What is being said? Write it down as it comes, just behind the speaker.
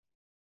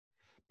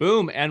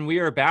Boom, and we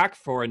are back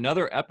for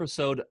another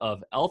episode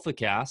of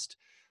AlphaCast.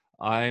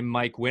 I'm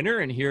Mike Winner,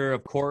 and here,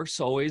 of course,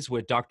 always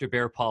with Dr.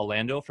 Bear Paul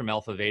Lando from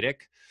Alpha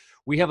Vedic.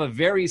 We have a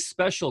very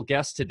special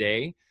guest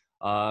today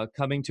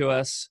coming to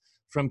us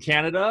from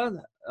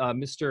Canada,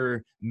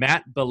 Mr.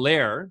 Matt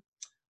Belair.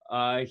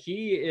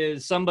 He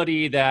is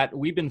somebody that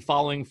we've been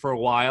following for a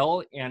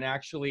while, and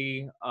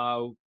actually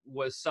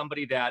was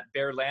somebody that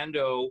Bear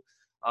Lando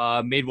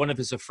made one of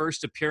his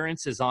first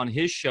appearances on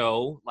his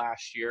show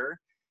last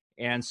year.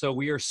 And so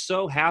we are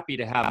so happy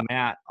to have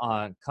Matt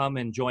come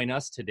and join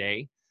us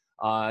today.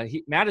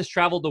 Matt has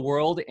traveled the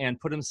world and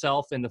put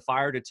himself in the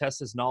fire to test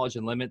his knowledge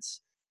and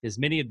limits. His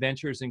many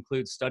adventures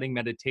include studying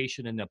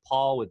meditation in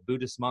Nepal with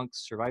Buddhist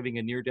monks, surviving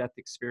a near-death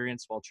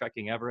experience while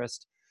trekking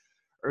Everest,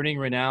 earning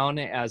renown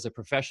as a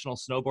professional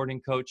snowboarding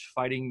coach,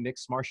 fighting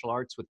mixed martial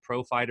arts with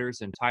pro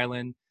fighters in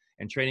Thailand,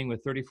 and training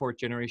with 34th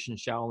generation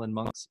Shaolin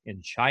monks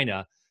in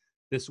China.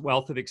 This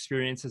wealth of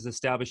experience has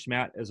established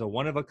Matt as a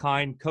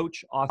one-of-a-kind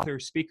coach, author,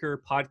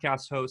 speaker,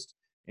 podcast host,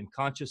 and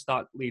conscious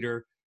thought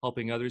leader,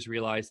 helping others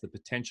realize the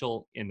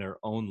potential in their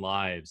own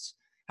lives.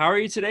 How are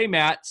you today,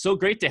 Matt? So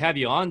great to have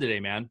you on today,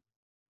 man.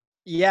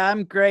 Yeah,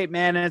 I'm great,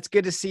 man. And it's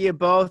good to see you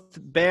both.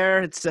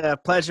 Bear, it's a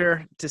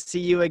pleasure to see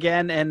you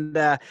again. And,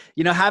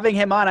 having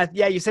him on,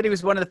 you said he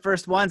was one of the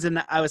first ones.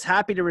 And I was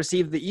happy to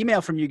receive the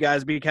email from you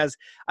guys because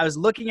I was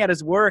looking at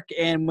his work.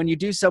 And when you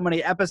do so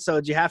many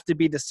episodes, you have to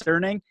be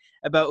discerning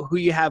about who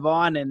you have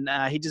on. And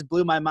he just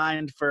blew my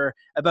mind for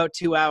about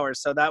 2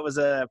 hours. So that was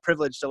a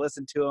privilege to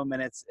listen to him.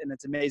 And it's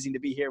amazing to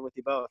be here with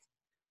you both.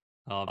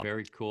 Oh,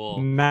 very cool.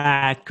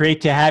 Matt,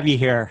 great to have you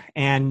here,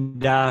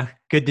 and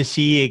good to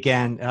see you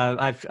again.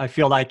 I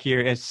feel like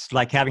it's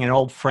like having an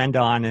old friend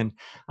on, and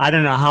I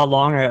don't know how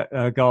long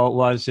ago it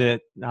was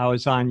that I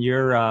was on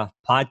your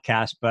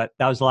podcast, but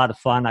that was a lot of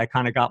fun. I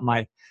kind of got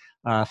my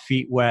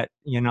feet wet,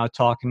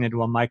 talking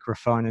into a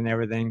microphone and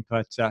everything,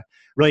 but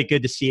really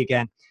good to see you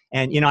again.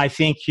 And, I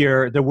think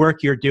the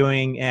work you're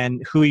doing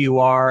and who you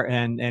are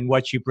and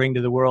what you bring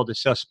to the world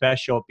is so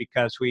special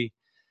because we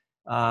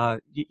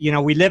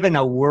live in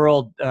a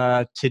world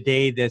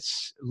today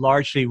that's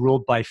largely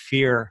ruled by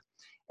fear,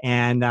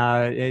 and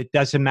it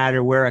doesn't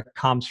matter where it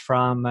comes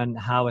from and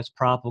how it's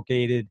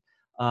propagated.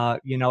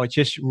 It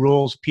just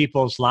rules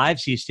people's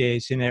lives these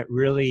days, and it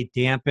really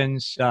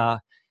dampens,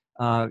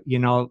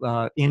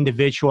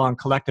 individual and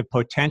collective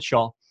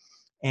potential.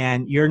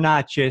 And you're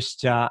not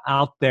just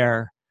out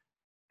there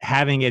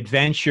having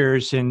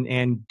adventures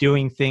and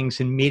doing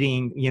things and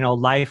meeting,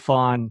 life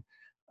on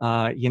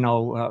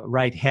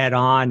right head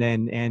on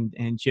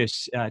and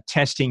just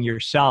testing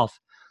yourself.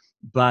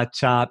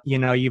 But,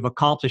 you've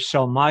accomplished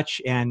so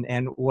much.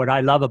 And what I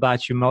love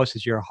about you most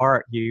is your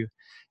heart. You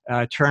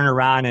turn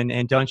around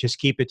and don't just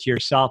keep it to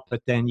yourself,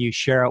 but then you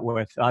share it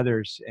with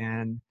others.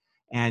 And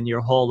your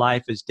whole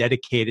life is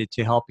dedicated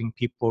to helping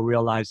people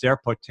realize their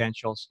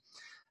potentials.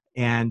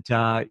 And,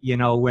 I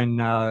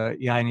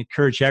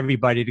encourage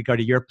everybody to go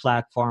to your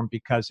platform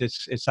because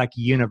it's like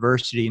a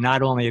university.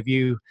 Not only have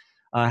you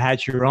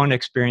had your own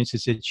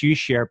experiences that you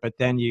share, but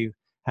then you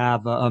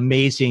have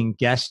amazing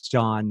guests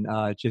on,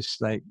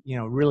 just like,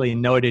 really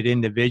noted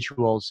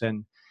individuals,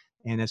 and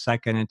it's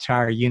like an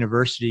entire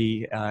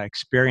university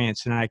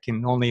experience. And I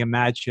can only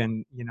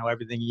imagine,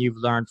 everything you've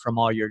learned from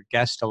all your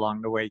guests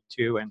along the way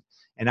too.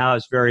 And I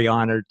was very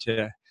honored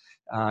to,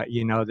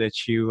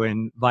 that you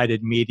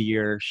invited me to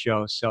your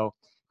show. So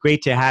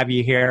great to have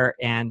you here.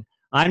 And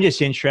I'm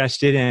just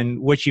interested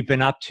in what you've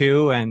been up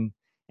to and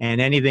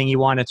anything you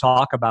want to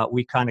talk about.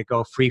 We kind of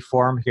go free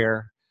form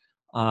here,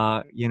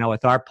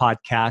 with our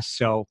podcast.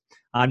 So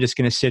I'm just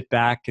going to sit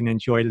back and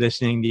enjoy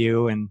listening to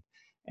you.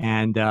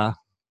 And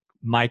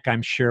Mike,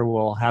 I'm sure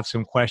we'll have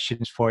some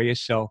questions for you.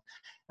 So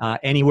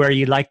anywhere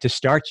you'd like to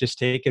start, just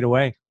take it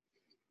away.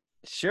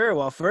 Sure.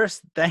 Well,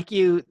 first, thank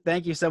you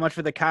so much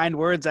for the kind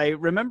words. I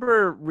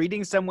remember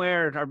reading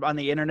somewhere or on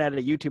the internet, or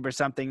YouTube or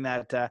something,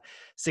 that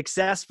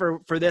success for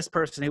this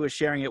person who was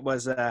sharing it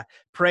was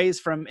praise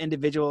from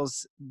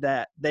individuals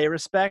that they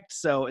respect.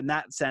 So in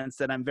that sense,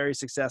 that I'm very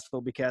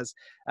successful because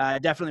I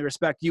definitely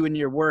respect you and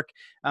your work.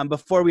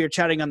 Before we were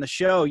chatting on the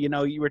show,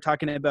 you were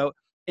talking about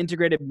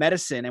integrative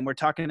medicine, and we're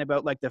talking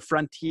about like the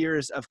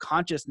frontiers of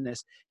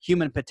consciousness,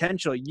 human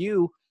potential.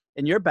 You,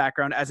 in your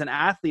background as an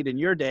athlete in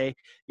your day,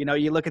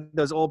 you look at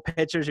those old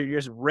pictures, you're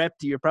just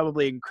ripped, you're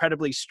probably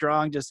incredibly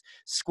strong, just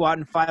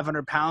squatting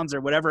 500 pounds or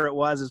whatever it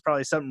was, is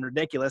probably something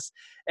ridiculous.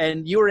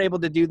 And you were able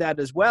to do that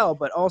as well,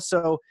 but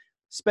also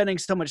spending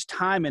so much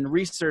time and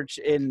research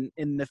in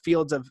the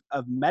fields of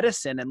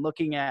medicine and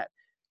looking at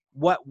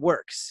what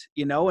works,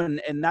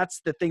 and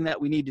that's the thing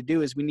that we need to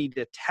do, is we need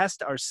to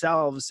test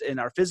ourselves in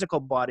our physical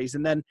bodies.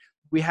 And then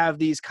we have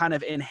these kind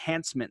of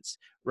enhancements,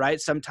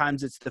 right?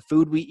 Sometimes it's the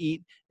food we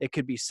eat. It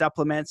could be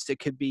supplements. It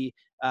could be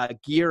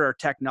gear or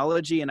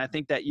technology. And I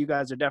think that you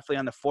guys are definitely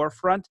on the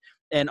forefront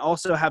and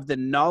also have the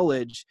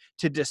knowledge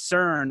to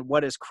discern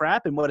what is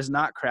crap and what is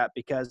not crap,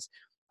 because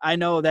I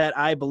know that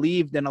I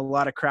believed in a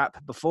lot of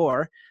crap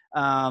before,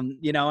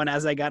 and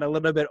as I got a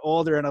little bit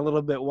older and a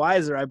little bit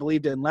wiser, I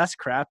believed in less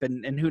crap,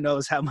 and who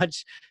knows how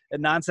much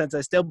nonsense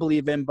I still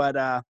believe in.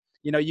 But,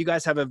 you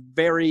guys have a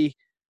very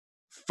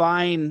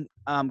fine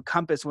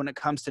compass when it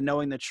comes to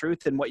knowing the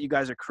truth and what you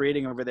guys are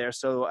creating over there.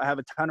 So I have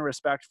a ton of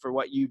respect for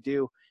what you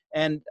do.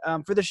 And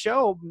for the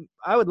show,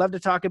 I would love to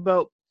talk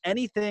about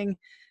anything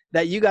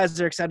that you guys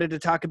are excited to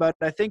talk about.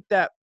 I think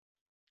that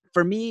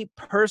for me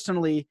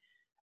personally,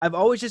 I've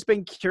always just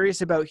been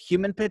curious about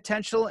human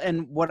potential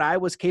and what I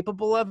was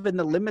capable of and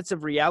the limits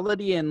of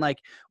reality and like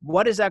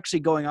what is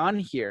actually going on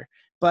here.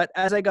 But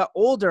as I got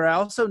older, I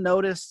also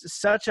noticed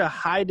such a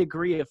high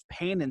degree of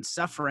pain and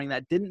suffering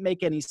that didn't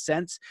make any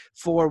sense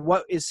for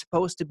what is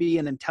supposed to be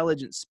an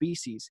intelligent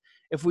species.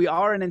 If we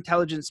are an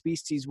intelligent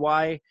species,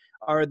 why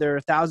are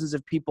there thousands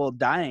of people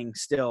dying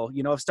still,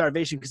 of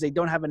starvation because they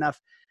don't have enough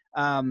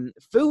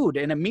food?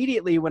 And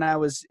immediately when I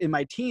was in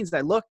my teens,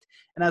 I looked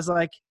and I was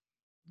like,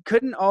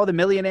 couldn't all the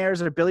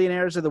millionaires or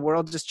billionaires of the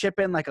world just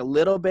chip in like a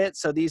little bit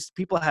so these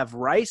people have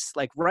rice?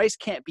 Like rice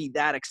can't be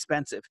that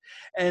expensive.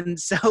 And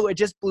so it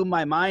just blew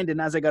my mind.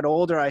 And as I got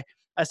older,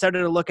 I started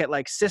to look at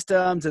like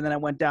systems, and then I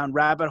went down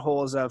rabbit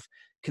holes of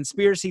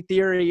conspiracy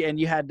theory. And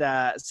you had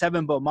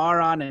Seven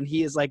Bomar on, and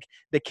he is like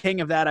the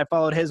king of that. I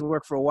followed his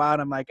work for a while,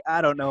 and I'm like,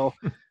 I don't know.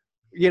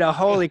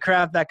 Holy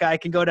crap, that guy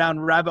can go down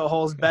rabbit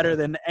holes better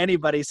than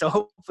anybody. So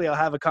hopefully I'll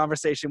have a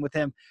conversation with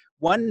him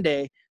one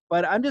day.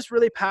 But I'm just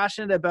really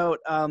passionate about,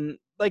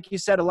 like you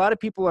said, a lot of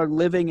people are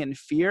living in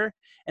fear.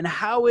 And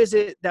how is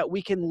it that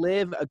we can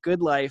live a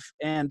good life?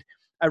 And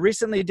I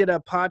recently did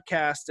a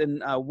podcast,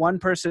 and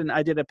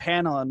I did a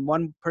panel, and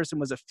one person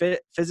was a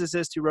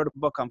physicist who wrote a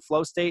book on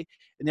flow state,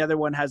 and the other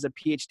one has a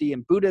PhD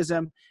in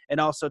Buddhism and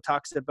also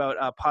talks about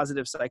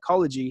positive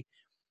psychology.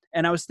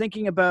 And I was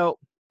thinking about,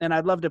 and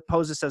I'd love to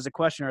pose this as a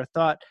question or a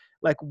thought,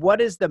 like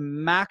what is the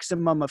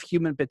maximum of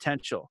human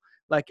potential?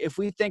 Like if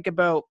we think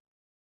about,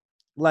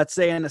 let's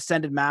say an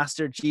ascended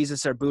master,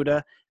 Jesus or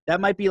Buddha, that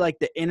might be like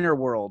the inner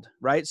world,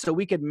 right? So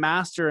we could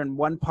master in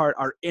one part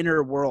our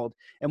inner world.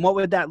 And what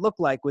would that look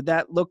like? Would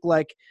that look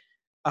like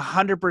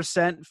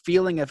 100%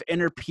 feeling of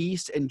inner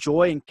peace and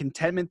joy and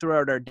contentment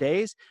throughout our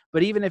days?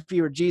 But even if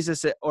you were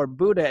Jesus or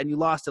Buddha and you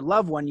lost a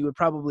loved one, you would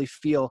probably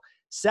feel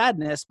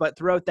sadness. But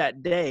throughout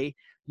that day,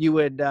 you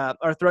would,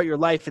 or throughout your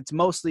life, it's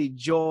mostly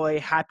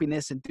joy,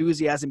 happiness,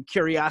 enthusiasm,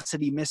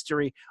 curiosity,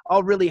 mystery,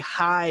 all really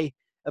high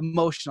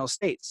emotional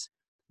states.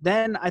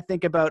 Then I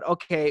think about,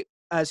 okay,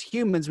 as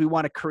humans, we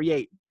want to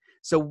create.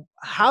 So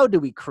how do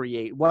we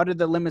create? What are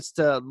the limits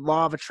to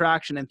law of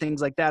attraction and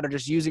things like that, or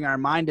just using our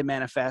mind to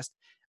manifest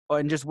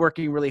and just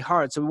working really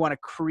hard? So we want to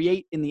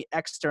create in the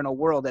external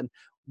world. And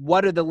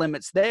what are the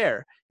limits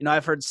there?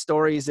 I've heard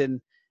stories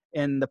in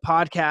the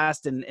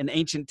podcast and in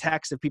ancient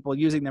texts of people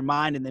using their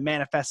mind and they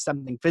manifest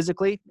something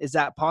physically. Is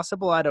that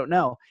possible? I don't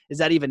know. Is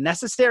that even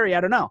necessary?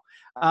 I don't know.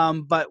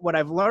 But what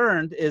I've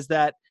learned is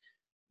that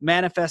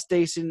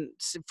manifestation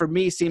for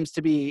me seems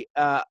to be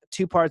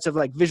two parts of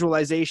like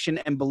visualization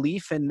and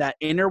belief in that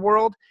inner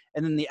world,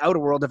 and then the outer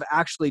world of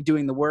actually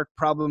doing the work,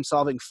 problem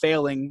solving,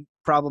 failing,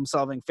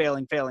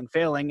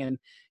 failing. And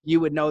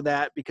you would know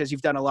that because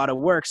you've done a lot of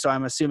work. So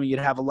I'm assuming you'd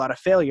have a lot of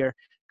failure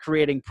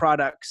creating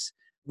products,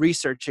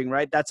 researching,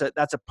 right? That's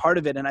a part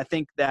of it. And I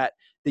think that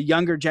the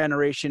younger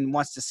generation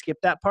wants to skip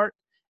that part.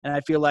 And I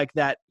feel like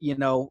that,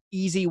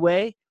 easy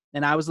way.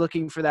 And I was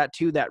looking for that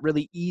too, that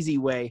really easy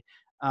way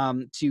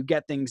to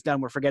get things done.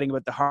 We're forgetting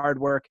about the hard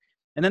work.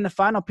 And then the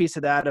final piece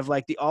of that of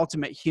like the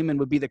ultimate human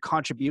would be the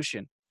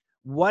contribution.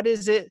 What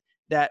is it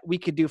that we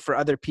could do for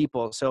other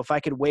people? So if I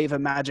could wave a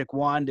magic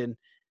wand and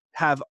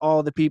have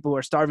all the people who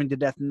are starving to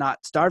death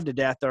not starve to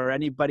death, or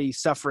anybody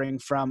suffering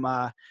from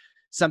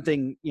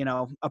something,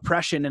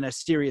 oppression in a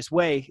serious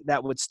way,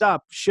 that would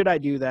stop. Should I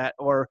do that?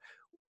 Or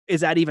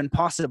is that even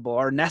possible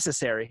or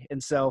necessary?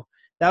 And so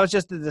that was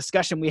just the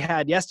discussion we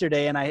had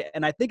yesterday. And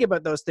I think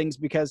about those things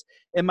because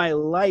in my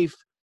life,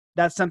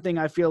 that's something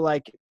I feel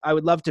like I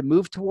would love to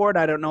move toward.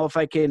 I don't know if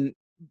I can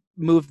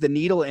move the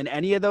needle in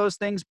any of those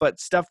things, but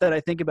stuff that I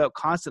think about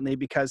constantly,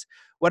 because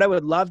what I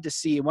would love to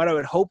see and what I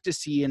would hope to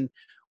see and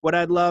what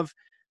I'd love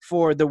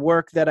for the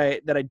work that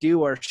I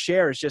do or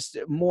share is just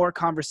more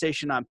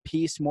conversation on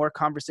peace, more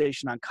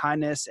conversation on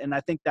kindness. And I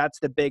think that's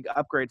the big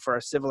upgrade for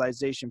our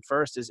civilization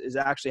first is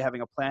actually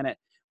having a planet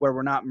where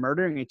we're not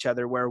murdering each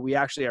other, where we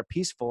actually are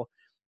peaceful.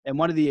 And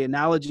one of the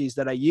analogies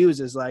that I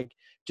use is like,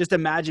 just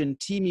imagine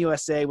Team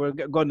USA, we're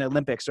going to the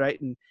Olympics,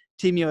 right? And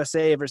Team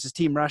USA versus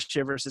Team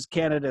Russia versus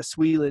Canada,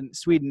 Sweden,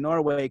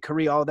 Norway,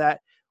 Korea, all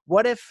that.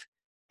 What if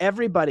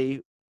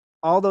everybody,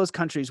 all those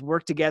countries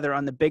work together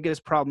on the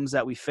biggest problems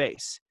that we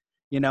face?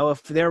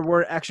 If there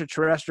were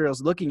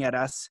extraterrestrials looking at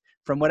us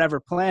from whatever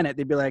planet,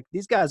 they'd be like,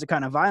 these guys are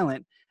kind of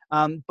violent.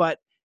 But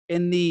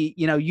in the,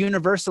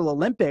 Universal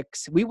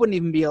Olympics, we wouldn't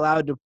even be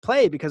allowed to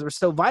play because we're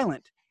so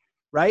violent,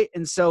 right?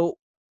 And so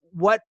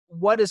what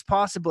is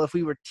possible if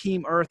we were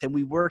Team Earth and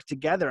we work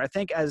together? I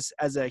think as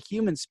a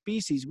human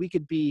species, we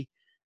could be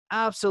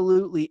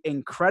absolutely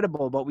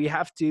incredible, but we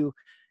have to,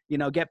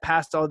 get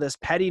past all this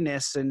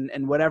pettiness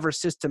and whatever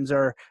systems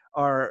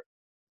are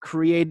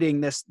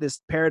creating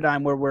this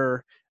paradigm where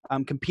we're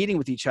competing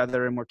with each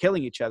other and we're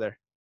killing each other.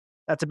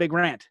 That's a big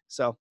rant.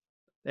 So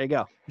there you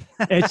go.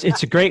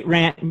 It's a great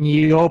rant, and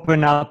you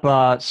open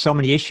up so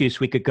many issues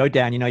we could go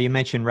down. You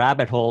mentioned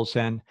rabbit holes,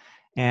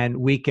 and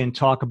we can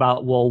talk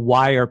about, well,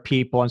 why are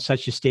people in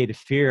such a state of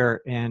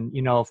fear? And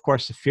of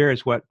course, the fear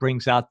is what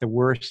brings out the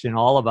worst in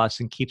all of us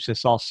and keeps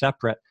us all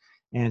separate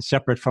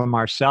from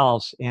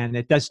ourselves. And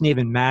it doesn't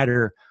even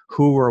matter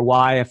who or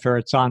why, if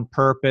it's on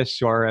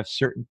purpose or if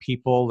certain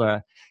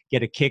people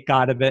get a kick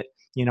out of it.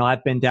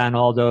 I've been down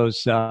all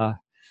those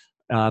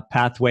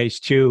pathways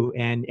too.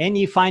 And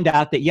you find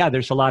out that, yeah,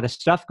 there's a lot of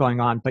stuff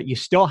going on, but you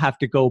still have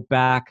to go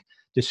back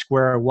to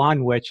square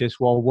one, which is,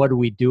 well, what do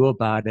we do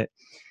about it?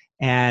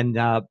 And,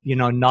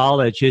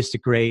 knowledge is the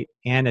great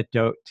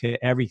antidote to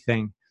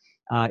everything,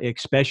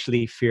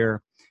 especially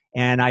fear.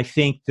 And I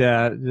think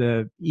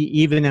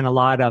even in a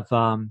lot of,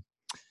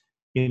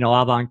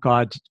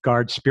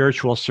 avant-garde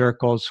spiritual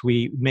circles,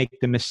 we make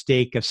the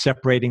mistake of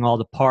separating all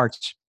the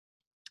parts.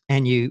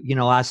 And you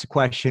ask the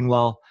question,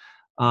 well,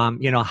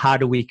 how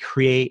do we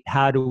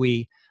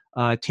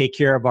take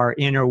care of our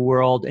inner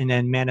world and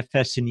then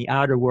manifest in the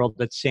outer world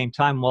at the same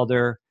time? Well,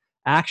 they're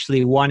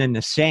actually one and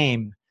the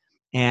same.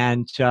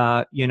 And,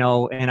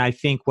 and I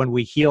think when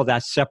we heal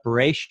that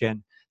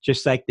separation,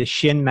 just like the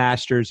Shin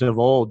masters of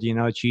old,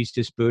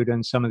 Jesus, Buddha,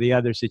 and some of the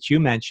others that you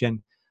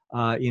mentioned,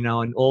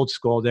 in old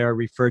school, they're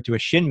referred to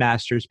as Shin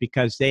masters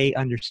because they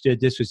understood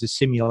this was a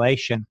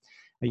simulation.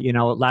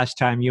 Last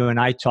time you and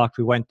I talked,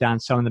 we went down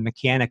some of the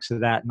mechanics of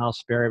that, and I'll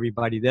spare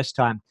everybody this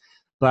time.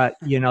 But,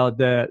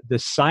 the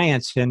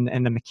science and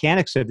the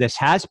mechanics of this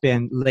has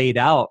been laid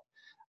out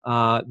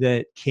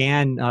that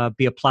can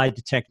be applied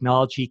to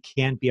technology,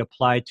 can be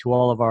applied to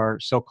all of our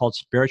so-called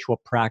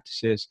spiritual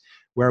practices,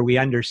 where we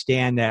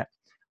understand that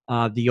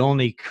the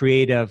only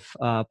creative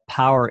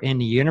power in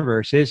the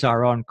universe is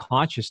our own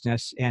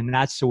consciousness. And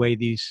that's the way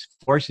these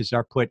forces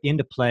are put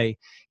into play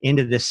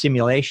into this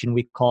simulation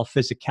we call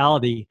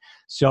physicality.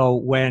 So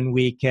when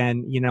we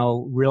can,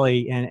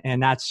 really,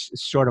 and that's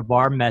sort of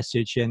our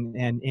message in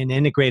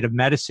integrative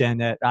medicine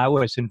that I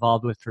was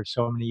involved with for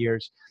so many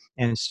years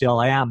and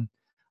still am,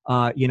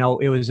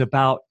 it was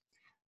about,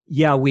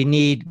 we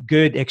need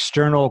good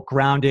external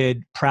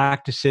grounded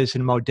practices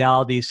and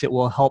modalities that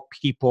will help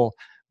people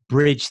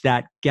bridge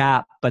that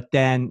gap. But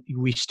then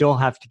we still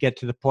have to get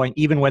to the point,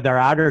 even with our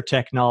outer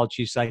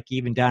technologies, like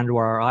even down to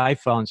our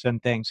iPhones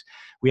and things,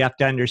 we have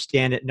to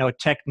understand that no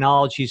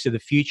technologies of the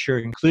future,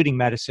 including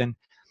medicine,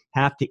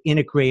 have to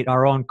integrate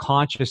our own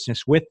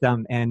consciousness with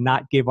them and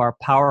not give our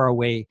power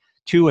away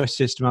to a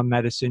system of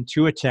medicine,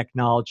 to a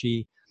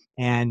technology.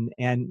 And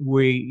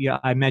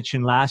I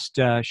mentioned last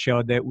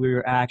show that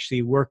we're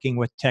actually working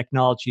with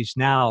technologies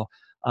now,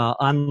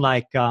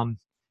 unlike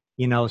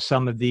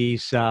some of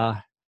these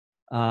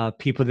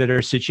people that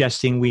are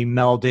suggesting we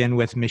meld in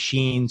with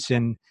machines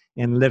and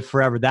live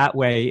forever that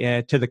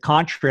way. To the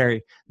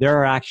contrary, there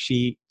are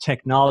actually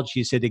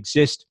technologies that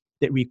exist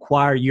that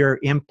require your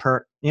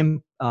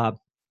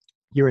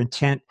your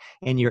intent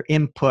and your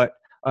input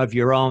of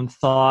your own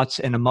thoughts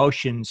and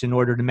emotions in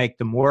order to make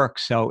them work.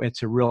 So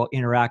it's a real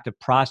interactive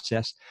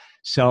process.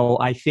 So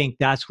I think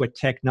that's what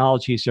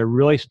technologies are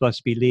really supposed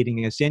to be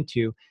leading us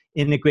into.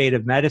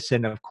 Integrative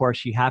medicine, of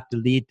course, you have to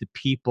lead the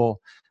people.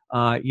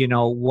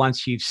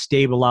 Once you've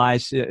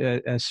stabilized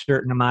a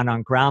certain amount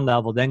on ground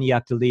level, then you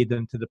have to lead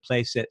them to the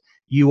place that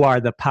you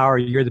are the power,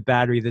 you're the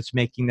battery that's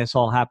making this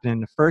all happen in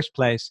the first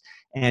place.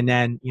 And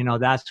then,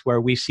 that's where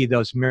we see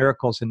those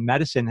miracles in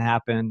medicine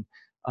happen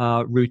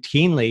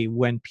routinely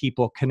when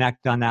people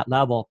connect on that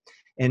level.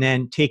 And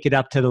then take it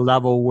up to the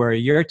level where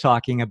you're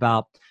talking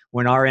about,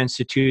 when our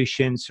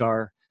institutions,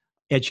 our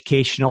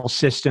educational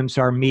systems,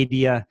 our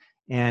media,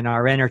 and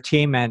our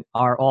entertainment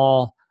are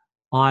all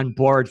on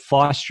board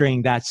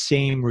fostering that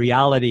same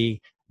reality,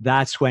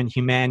 that's when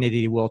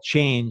humanity will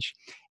change.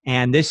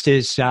 And this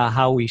is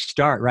how we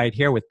start right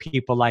here with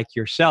people like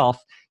yourself.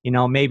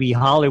 Maybe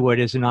Hollywood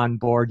isn't on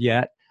board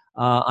yet.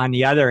 On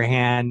the other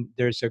hand,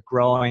 there's a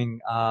growing,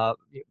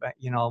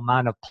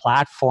 amount of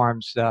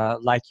platforms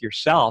like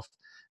yourself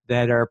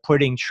that are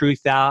putting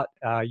truth out,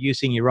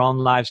 using your own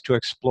lives to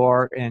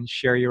explore and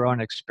share your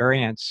own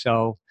experience.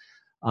 So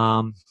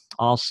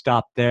I'll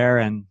stop there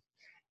and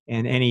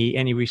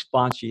any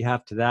response you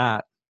have to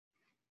that.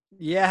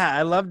 Yeah,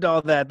 I loved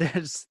all that.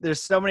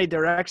 There's so many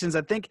directions.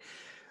 I think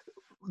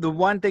the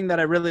one thing that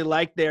I really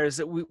like there is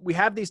that we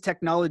have these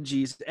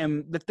technologies,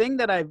 and the thing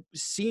that I've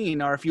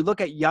seen, or if you look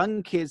at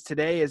young kids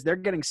today, is they're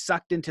getting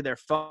sucked into their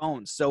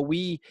phones. So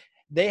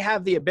they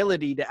have the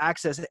ability to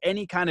access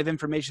any kind of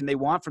information they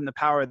want from the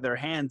power of their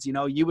hands.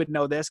 You would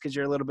know this because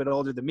you're a little bit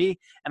older than me,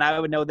 and I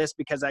would know this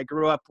because I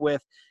grew up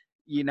with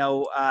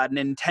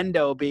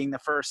Nintendo being the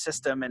first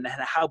system and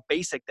how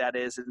basic that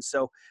is. And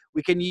so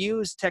we can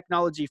use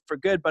technology for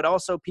good, but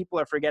also people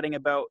are forgetting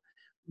about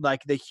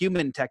like the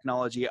human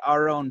technology,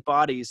 our own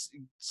bodies,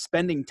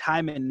 spending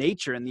time in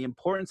nature and the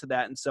importance of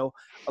that. And so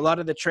a lot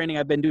of the training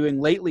I've been doing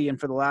lately and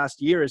for the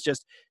last year is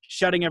just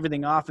shutting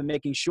everything off and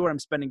making sure I'm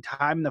spending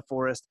time in the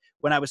forest.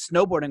 When I was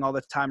snowboarding all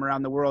the time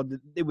around the world,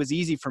 it was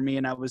easy for me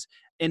and I was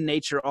in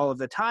nature all of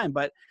the time,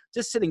 but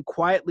just sitting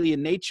quietly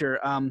in nature.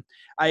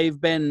 I've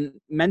been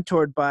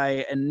mentored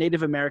by a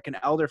Native American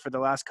elder for the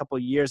last couple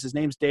of years. His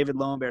name's David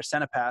Lone Bear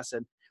Senepas.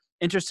 And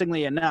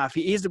interestingly enough,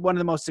 he's one of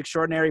the most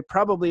extraordinary,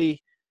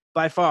 probably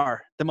by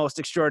far the most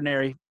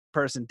extraordinary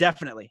person.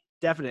 Definitely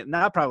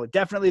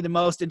the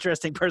most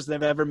interesting person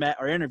I've ever met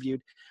or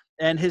interviewed.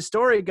 And his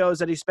story goes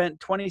that he spent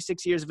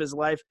 26 years of his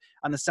life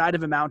on the side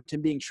of a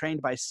mountain being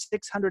trained by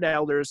 600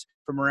 elders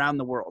from around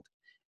the world.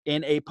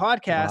 In a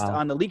podcast Wow.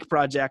 on the Leak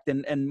Project,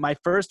 and my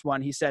first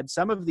one, he said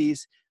some of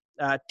these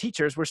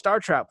teachers were star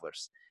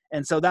travelers.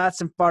 And so that's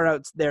some far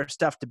out there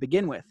stuff to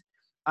begin with.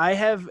 I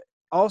have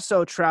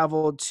also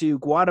traveled to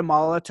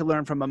Guatemala to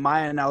learn from a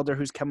Mayan elder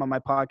who's come on my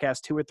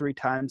podcast 2 or 3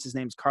 times. His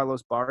name's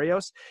Carlos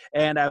Barrios.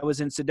 And I was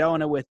in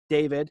Sedona with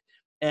David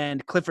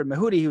and Clifford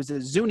Mahudi, who's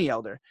a Zuni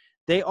elder.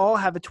 They all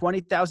have a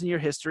 20,000 year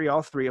history,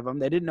 all 3 of them.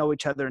 They didn't know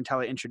each other until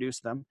I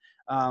introduced them.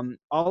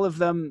 All of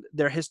them,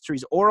 their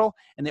history's oral,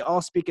 and they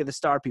all speak of the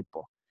star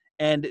people.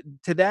 And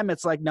to them,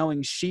 it's like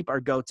knowing sheep or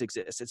goats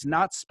exist. It's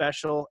not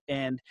special.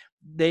 And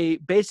they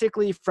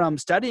basically, from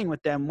studying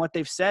with them, what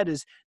they've said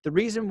is the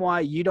reason why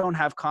you don't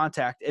have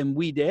contact, and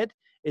we did,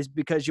 is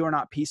because you're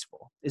not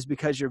peaceful, is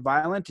because you're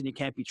violent and you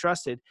can't be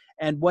trusted.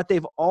 And what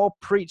they've all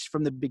preached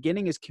from the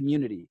beginning is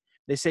community.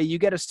 They say you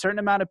get a certain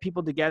amount of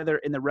people together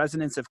in the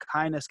resonance of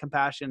kindness,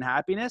 compassion, and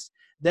happiness,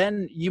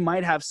 then you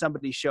might have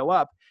somebody show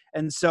up.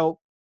 And so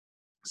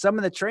some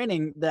of the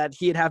training that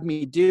he'd have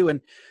me do,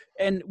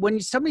 and when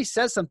somebody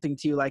says something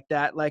to you like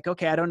that, like,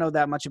 okay, I don't know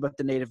that much about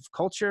the Native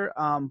culture,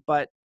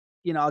 but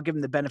I'll give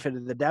them the benefit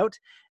of the doubt.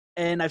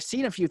 And I've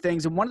seen a few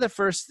things. And one of the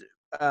first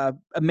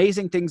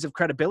amazing things of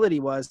credibility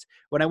was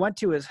when I went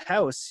to his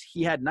house,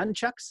 he had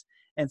nunchucks.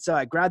 And so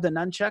I grabbed the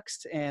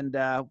nunchucks and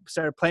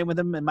started playing with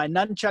them. And my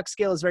nunchuck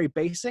skill is very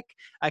basic.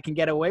 I can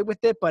get away with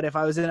it. But if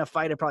I was in a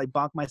fight, I'd probably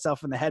bonk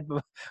myself in the head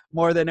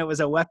more than it was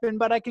a weapon.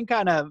 But I can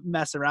kind of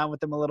mess around with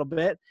them a little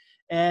bit.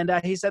 And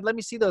he said, let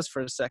me see those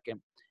for a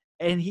second.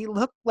 And he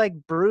looked like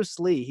Bruce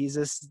Lee. He's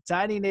this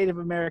tiny Native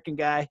American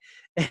guy.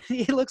 And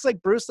he looks like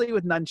Bruce Lee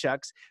with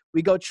nunchucks.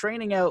 We go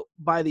training out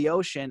by the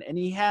ocean. And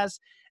he has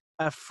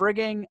a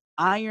frigging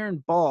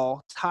iron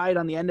ball tied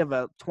on the end of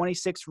a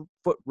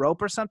 26-foot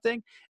rope or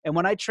something. And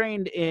when I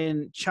trained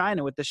in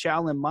China with the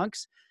Shaolin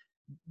monks,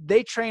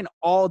 they train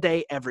all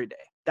day, every day.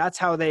 That's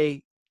how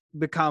they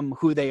become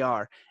who they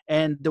are.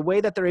 And the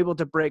way that they're able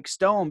to break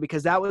stone,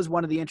 because that was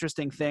one of the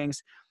interesting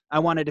things I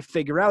wanted to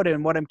figure out.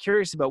 And what I'm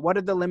curious about, what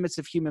are the limits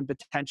of human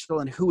potential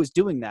and who is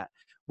doing that?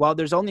 Well,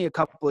 there's only a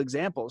couple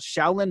examples.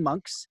 Shaolin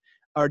monks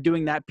are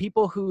doing that.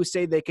 People who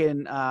say they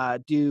can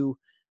do,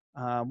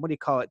 what do you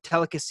call it?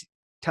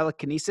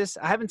 Telekinesis.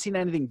 I haven't seen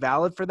anything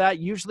valid for that.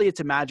 Usually it's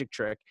a magic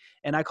trick,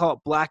 and I call it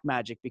black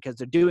magic because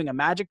they're doing a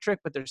magic trick,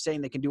 but they're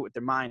saying they can do it with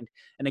their mind.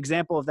 An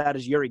example of that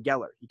is Uri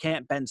Geller. He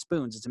can't bend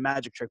spoons. It's a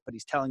magic trick, but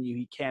he's telling you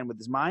he can with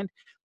his mind.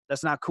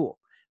 That's not cool.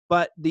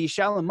 But the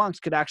Shaolin monks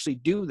could actually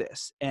do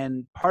this,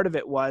 and part of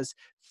it was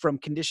from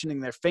conditioning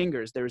their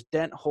fingers. There's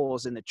dent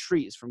holes in the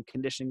trees from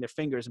conditioning their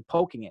fingers and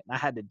poking it, and I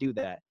had to do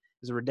that.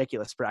 It was a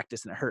ridiculous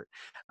practice, and it hurt.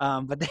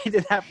 But they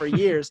did that for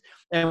years.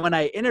 And when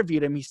I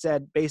interviewed him, he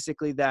said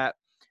basically that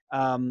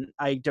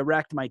I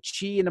direct my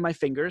chi into my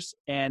fingers,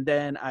 and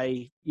then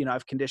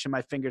I've conditioned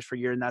my fingers for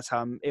years, and that's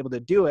how I'm able to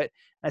do it.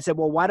 And I said,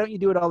 well, why don't you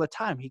do it all the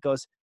time? He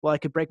goes, well, I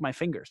could break my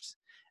fingers.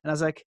 And I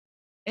was like,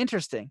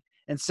 interesting.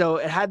 And so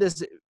it had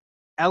this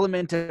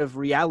element of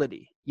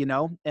reality,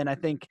 and I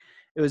think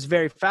it was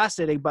very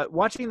fascinating. But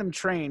watching them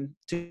train,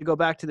 to go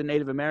back to the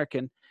Native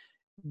American,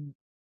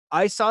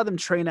 I saw them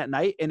train at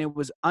night, and it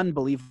was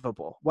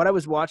unbelievable. What I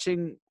was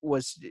watching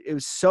was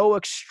so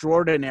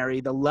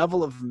extraordinary, the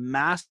level of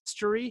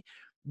mastery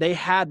they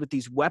had with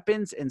these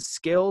weapons and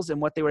skills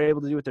and what they were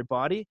able to do with their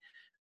body.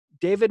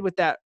 David, with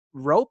that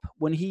rope,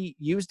 when he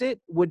used it,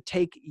 would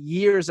take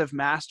years of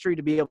mastery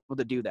to be able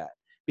to do that,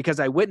 because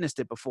I witnessed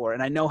it before,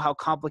 and I know how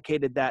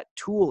complicated that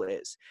tool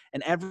is.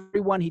 And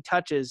everyone he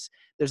touches,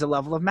 there's a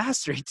level of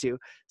mastery to.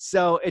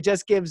 So it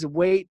just gives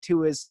weight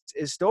to his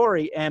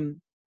story. And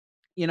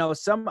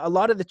a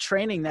lot of the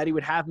training that he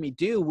would have me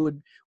do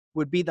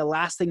would be the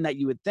last thing that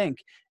you would think.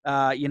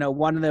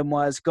 One of them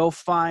was go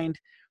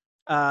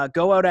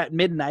out at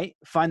midnight,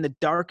 find the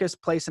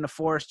darkest place in a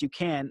forest you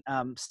can,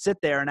 sit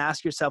there and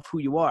ask yourself who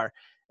you are.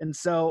 And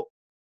so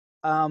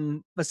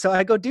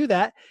I go do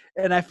that,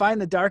 and I find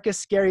the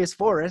darkest, scariest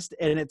forest,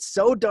 and it's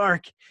so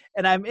dark,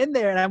 and I'm in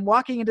there, and I'm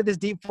walking into this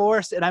deep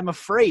forest, and I'm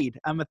afraid.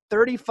 I'm a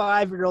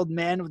 35-year-old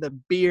man with a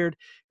beard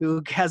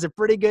who has a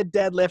pretty good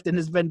deadlift and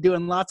has been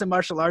doing lots of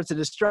martial arts and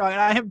is strong,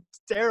 and I am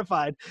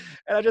terrified.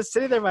 And I'm just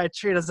sitting there by a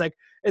tree, and I was like,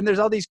 and there's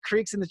all these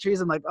creaks in the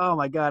trees. I'm like, oh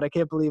my God, I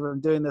can't believe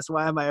I'm doing this.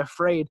 Why am I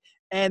afraid?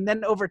 And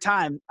then over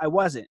time, I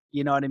wasn't,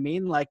 you know what I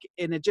mean?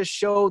 And it just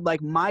showed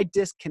my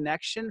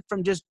disconnection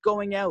from just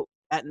going out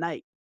at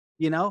night.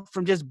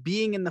 from just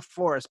being in the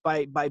forest,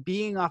 by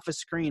being off a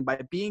screen, by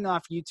being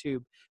off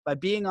YouTube, by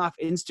being off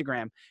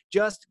Instagram,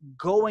 just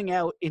going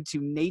out into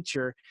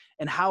nature,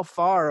 and how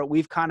far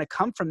we've kind of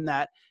come from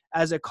that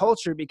as a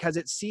culture, because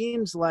it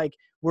seems like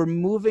we're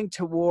moving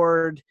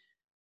toward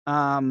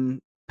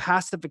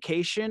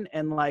pacification,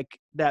 and like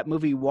that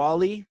movie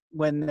WALL-E,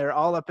 when they're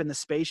all up in the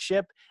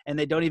spaceship and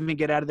they don't even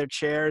get out of their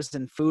chairs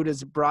and food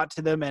is brought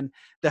to them, and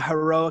the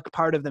heroic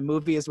part of the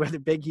movie is where the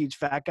big huge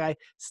fat guy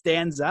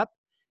stands up.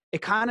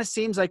 It kind of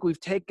seems like we've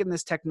taken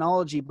this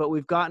technology, but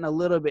we've gotten a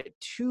little bit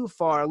too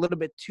far, a little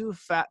bit too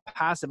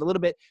passive, a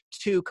little bit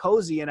too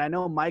cozy. And I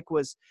know Mike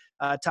was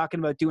talking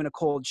about doing a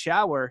cold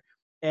shower,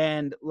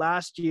 and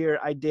last year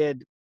I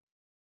did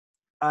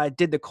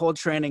the cold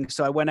training.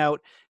 So I went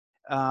out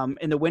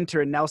in the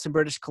winter in Nelson,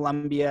 British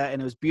Columbia, and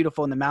it was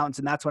beautiful in the mountains.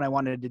 And that's when I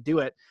wanted to do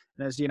it.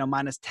 And it was,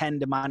 minus 10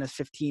 to minus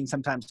 15,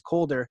 sometimes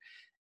colder.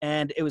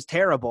 And it was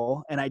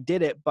terrible. And I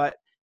did it. But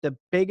the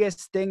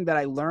biggest thing that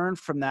I learned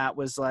from that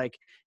was like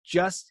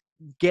just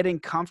getting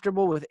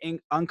comfortable with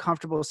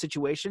uncomfortable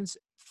situations,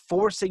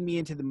 forcing me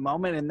into the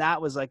moment. And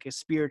that was like a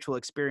spiritual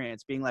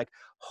experience, being like,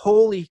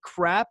 holy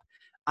crap,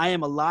 I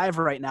am alive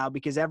right now,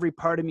 because every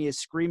part of me is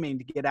screaming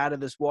to get out of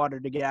this water,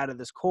 to get out of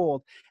this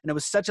cold. And it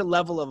was such a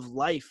level of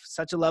life,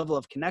 such a level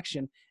of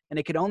connection. And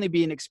it could only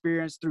be an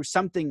experience through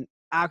something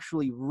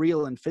actually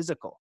real and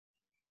physical.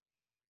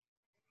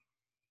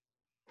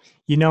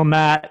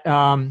 Matt,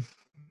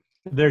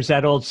 there's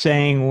that old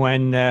saying,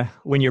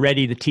 when you're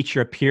ready, the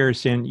teacher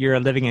appears, and you're a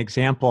living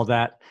example of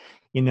that.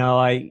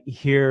 I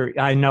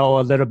know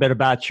a little bit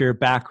about your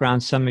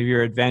background, some of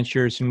your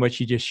adventures, and what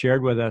you just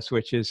shared with us,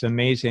 which is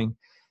amazing.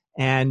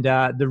 And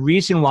the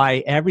reason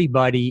why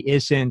everybody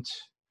isn't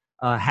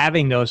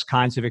having those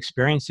kinds of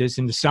experiences,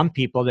 and to some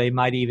people, they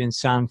might even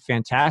sound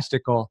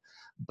fantastical.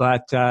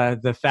 But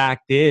the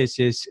fact is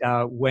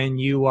when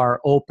you are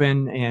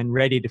open and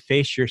ready to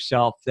face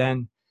yourself,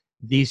 then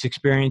these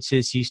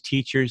experiences, these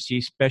teachers,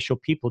 these special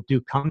people do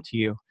come to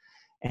you.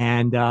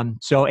 And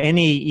so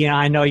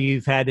I know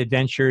you've had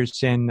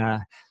adventures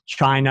in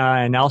China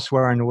and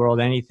elsewhere in the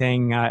world.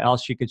 Anything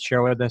else you could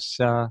share with us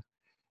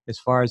as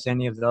far as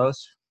any of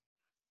those?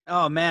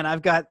 Oh man,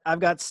 I've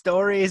got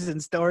stories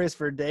and stories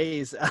for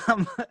days.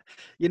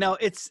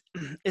 There's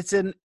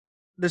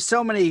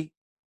so many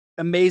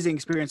amazing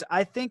experiences.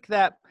 I think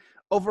that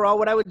overall,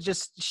 what I would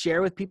just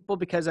share with people,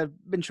 because I've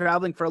been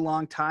traveling for a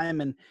long time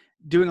and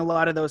doing a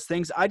lot of those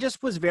things, I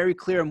just was very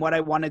clear on what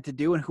I wanted to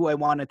do and who I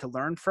wanted to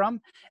learn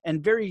from,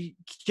 and very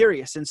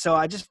curious. And so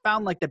I just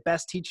found like the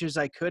best teachers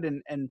I could,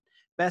 and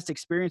best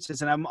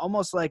experiences. And I'm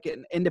almost like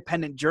an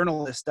independent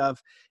journalist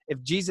of, if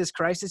Jesus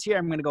Christ is here,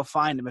 I'm going to go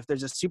find him. If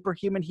there's a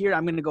superhuman here,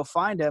 I'm going to go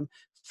find him,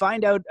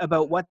 find out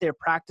about what their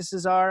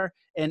practices are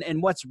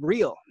and what's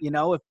real.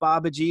 If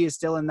Babaji is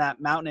still in that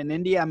mountain in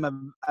India,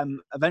 I'm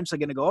eventually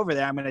going to go over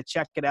there. I'm going to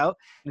check it out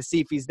and see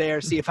if he's there,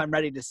 see if I'm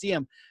ready to see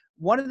him.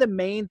 One of the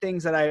main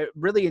things that I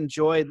really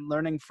enjoyed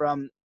learning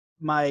from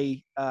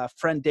my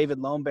friend David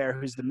Lombert,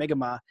 who's the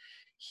Mi'kmaq,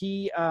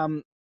 he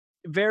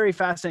very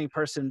fascinating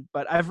person,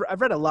 but I've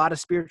read a lot of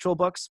spiritual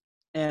books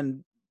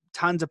and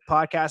tons of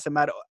podcasts. I'm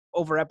at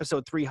over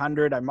episode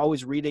 300. I'm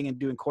always reading and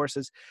doing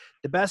courses.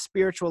 The best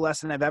spiritual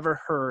lesson I've ever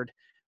heard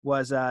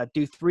was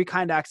do 3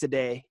 kind acts a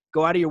day,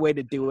 go out of your way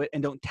to do it,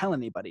 and don't tell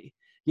anybody.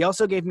 He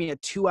also gave me a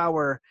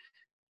 2-hour,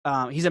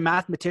 he's a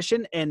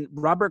mathematician, and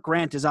Robert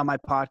Grant is on my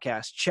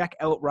podcast. Check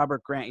out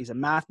Robert Grant. He's a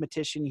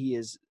mathematician. He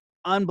is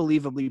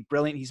unbelievably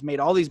brilliant. He's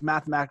made all these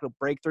mathematical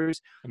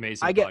breakthroughs.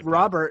 Amazing. I get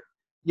Robert.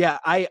 Yeah,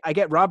 I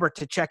get Robert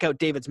to check out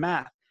David's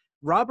math.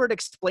 Robert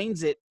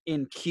explains it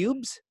in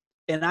cubes,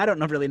 and I don't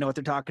really know what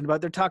they're talking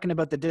about. They're talking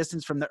about the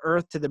distance from the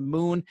Earth to the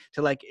moon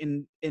to like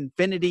in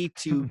infinity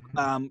to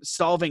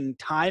solving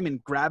time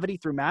and gravity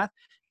through math.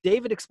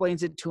 David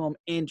explains it to him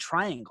in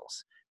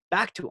triangles,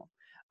 back to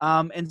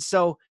him. And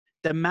so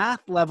the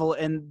math level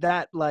and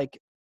that like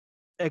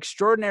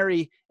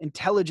extraordinary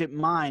intelligent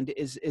mind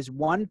is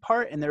one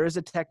part, and there is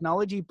a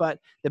technology, but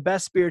the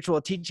best spiritual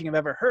teaching I've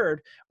ever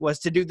heard was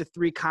to do the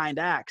 3 kind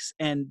acts.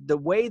 And the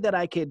way that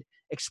I could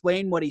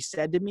explain what he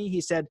said to me,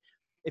 he said,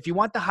 if you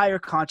want the higher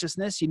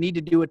consciousness, you need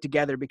to do it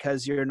together,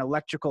 because you're an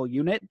electrical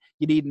unit.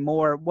 You need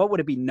more, what would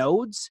it be,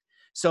 nodes?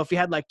 So if you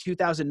had like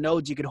 2,000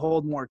 nodes, you could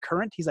hold more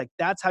current. He's like,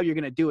 that's how you're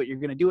going to do it. You're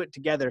going to do it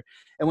together.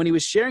 And when he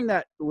was sharing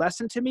that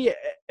lesson to me,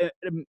 it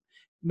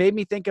made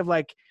me think of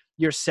like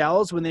your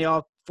cells when they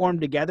all form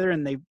together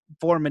and they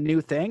form a new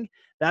thing.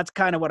 That's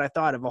kind of what I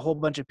thought of, a whole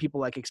bunch of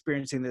people like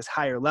experiencing this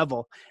higher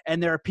level.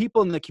 And there are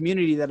people in the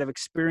community that have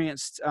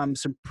experienced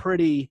some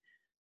pretty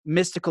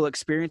mystical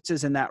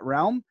experiences in that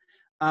realm.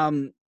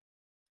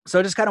 So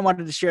I just kind of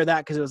wanted to share that,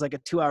 because it was like a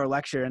 2-hour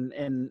lecture,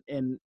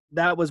 and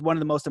that was one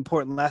of the most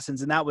important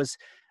lessons. And that was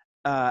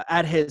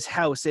at his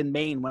house in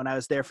Maine when I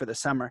was there for the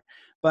summer.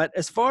 But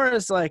as far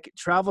as like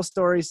travel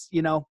stories,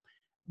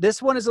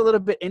 this one is a little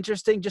bit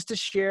interesting just to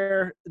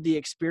share the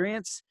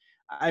experience.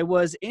 I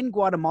was in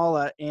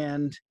Guatemala,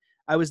 and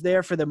I was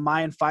there for the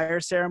Mayan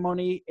fire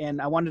ceremony,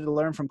 and I wanted to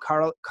learn from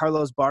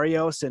Carlos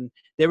Barrios, and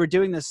they were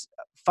doing this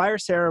fire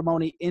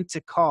ceremony in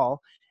Tikal.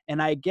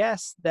 And I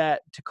guess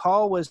that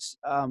Tikal was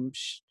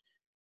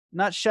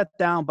not shut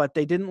down, but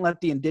they didn't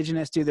let the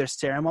indigenous do their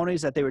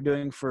ceremonies that they were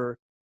doing for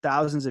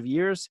thousands of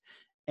years.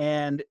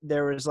 And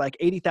there was like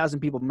 80,000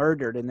 people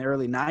murdered in the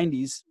early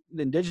 90s.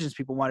 The indigenous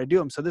people wanted to do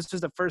them. So this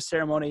was the first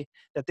ceremony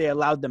that they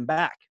allowed them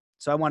back.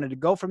 So I wanted to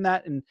go from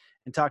that and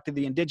talk to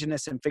the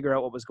indigenous and figure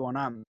out what was going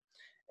on.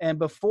 And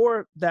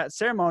before that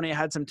ceremony, I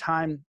had some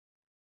time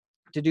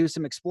to do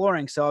some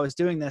exploring. So I was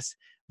doing this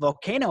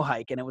volcano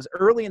hike, and it was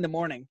early in the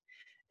morning.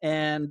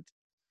 And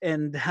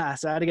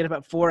so I had to get up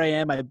at 4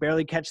 a.m. I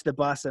barely catch the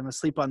bus. I'm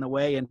asleep on the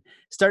way and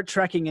start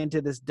trekking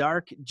into this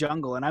dark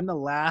jungle. And I'm the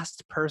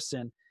last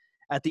person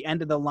at the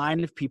end of the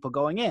line of people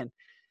going in.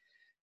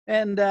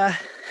 And,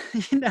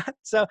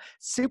 so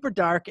super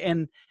dark.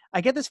 And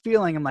I get this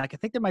feeling, I'm like, I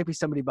think there might be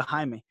somebody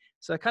behind me.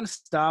 So I kind of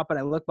stop and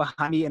I look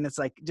behind me, and it's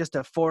like just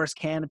a forest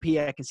canopy.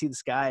 I can see the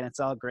sky and it's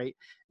all great.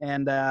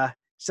 And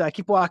so I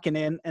keep walking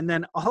in, and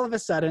then all of a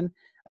sudden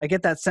I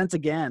get that sense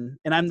again,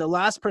 and I'm the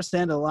last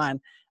person in the line.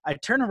 I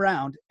turn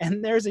around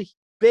and there's a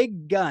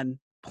big gun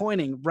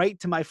pointing right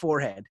to my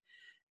forehead.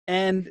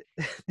 And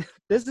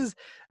this is,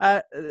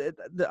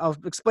 I'll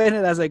explain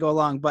it as I go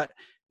along, but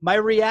my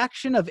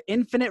reaction of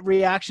infinite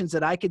reactions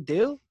that I could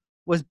do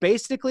was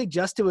basically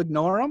just to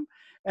ignore them.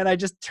 And I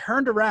just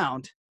turned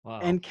around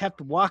and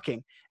kept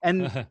walking.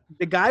 And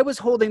the guy was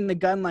holding the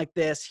gun like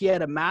this. He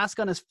had a mask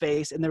on his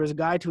face, and there was a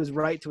guy to his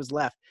right, to his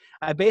left.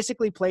 I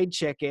basically played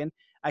chicken.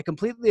 I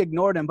completely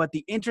ignored him. But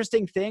the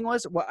interesting thing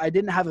was, I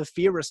didn't have a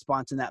fear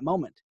response in that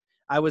moment.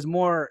 I was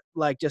more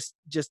like just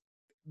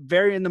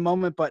very in the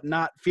moment, but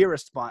not fear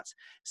response.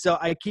 So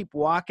I keep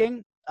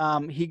walking.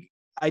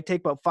 I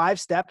take about 5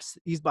 steps.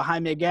 He's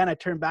behind me again. I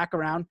turn back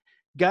around,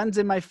 guns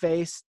in my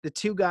face. The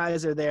 2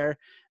 guys are there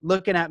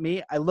looking at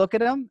me. I look at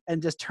them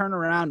and just turn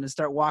around and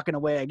start walking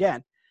away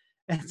again.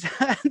 And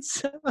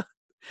so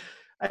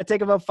I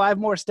take about 5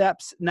 more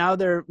steps. Now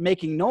they're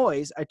making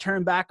noise. I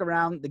turn back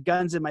around, the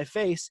gun's in my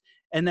face.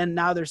 And then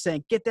now they're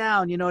saying, get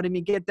down. You know what I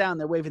mean? Get down.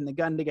 They're waving the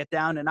gun to get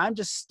down. And I'm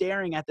just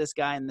staring at this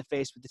guy in the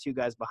face with the 2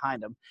 guys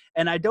behind him.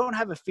 And I don't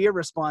have a fear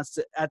response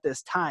at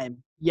this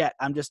time yet.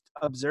 I'm just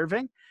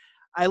observing.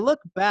 I look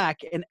back,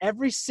 and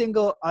every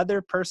single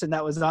other person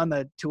that was on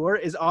the tour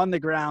is on the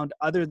ground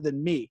other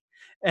than me.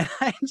 And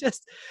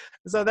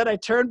so then I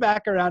turn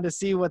back around to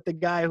see what the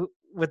guy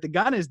with the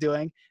gun is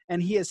doing.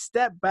 And he has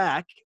stepped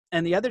back,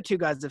 and the other 2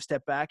 guys have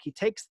stepped back. He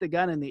takes the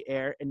gun in the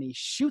air and he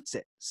shoots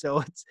it.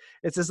 So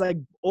it's this like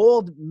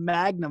old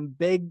Magnum,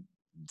 big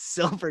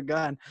silver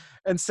gun.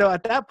 And so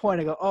at that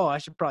point I go, oh, I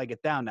should probably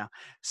get down now.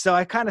 So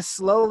I kind of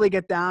slowly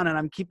get down, and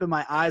I'm keeping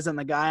my eyes on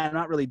the guy. I'm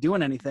not really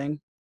doing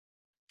anything.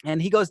 And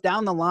he goes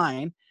down the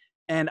line,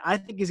 and I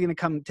think he's going to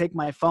come take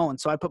my phone.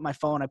 So I put my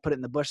phone, I put it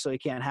in the bush so he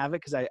can't have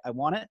it because I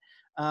want it.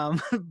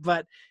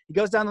 But he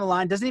goes down the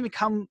line, doesn't even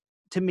come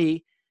to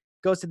me,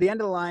 goes to the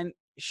end of the line,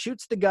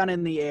 shoots the gun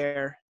in the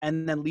air,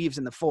 and then leaves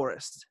in the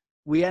forest.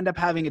 We end up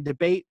having a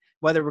debate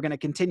whether we're going to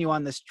continue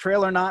on this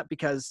trail or not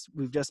because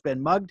we've just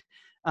been mugged.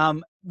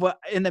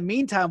 In the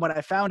meantime, what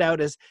I found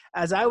out is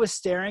as I was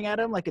staring at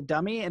him like a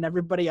dummy and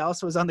everybody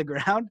else was on the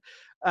ground,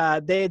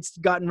 they had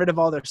gotten rid of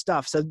all their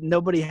stuff. So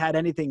nobody had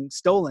anything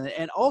stolen.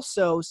 And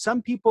also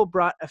some people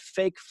brought a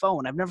fake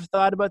phone. I've never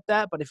thought about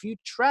that, but if you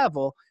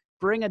travel,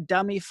 bring a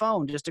dummy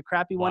phone, just a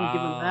crappy one,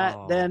 give them that.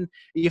 Then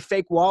you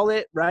fake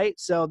wallet, right?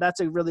 So that's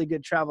a really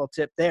good travel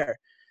tip there.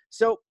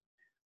 So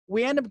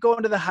we end up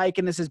going to the hike,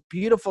 and this is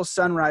beautiful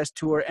sunrise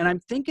tour. And I'm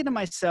thinking to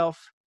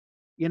myself,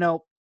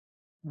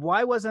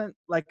 why wasn't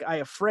I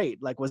afraid?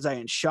 Like, was I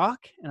in shock?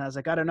 And I was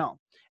like, I don't know.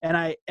 And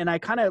I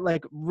kind of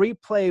like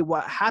replay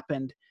what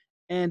happened.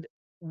 And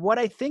what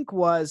I think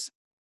was,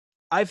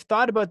 I've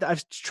thought about that.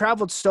 I've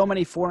traveled so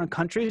many foreign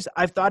countries.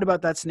 I've thought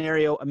about that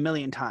scenario a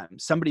million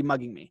times, somebody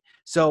mugging me.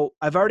 So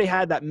I've already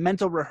had that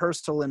mental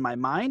rehearsal in my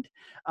mind.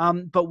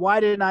 But why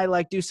didn't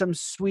I do some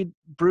sweet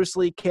Bruce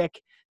Lee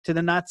kick to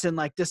the nuts and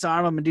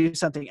disarm them and do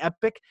something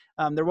epic?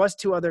 There was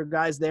 2 other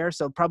guys there,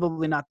 so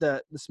probably not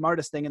the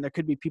smartest thing. And there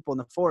could be people in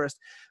the forest.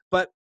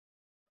 But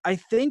I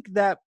think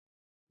that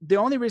the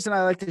only reason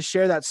I like to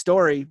share that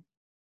story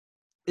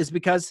is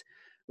because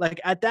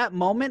at that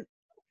moment,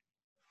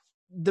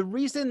 the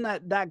reason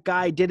that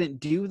guy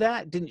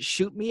didn't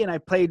shoot me, and I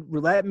played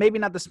roulette, maybe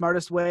not the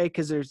smartest way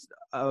because there's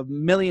a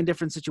million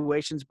different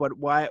situations, but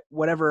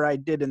whatever I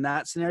did in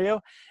that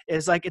scenario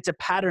is it's a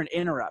pattern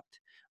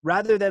interrupt.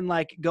 Rather than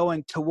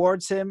going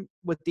towards him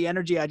with the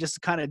energy, I just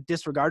kind of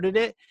disregarded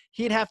it.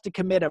 He'd have to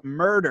commit a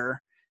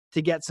murder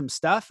to get some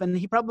stuff, and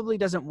he probably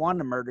doesn't want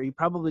a murder. He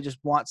probably just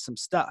wants some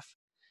stuff.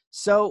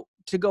 So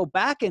to go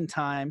back in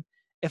time,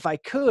 if I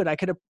could, I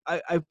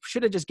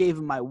should have just gave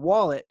him my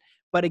wallet.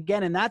 But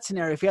again, in that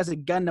scenario, if he has a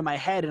gun to my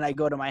head and I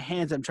go to my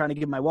hands, I'm trying to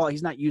give my wallet,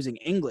 he's not using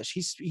English.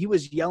 He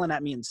was yelling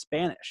at me in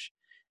Spanish.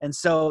 And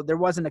so there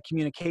wasn't a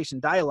communication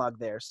dialogue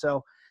there.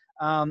 So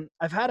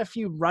I've had a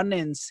few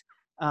run-ins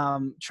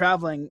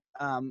traveling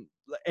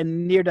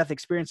and near-death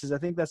experiences. I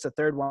think that's the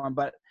 3rd one.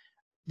 But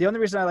the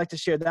only reason I like to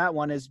share that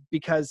one is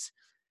because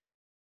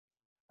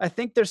I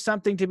think there's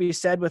something to be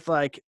said with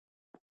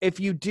if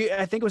you do,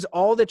 I think it was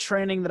all the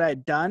training that I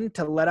had done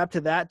to let up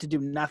to that to do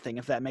nothing,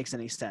 if that makes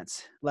any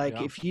sense. Like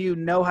Yeah. if you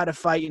know how to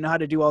fight, you know how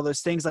to do all those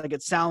things. Like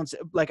it sounds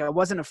like I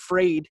wasn't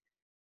afraid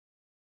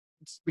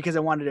because I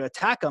wanted to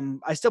attack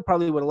them. I still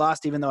probably would have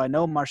lost, even though I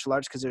know martial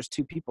arts because there's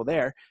two people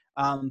there.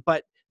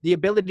 But the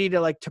ability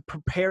to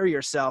prepare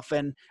yourself.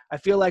 And I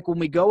feel like when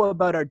we go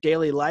about our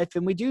daily life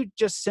and we do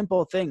just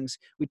simple things,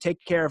 we take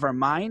care of our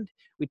mind,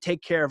 we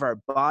take care of our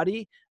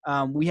body,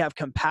 we have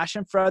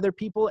compassion for other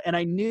people. And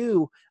I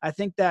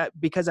think that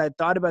because I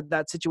thought about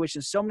that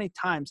situation so many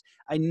times,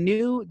 I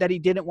knew that he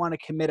didn't want to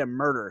commit a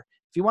murder.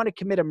 If he wanted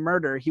to commit a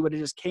murder, he would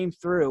have just came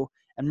through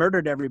and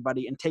murdered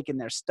everybody and taken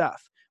their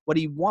stuff. What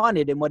he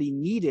wanted and what he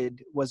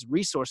needed was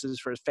resources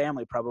for his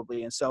family,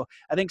 probably. And so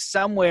I think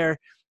somewhere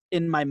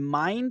in my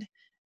mind,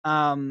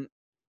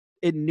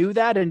 it knew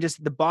that, and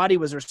just the body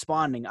was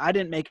responding. I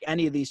didn't make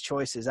any of these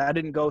choices. I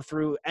didn't go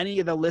through any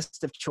of the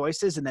list of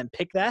choices and then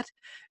pick that.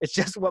 It's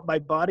just what my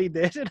body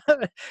did.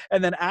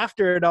 And then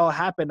after it all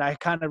happened, I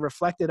kind of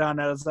reflected on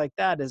it. I was like,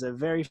 that is a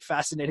very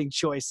fascinating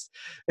choice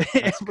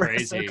for a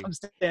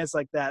circumstance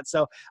like that.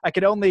 So I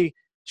could only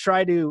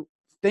try to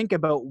think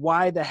about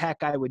why the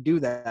heck I would do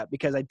that,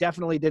 because I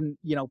definitely didn't,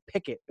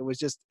 pick it. It was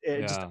just,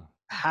 just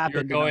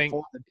happened.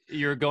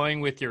 You're going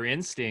with your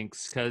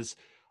instincts because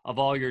of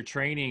all your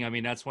training. I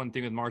mean, that's one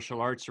thing with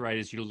martial arts, right?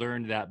 Is you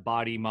learned that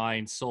body,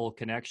 mind, soul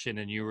connection,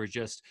 and you were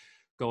just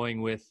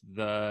going with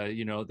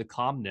the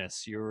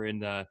calmness. You were in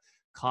the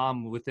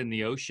calm within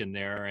the ocean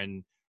there.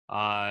 And,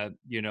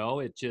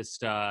 it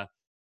just,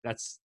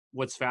 that's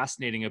what's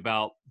fascinating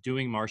about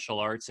doing martial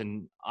arts.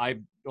 And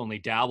I've only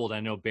dabbled. I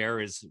know Bear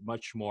is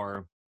much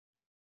more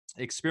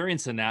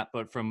experienced in that,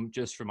 but from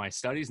my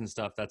studies and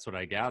stuff, that's what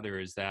I gather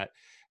is that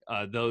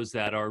those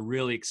that are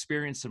really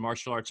experienced in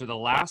martial arts are the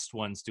last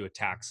ones to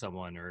attack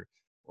someone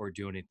or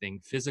do anything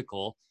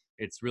physical.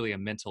 It's really a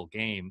mental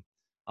game.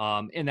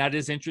 And that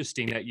is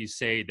interesting that you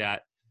say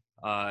that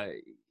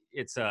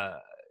it's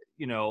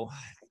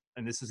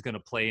and this is going to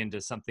play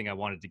into something I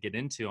wanted to get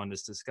into on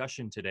this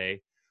discussion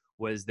today,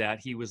 was that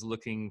he was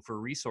looking for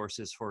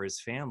resources for his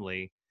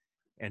family.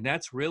 And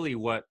that's really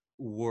what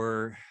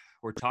we're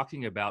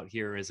talking about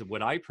here, is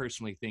what I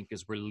personally think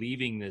is we're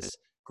leaving this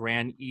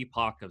grand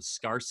epoch of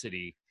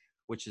scarcity,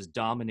 which has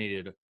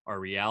dominated our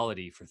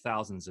reality for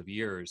thousands of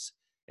years.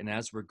 And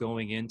as we're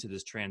going into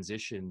this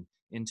transition,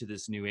 into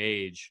this new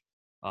age,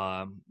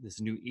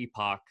 this new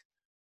epoch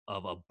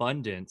of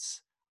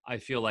abundance, I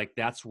feel like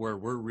that's where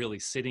we're really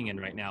sitting in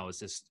right now, is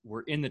this,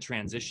 we're in the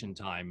transition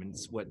time. And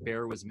it's what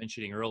Bear was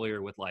mentioning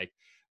earlier with like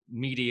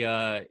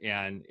media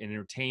and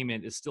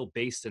entertainment is still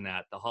based in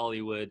that. The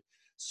Hollywood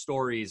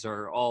stories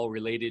are all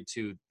related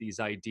to these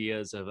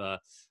ideas of a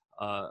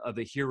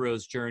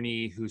hero's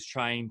journey who's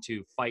trying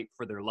to fight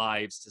for their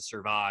lives to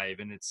survive,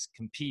 and it's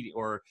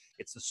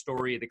it's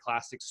the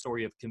classic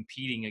story of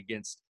competing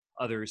against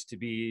others to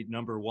be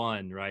number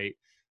one, right?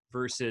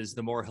 Versus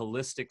the more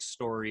holistic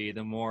story,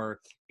 the more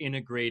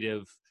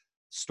integrative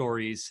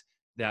stories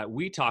that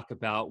we talk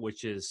about,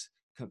 which is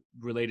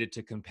related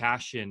to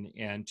compassion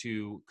and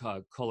to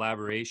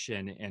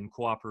collaboration and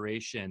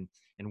cooperation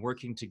and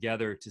working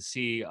together to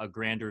see a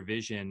grander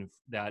vision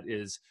that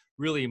is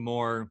really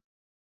more,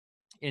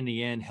 in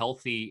the end,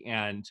 healthy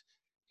and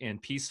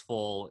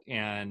peaceful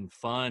and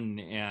fun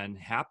and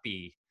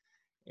happy.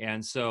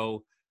 And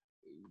so,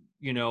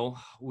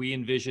 we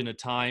envision a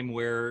time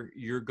where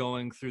you're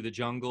going through the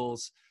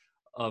jungles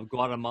of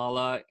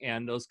Guatemala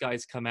and those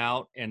guys come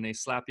out and they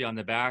slap you on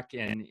the back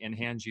and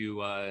hand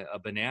you a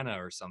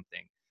banana or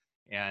something.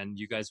 And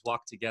you guys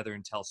walk together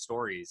and tell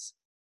stories.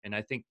 And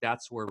I think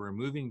that's where we're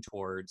moving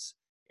towards.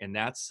 And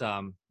that's,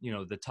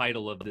 the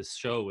title of this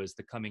show is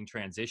The Coming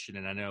Transition.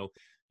 And I know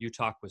you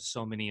talk with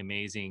so many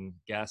amazing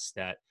guests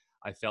that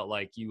I felt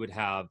like you would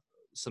have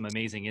some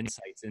amazing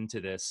insights into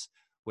this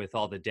with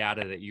all the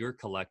data that you're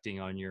collecting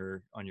on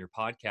your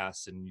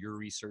podcasts and your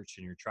research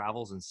and your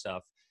travels and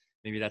stuff.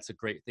 Maybe that's a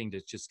great thing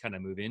to just kind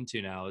of move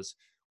into now, is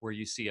where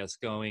you see us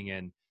going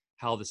and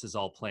how this is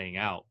all playing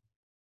out.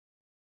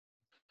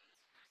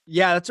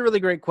 Yeah, that's a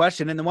really great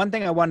question. And the one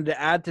thing I wanted to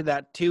add to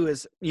that too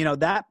is,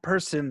 that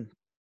person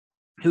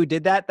who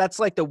did that, that's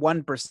like the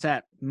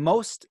 1%.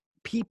 Most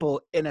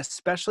people, and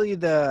especially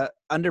the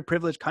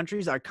underprivileged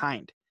countries, are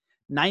kind.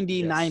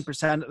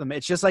 99% of them.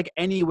 It's just like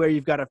anywhere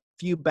you've got a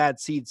few bad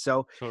seeds.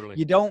 So Totally.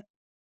 You don't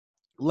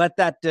let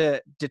that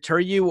deter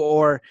you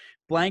or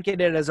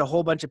blanket it as a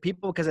whole bunch of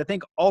people, because I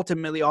think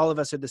ultimately all of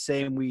us are the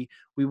same. We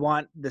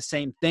want the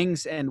same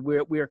things, and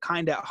we're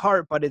kind at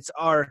heart, but it's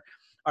our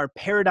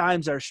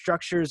paradigms, our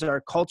structures,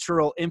 our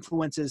cultural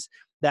influences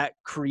that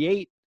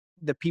create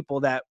the people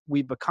that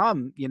we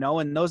become,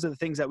 and those are the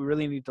things that we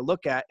really need to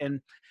look at. And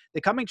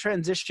the coming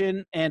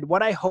transition, and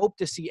what I hope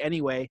to see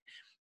anyway,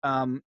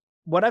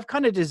 what I've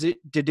kind of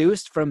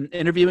deduced from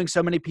interviewing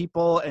so many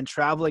people and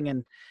traveling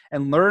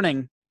and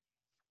learning,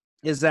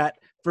 is that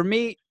for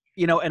me,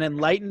 an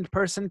enlightened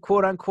person,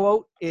 quote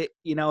unquote,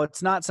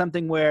 it's not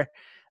something where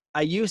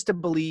I used to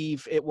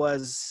believe it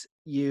was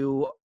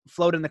you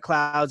float in the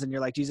clouds and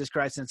you're like Jesus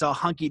Christ and it's all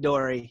hunky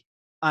dory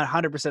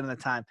 100% of the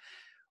time.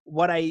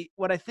 what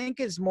I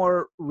think is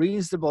more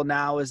reasonable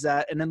now is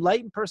that an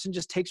enlightened person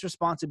just takes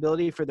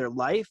responsibility for their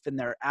life and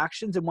their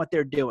actions and what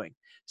they're doing.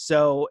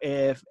 So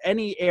if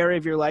any area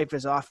of your life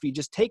is off, you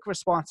just take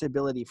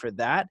responsibility for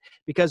that,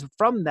 because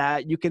from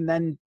that you can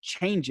then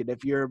change it.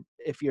 If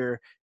you're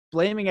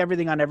blaming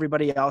everything on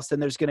everybody else, then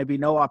there's going to be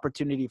no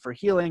opportunity for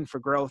healing, for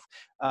growth,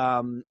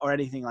 or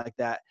anything like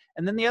that.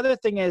 And then the other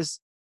thing is,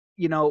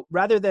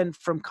 rather than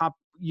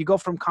you go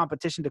from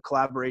competition to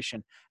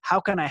collaboration.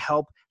 How can I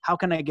help? How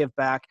can I give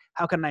back?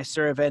 How can I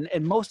serve? And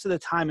most of the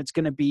time it's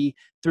going to be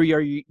through your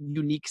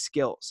unique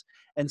skills.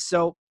 And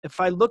so if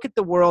I look at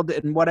the world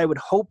and what I would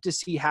hope to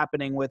see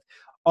happening with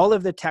all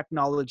of the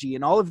technology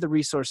and all of the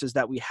resources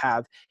that we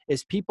have,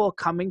 is people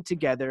coming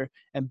together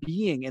and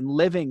being and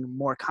living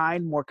more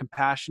kind, more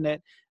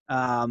compassionate,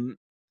 in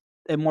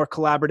more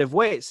collaborative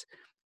ways.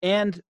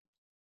 And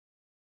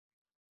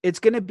it's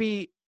going to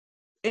be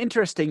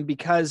interesting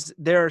because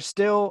there are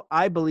still,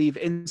 I believe,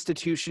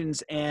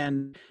 institutions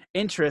and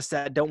interests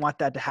that don't want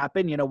that to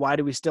happen. Why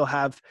do we still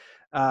have,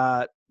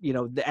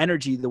 the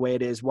energy the way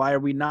it is? Why are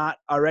we not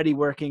already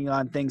working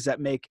on things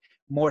that make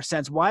more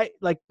sense? Why,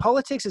 like,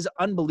 politics is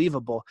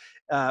unbelievable.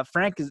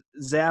 Frank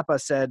Zappa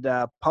said,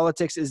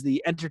 politics is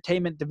the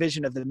entertainment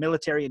division of the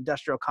military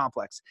industrial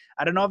complex.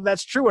 I don't know if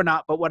that's true or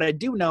not, but what I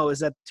do know is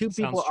that two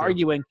people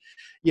arguing,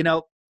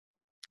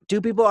 two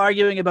people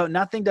arguing about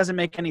nothing doesn't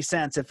make any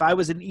sense. If I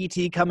was an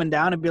ET coming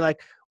down and be like,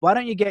 why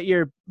don't you get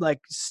your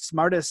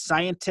smartest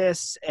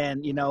scientists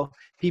and,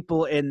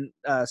 people in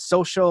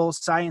social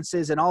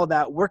sciences and all of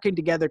that working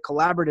together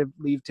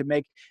collaboratively to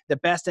make the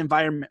best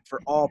environment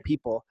for all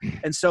people.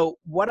 And so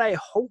what I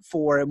hope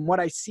for and what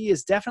I see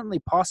is definitely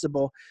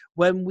possible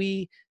when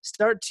we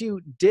start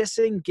to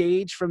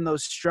disengage from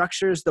those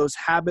structures, those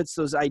habits,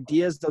 those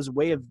ideas, those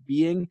way of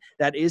being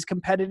that is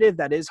competitive,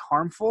 that is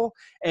harmful,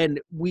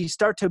 and we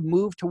start to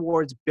move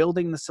towards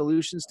building the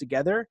solutions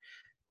together.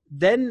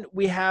 Then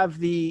we have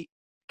the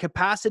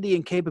capacity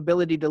and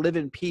capability to live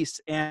in peace.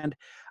 And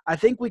I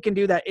think we can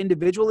do that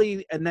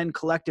individually and then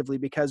collectively,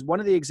 because one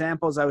of the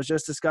examples I was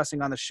just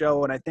discussing on the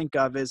show and I think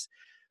of is,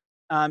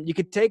 you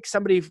could take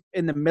somebody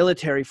in the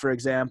military, for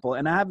example,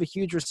 and I have a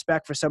huge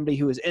respect for somebody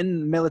who is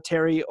in the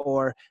military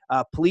or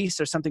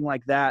police or something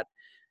like that.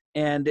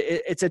 And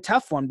it's a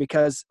tough one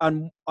because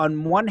on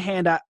one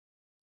hand,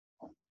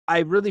 I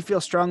really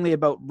feel strongly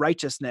about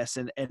righteousness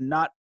and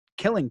not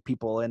killing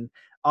people and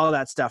all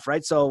that stuff,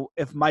 right? So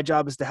if my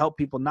job is to help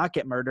people not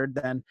get murdered,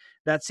 then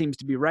that seems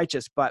to be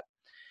righteous. But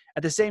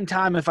at the same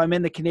time, if I'm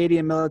in the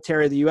Canadian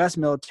military or the US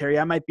military,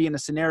 I might be in a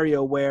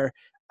scenario where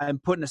I'm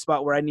put in a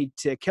spot where I need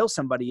to kill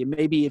somebody. And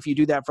maybe if you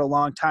do that for a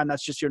long time,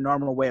 that's just your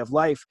normal way of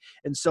life.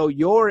 And so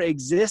your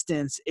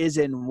existence is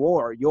in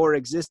war. Your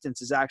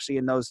existence is actually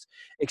in those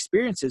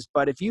experiences.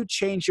 But if you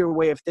change your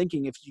way of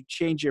thinking, if you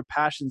change your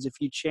passions, if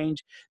you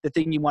change the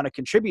thing you want to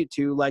contribute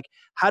to, like,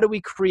 how do we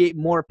create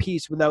more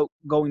peace without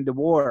going to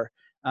war?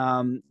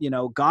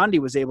 Gandhi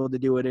was able to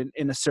do it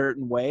in a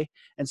certain way.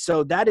 And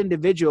so that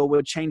individual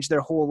would change their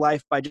whole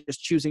life by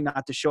just choosing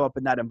not to show up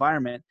in that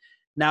environment.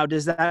 Now,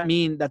 does that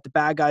mean that the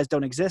bad guys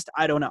don't exist?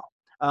 I don't know.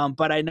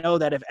 But I know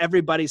that if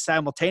everybody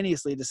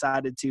simultaneously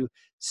decided to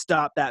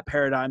stop that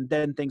paradigm,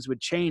 then things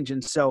would change.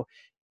 And so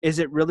is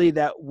it really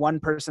that one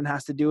person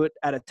has to do it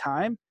at a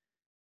time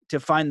to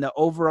find the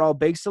overall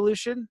big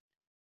solution?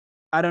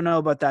 I don't know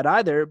about that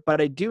either, but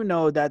I do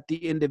know that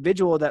the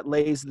individual that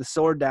lays the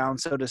sword down,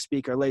 so to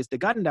speak, or lays the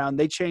gun down,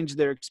 they change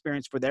their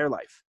experience for their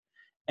life.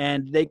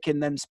 And they can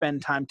then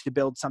spend time to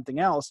build something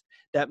else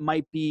that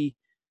might be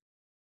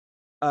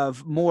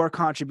of more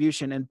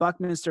contribution. And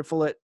Buckminster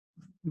Fuller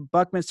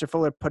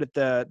put it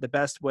the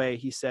best way.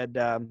 He said,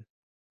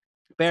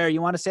 Bear,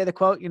 you want to say the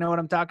quote? You know what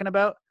I'm talking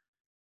about?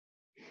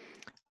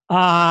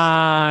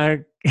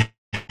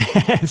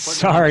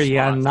 Sorry,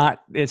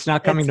 it's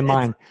not coming to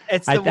mind.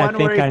 It's the one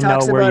where he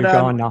talks about, where you're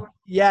going now.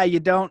 Yeah, you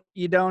don't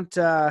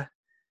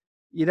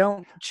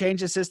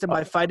change the system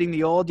by fighting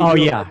the old.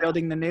 You by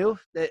building the new.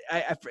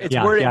 It's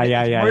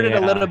worded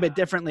a little bit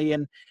differently,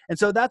 and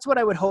so that's what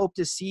I would hope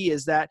to see,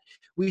 is that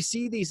we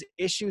see these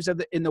issues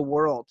in the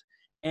world,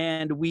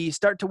 and we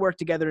start to work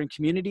together in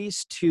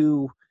communities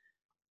to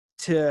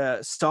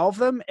solve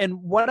them.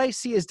 And what I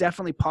see is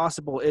definitely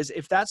possible is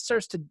if that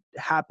starts to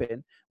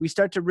happen, we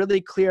start to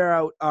really clear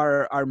out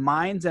our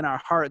minds and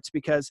our hearts,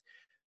 because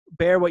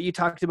Bear, what you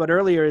talked about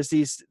earlier is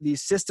these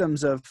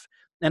systems of,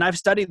 and I've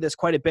studied this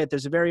quite a bit.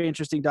 There's a very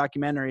interesting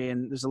documentary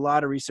and there's a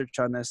lot of research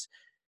on this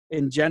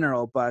in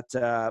general, but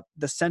The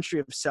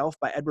Century of Self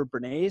by Edward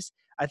Bernays.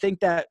 I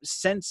think that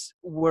since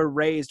we're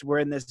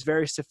in this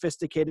very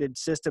sophisticated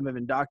system of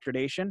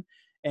indoctrination.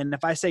 And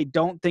if I say,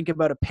 don't think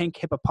about a pink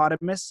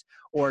hippopotamus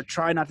or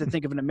try not to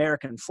think of an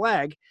American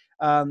flag,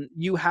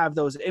 you have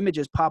those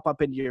images pop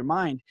up into your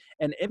mind,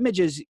 and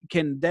images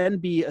can then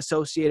be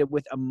associated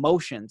with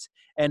emotions.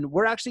 And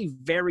we're actually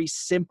very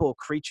simple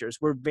creatures.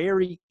 We're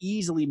very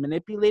easily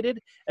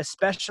manipulated,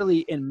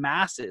 especially in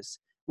masses,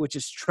 which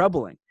is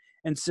troubling.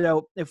 And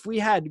so if we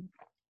had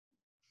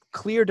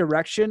clear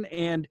direction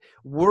and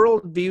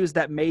worldviews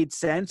that made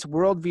sense,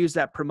 worldviews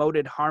that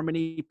promoted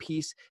harmony,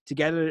 peace,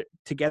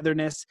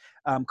 togetherness,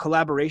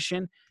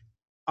 collaboration.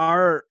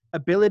 Our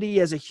ability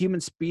as a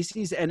human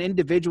species and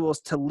individuals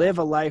to live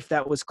a life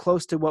that was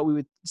close to what we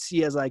would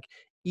see as like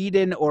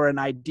Eden or an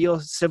ideal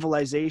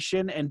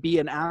civilization and be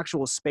an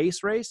actual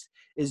space race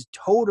is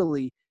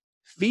totally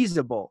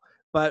feasible.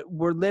 But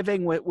we're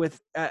living with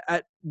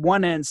at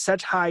one end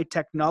such high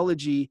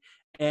technology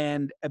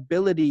and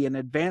ability and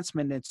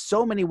advancement in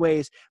so many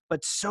ways,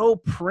 but so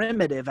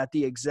primitive at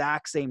the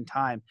exact same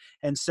time.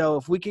 And so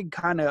if we could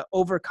kind of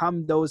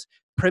overcome those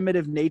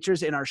primitive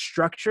natures in our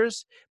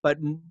structures, but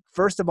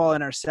first of all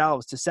in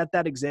ourselves, to set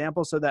that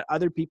example so that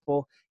other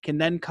people can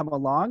then come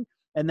along,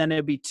 and then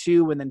it'd be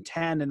 2 and then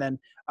 10 and then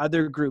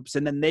other groups,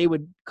 and then they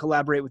would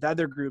collaborate with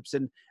other groups,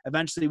 and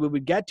eventually we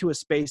would get to a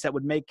space that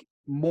would make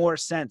more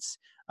sense.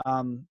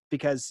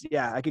 Because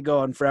I could go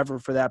on forever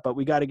for that, but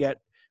we got to get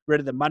rid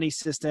of the money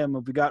system.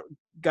 We got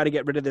to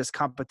get rid of this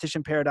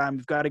competition paradigm.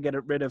 We've got to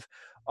get rid of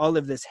all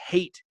of this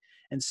hate.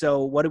 And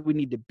so what do we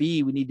need to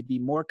be? We need to be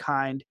more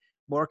kind,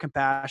 more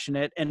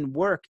compassionate, and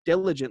work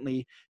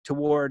diligently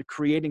toward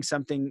creating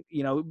something,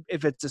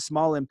 if it's a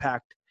small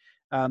impact,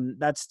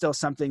 that's still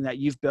something that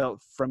you've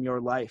built from your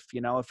life.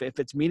 If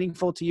it's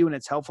meaningful to you and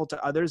it's helpful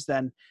to others,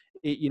 then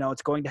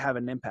it's going to have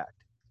an impact.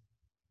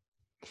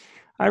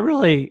 I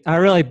really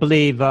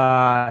believe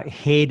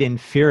hate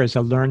and fear is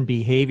a learned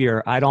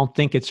behavior. I don't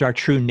think it's our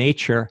true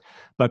nature,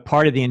 but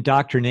part of the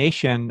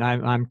indoctrination,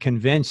 I'm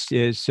convinced,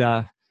 is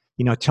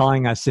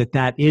telling us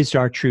that is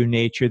our true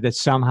nature. That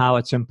somehow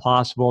it's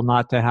impossible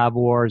not to have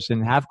wars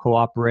and have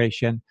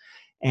cooperation.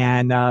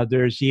 And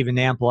there's even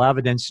ample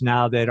evidence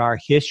now that our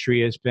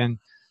history has been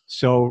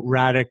so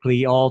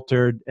radically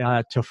altered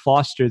to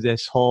foster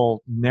this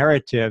whole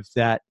narrative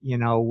that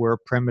we're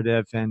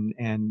primitive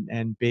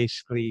and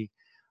basically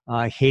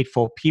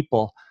hateful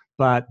people.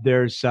 But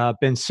there's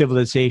been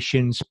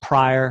civilizations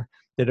prior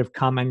that have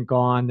come and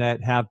gone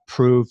that have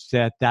proved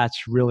that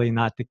that's really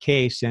not the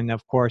case. And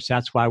of course,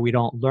 that's why we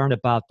don't learn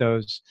about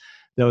those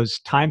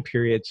time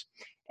periods.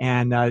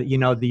 And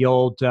the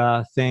old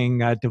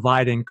thing,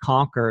 divide and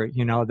conquer.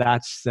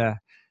 That's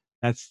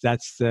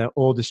the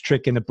oldest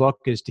trick in the book,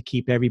 is to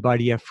keep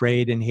everybody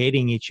afraid and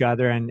hating each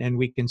other. And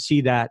we can see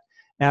that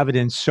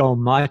evidence so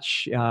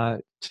much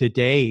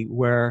today,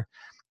 where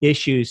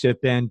issues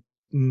have been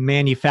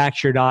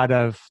manufactured out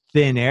of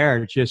thin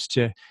air just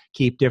to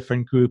keep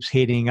different groups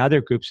hating other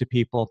groups of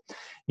people.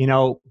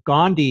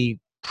 Gandhi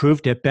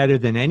proved it better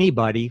than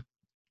anybody,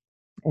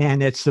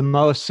 and it's the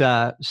most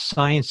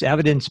science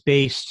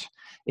evidence-based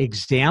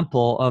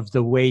example of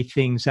the way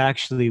things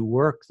actually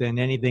work than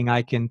anything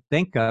I can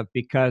think of,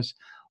 because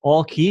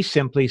all he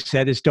simply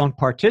said is don't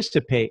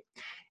participate.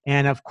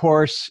 And of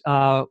course,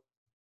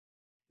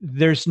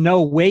 there's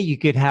no way you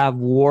could have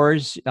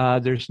wars.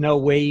 There's no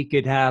way you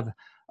could have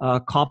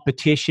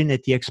competition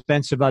at the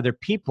expense of other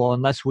people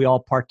unless we all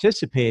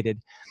participated.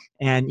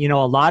 And a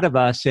lot of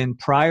us in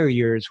prior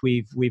years,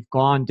 we've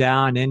gone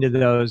down into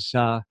those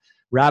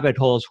rabbit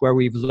holes where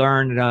we've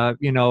learned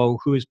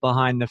who's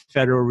behind the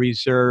Federal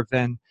Reserve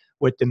and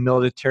what the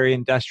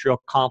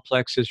military-industrial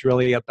complex is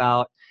really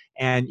about,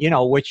 and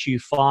which you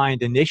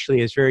find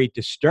initially is very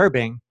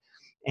disturbing.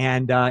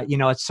 And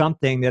it's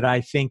something that I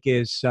think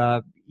is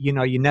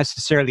you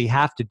necessarily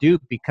have to do,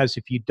 because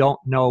if you don't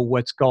know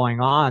what's going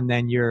on,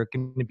 then you're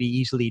going to be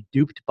easily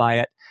duped by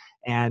it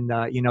and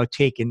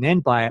taken in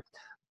by it.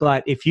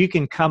 But if you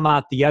can come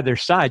out the other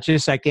side,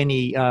 just like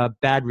any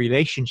bad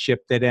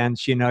relationship that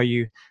ends,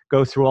 you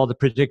go through all the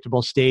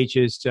predictable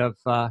stages of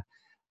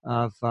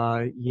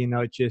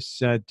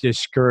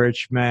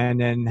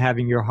discouragement and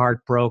having your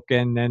heart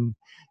broken and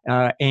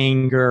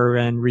anger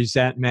and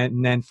resentment,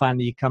 and then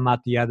finally you come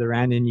out the other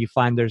end and you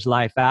find there's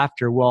life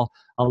after. Well,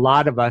 a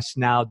lot of us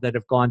now that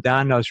have gone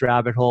down those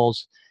rabbit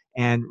holes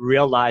and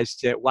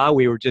realized that, wow,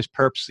 we were just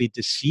purposely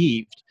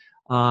deceived.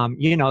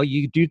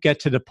 You do get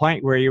to the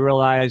point where you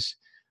realize,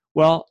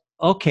 well,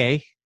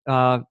 okay,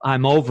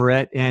 I'm over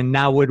it, and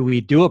now what do we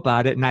do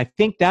about it? And I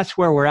think that's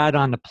where we're at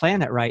on the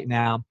planet right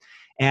now.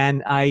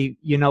 And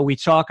we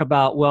talk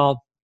about,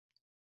 well,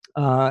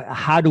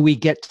 how do we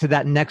get to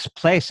that next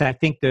place? I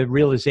think the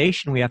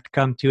realization we have to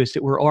come to is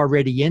that we're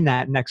already in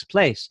that next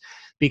place,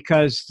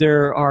 because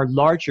there are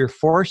larger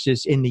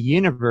forces in the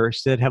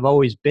universe that have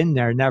always been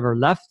there, never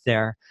left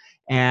there.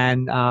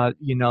 And,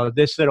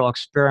 this little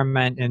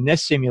experiment in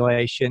this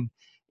simulation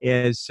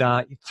is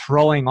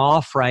throwing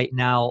off right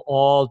now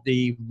all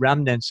the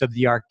remnants of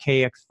the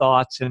archaic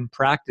thoughts and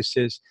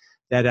practices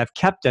that have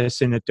kept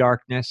us in the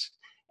darkness.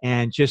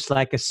 And just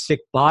like a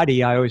sick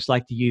body, I always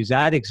like to use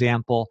that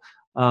example.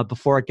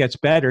 Before it gets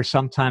better,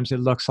 sometimes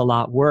it looks a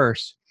lot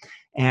worse.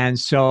 And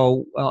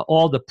so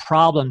all the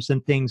problems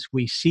and things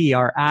we see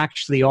are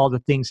actually all the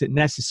things that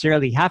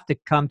necessarily have to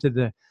come to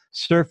the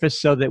surface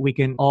so that we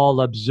can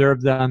all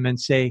observe them and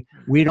say,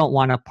 we don't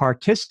want to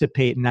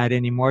participate in that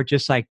anymore,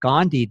 just like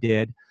Gandhi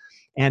did.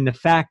 And the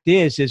fact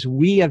is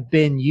we have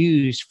been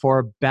used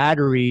for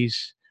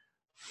batteries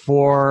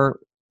for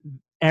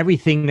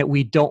everything that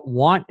we don't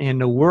want in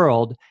the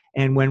world.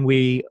 And when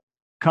we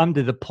come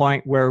to the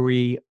point where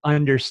we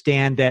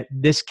understand that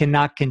this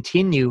cannot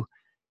continue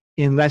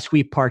unless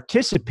we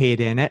participate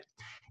in it,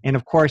 and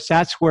of course,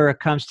 that's where it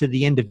comes to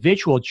the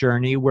individual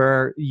journey,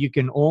 where you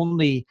can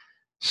only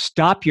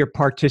stop your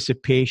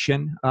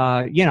participation.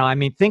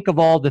 Think of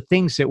all the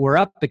things that we're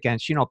up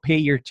against. Pay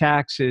your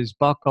taxes,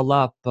 buckle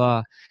up.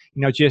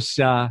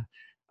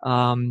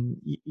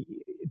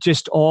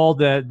 Just all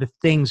the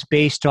things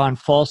based on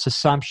false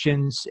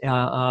assumptions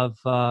of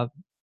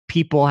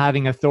people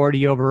having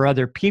authority over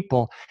other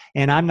people.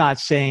 And I'm not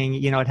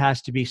saying it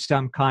has to be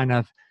some kind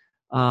of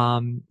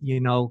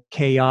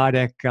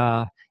chaotic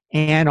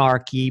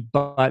anarchy,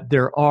 but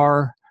there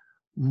are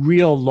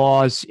real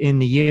laws in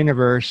the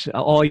universe.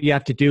 All you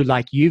have to do,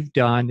 like you've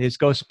done, is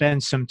go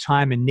spend some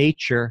time in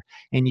nature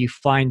and you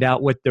find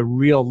out what the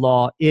real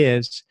law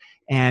is.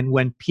 And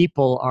when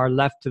people are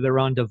left to their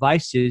own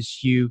devices,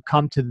 you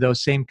come to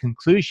those same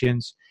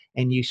conclusions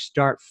and you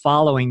start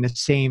following the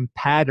same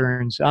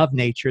patterns of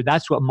nature.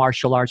 That's what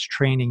martial arts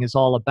training is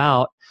all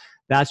about.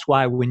 That's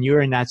why when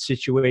you're in that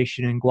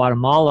situation in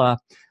Guatemala,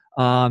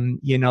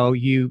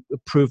 you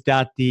proved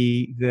out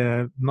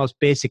the most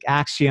basic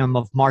axiom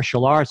of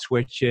martial arts,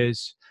 which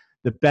is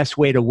the best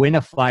way to win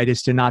a fight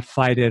is to not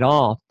fight at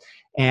all.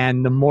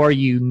 And the more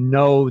you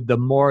know, the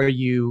more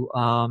you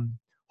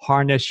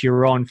harness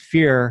your own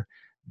fear,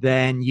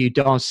 then you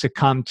don't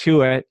succumb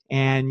to it.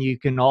 And you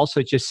can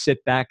also just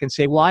sit back and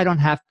say, well, I don't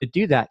have to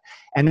do that.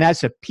 And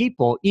as a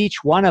people,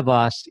 each one of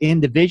us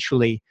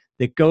individually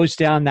that goes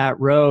down that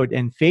road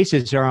and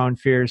faces our own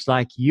fears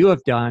like you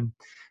have done,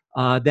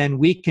 then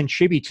we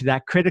contribute to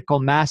that critical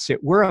mass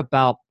that we're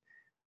about,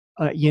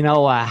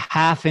 a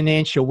half an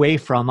inch away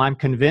from, I'm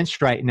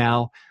convinced right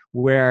now,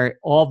 where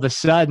all of a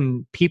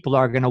sudden people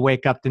are going to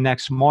wake up the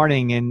next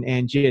morning and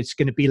it's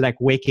going to be like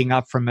waking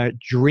up from a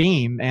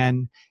dream,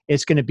 and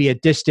it's going to be a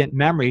distant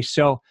memory.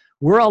 So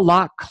we're a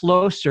lot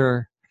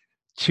closer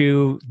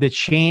to the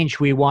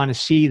change we want to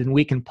see than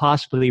we can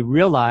possibly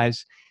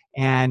realize.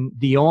 And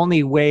the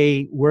only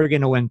way we're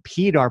going to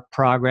impede our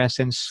progress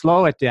and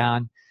slow it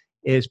down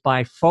is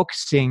by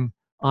focusing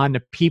on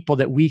the people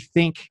that we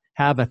think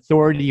have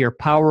authority or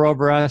power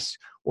over us,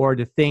 or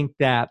to think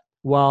that,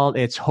 well,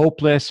 it's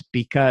hopeless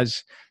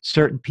because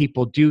certain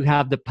people do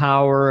have the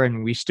power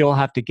and we still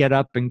have to get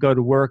up and go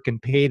to work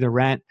and pay the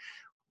rent.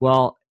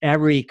 Well,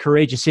 every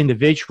courageous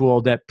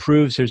individual that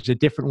proves there's a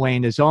different way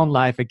in his own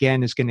life,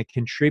 again, is going to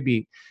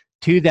contribute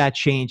to that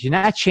change. And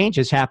that change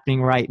is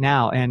happening right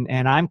now. And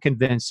I'm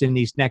convinced in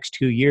these next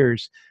 2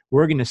 years,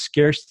 we're going to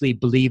scarcely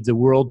believe the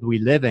world we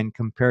live in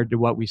compared to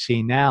what we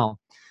see now.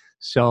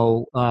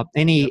 So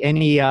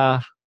any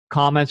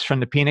comments from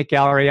the peanut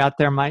gallery out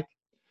there, Mike?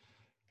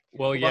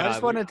 Well, yeah. I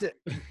just wanted to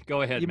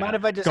go ahead. You Matt. mind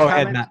if I just go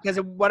comment? ahead, Matt.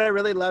 Because what I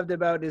really loved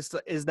about is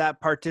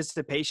that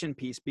participation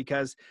piece,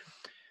 because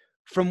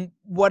from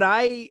what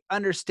I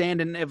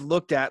understand and have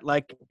looked at,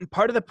 like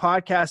part of the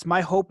podcast, my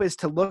hope is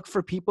to look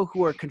for people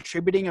who are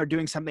contributing or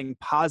doing something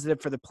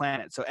positive for the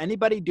planet. So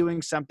anybody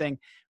doing something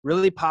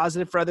really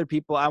positive for other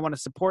people, I want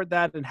to support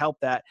that and help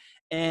that.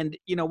 And,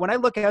 when I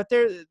look out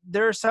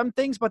there are some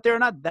things, but there are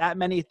not that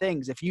many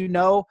things. If you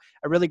know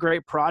a really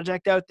great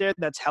project out there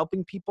that's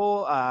helping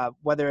people,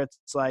 whether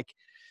it's like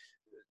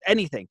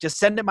anything, just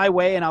send it my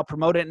way and I'll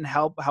promote it and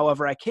help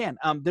however I can.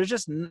 There's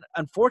just,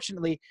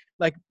 unfortunately,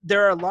 like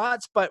there are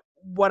lots, but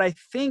what I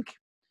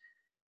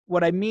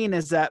mean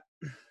is that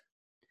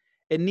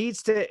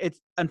it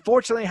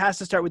unfortunately has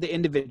to start with the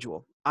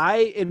individual.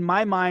 In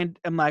my mind,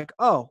 am like,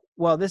 oh,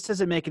 well, this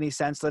doesn't make any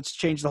sense. Let's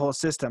change the whole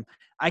system.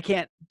 I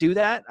can't do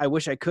that. I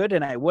wish I could,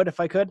 and I would if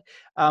I could.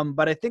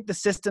 But I think the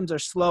systems are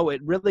slow.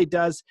 It really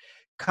does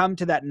come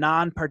to that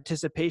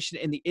non-participation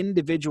in the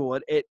individual.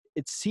 It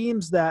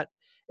seems that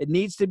it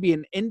needs to be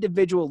an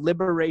individual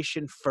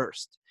liberation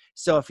first.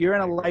 So if you're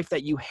in a life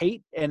that you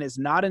hate and is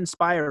not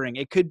inspiring,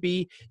 it could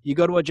be you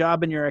go to a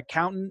job and you're an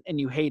accountant and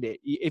you hate it.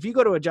 If you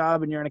go to a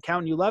job and you're an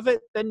accountant, you love it,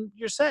 then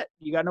you're set.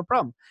 You got no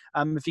problem.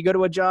 If you go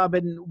to a job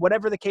and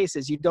whatever the case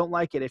is, you don't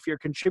like it, if you're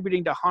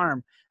contributing to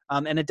harm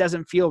and it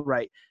doesn't feel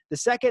right, the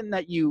second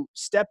that you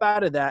step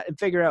out of that and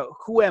figure out,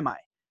 who am I?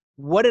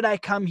 What did I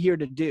come here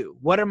to do?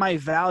 What are my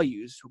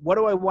values? What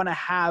do I want to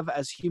have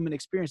as human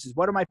experiences?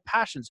 What are my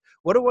passions?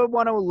 What do I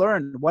want to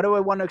learn? What do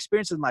I want to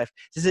experience in life?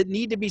 Does it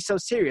need to be so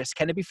serious?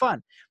 Can it be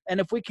fun? And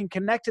if we can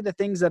connect to the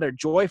things that are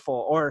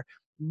joyful, or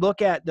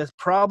look at the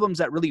problems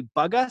that really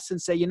bug us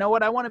and say, you know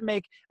what, I want to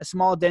make a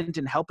small dent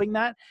in helping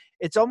that.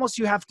 It's almost,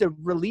 you have to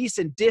release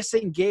and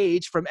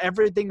disengage from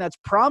everything that's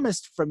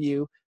promised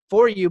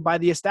for you by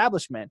the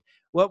establishment.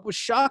 What was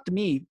shocked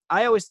me,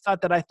 I always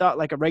thought that I thought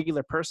like a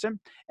regular person,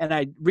 and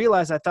I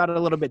realized I thought a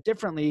little bit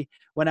differently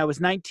when I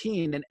was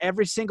 19, and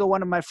every single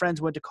one of my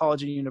friends went to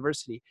college and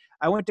university.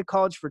 I went to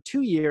college for 2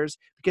 years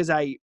because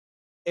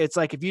it's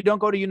like, if you don't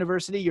go to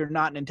university, you're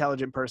not an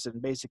intelligent person,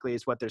 basically,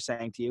 is what they're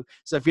saying to you.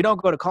 So if you don't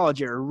go to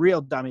college, you're a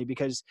real dummy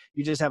because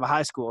you just have a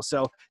high school.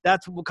 So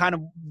that's kind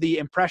of the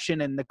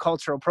impression and the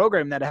cultural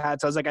program that I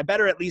had. So I was like, I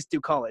better at least do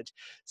college.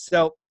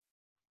 So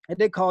I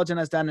did college and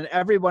I was done, and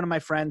every one of my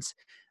friends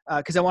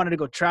because I wanted to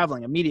go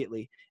traveling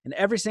immediately. And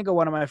every single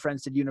one of my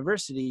friends did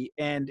university.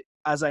 And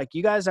I was like,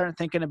 you guys aren't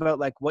thinking about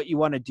like what you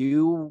want to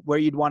do, where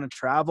you'd want to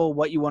travel,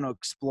 what you want to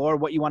explore,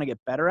 what you want to get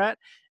better at.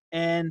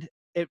 And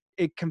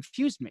it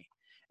confused me.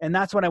 And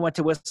that's when I went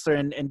to Whistler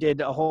and did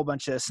a whole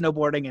bunch of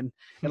snowboarding and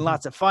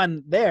lots of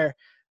fun there.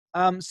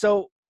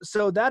 So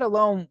that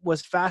alone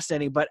was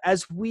fascinating. But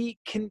as we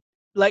can,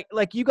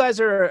 like you guys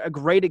are a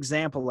great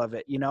example of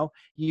it. You know,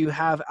 you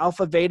have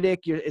Alpha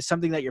Vedic is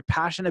something that you're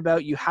passionate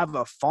about. You have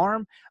a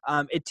farm.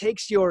 It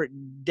takes your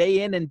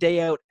day in and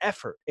day out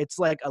effort. It's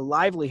like a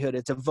livelihood.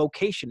 It's a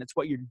vocation. It's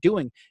what you're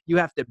doing. You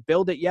have to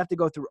build it. You have to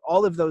go through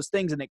all of those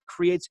things, and it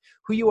creates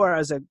who you are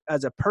as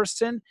a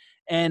person.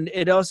 And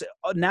it also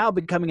now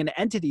becoming an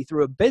entity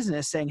through a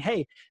business saying,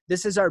 hey,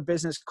 this is our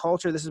business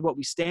culture. This is what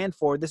we stand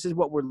for. This is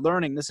what we're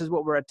learning. This is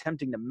what we're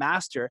attempting to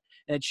master.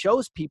 And it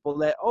shows people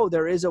that, oh,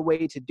 there is a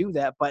way to do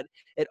that, but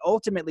it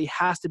ultimately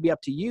has to be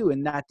up to you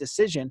in that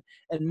decision.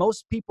 And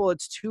most people,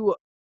 it's too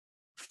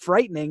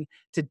frightening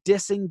to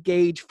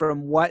disengage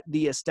from what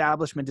the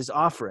establishment is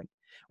offering.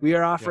 We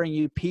are offering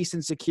you peace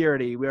and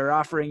security. We are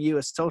offering you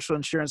a social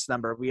insurance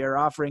number. We are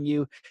offering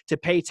you to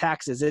pay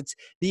taxes. It's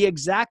the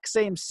exact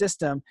same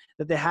system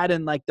that they had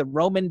in like the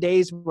Roman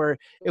days, where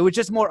it was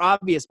just more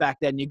obvious back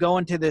then. You go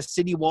into the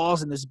city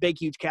walls and this big,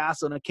 huge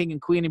castle and a king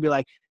and queen and be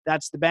like,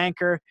 that's the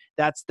banker.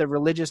 That's the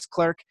religious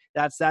clerk.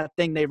 That's that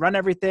thing. They run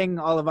everything.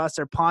 All of us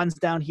are pawns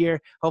down here.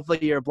 Hopefully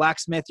you're a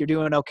blacksmith. You're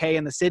doing okay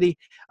in the city.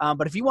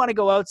 But if you want to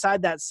go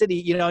outside that city,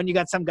 you know, and you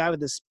got some guy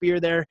with a spear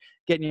there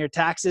getting your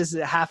taxes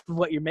at half of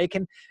what you're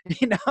making,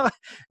 you know?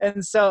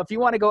 And so if you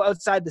want to go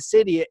outside the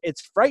city,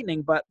 it's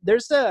frightening. But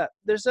there's a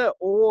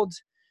old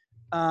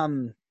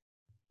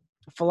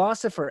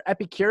philosopher,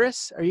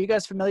 Epicurus. Are you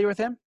guys familiar with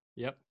him?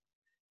 Yep.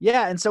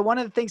 Yeah. And so one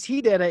of the things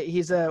he did,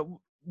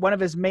 one of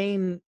his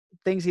main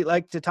things he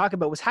liked to talk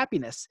about was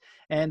happiness.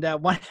 And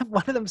one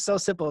of them so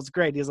simple, it's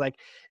great. He's like,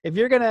 if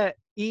you're going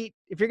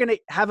to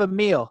have a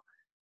meal,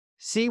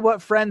 see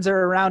what friends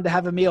are around to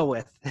have a meal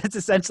with. That's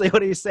essentially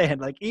what he's saying.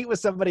 Like, eat with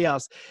somebody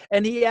else.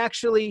 And he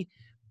actually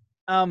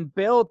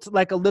built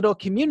like a little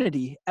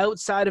community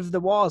outside of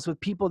the walls with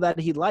people that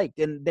he liked.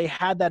 And they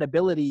had that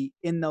ability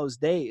in those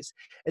days.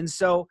 And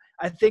so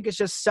I think it's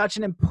just such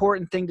an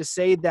important thing to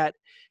say that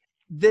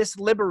this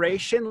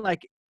liberation,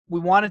 like,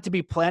 we want it to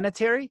be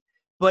planetary,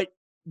 but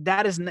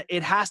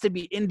it has to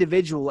be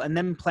individual and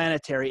then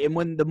planetary. And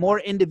when the more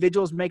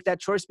individuals make that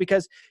choice,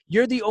 because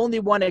you're the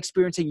only one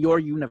experiencing your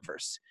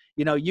universe.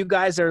 You know, you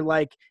guys are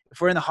like, if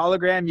we're in the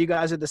hologram, you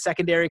guys are the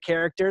secondary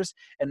characters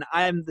and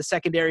I'm the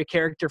secondary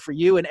character for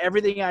you. And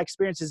everything I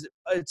experience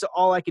it's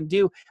all I can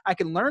do. I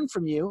can learn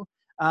from you,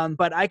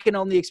 but I can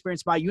only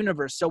experience my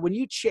universe. So when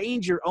you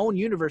change your own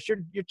universe,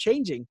 you're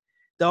changing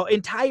the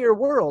entire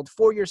world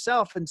for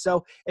yourself. And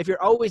so if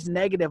you're always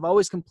negative,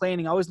 always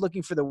complaining, always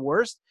looking for the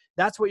worst,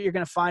 that's what you're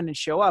going to find and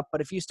show up. But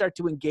if you start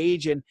to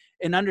engage in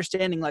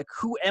understanding, like,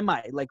 who am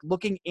I? Like,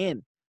 looking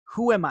in,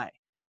 who am I?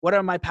 What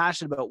am I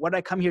passionate about? What did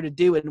I come here to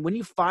do? And when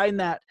you find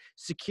that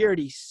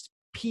security,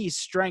 peace,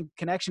 strength,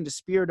 connection to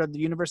spirit of the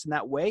universe in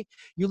that way,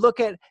 you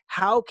look at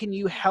how can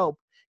you help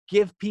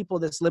give people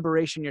this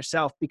liberation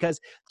yourself, because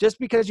just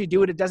because you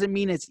do it, it doesn't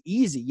mean it's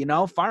easy. You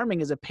know,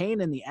 farming is a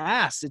pain in the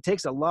ass. It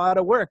takes a lot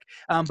of work,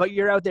 but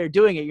you're out there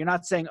doing it. You're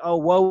not saying, oh,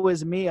 woe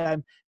is me,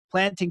 I'm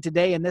planting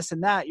today and this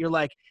and that. You're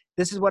like,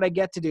 this is what I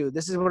get to do.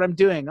 This is what I'm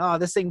doing. Oh,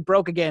 this thing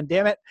broke again,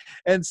 damn it.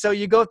 And so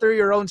you go through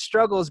your own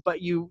struggles,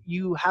 but you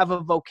have a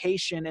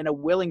vocation and a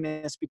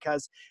willingness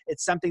because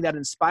it's something that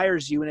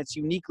inspires you and it's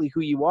uniquely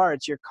who you are.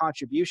 It's your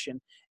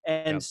contribution.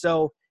 And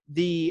so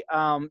the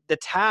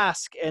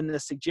task and the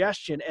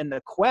suggestion and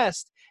the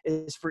quest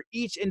is for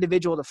each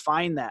individual to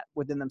find that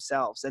within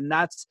themselves. And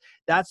that's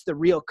the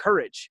real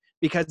courage,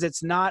 because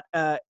it's not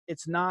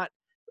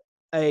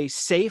a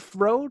safe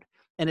road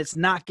and it's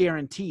not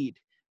guaranteed,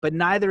 but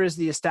neither is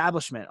the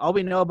establishment. All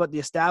we know about the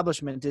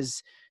establishment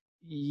is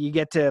you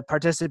get to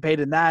participate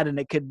in that and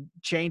it could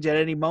change at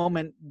any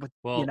moment.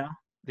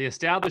 The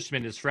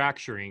establishment is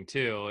fracturing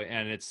too.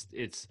 And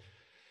it's,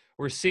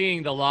 we're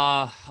seeing the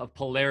law of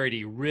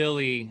polarity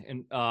really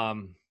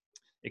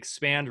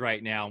expand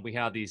right now. We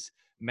have these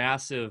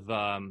massive,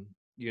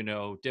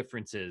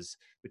 differences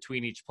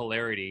between each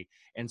polarity.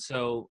 And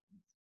so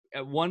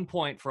at one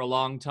point for a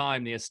long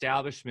time, the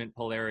establishment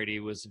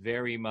polarity was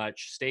very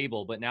much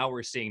stable, but now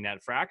we're seeing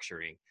that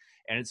fracturing,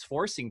 and it's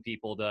forcing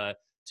people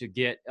to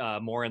get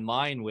more in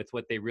line with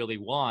what they really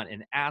want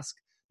and ask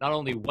not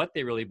only what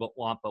they really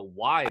want, but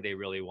why they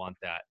really want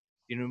that.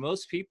 You know,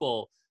 most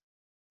people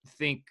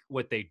think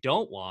what they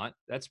don't want.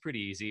 That's pretty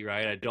easy,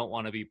 right? I don't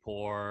want to be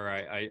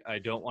poor. I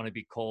don't want to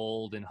be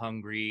cold and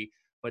hungry.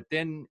 But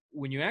then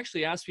when you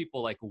actually ask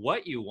people like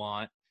what you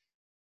want,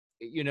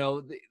 you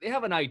know, they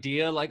have an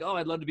idea like, oh,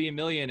 I'd love to be a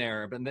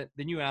millionaire. But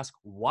then you ask,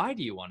 why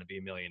do you want to be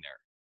a millionaire?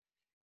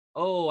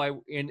 Oh,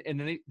 and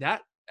then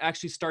that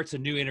actually starts a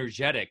new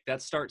energetic.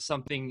 That starts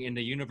something in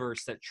the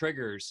universe that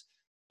triggers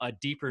a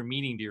deeper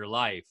meaning to your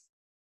life.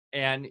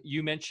 And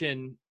you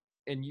mentioned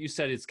and you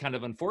said it's kind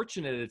of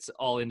unfortunate it's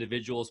all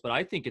individuals, but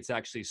I think it's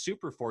actually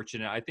super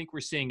fortunate. I think we're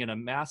seeing a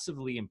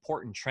massively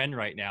important trend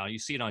right now. You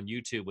see it on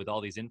YouTube with all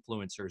these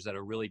influencers that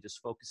are really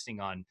just focusing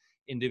on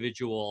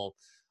individual,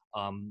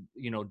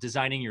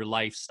 designing your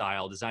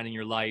lifestyle, designing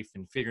your life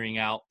and figuring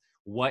out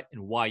what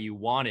and why you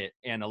want it.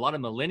 And a lot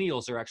of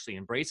millennials are actually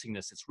embracing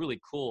this. It's really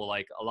cool.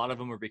 Like a lot of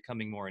them are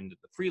becoming more into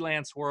the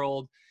freelance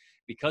world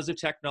because of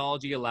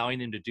technology, allowing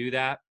them to do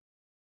that.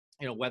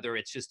 Whether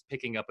it's just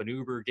picking up an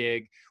Uber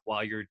gig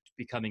while you're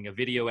becoming a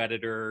video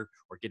editor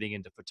or getting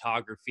into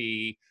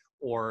photography,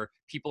 or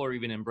people are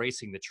even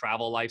embracing the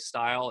travel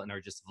lifestyle and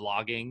are just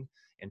vlogging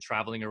and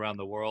traveling around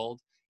the world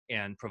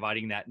and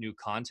providing that new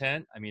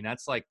content. I mean,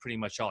 that's like pretty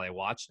much all I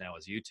watch now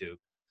is YouTube.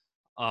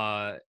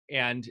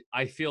 And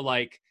I feel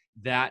like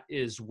that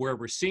is where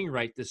we're seeing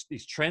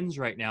these trends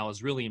right now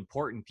is really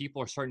important.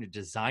 People are starting to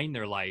design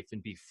their life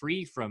and be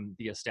free from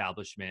the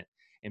establishment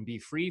and be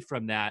free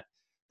from that,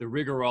 the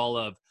rigmarole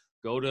of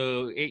go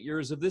to 8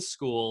 years of this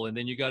school, and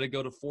then you got to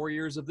go to 4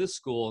 years of this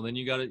school. And then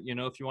you got to,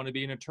 if you want to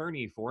be an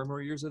attorney, 4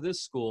 more years of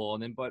this school.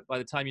 And then, but by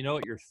the time you know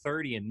it, you're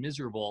 30 and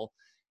miserable.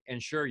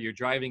 And sure, you're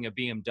driving a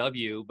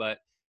BMW, but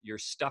you're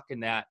stuck in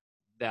that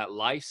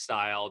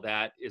lifestyle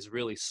that is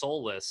really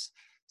soulless.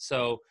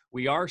 So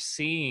we are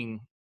seeing,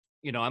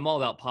 I'm all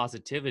about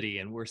positivity,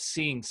 and we're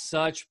seeing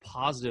such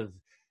positive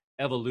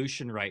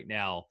evolution right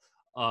now,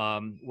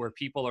 where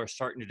people are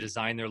starting to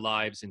design their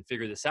lives and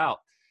figure this out.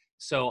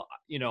 So,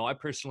 I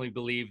personally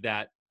believe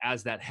that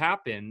as that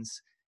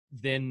happens,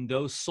 then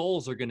those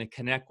souls are going to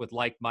connect with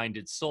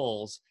like-minded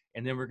souls,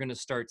 and then we're going to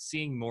start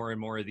seeing more and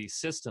more of these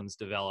systems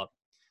develop.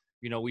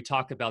 We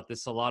talk about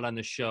this a lot on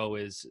the show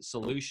is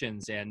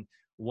solutions, and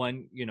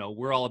one,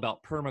 we're all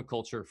about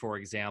permaculture, for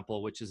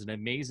example, which is an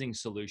amazing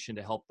solution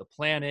to help the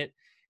planet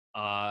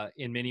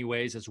in many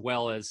ways, as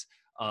well as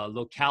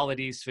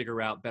localities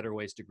figure out better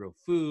ways to grow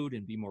food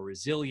and be more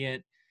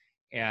resilient.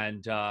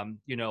 And,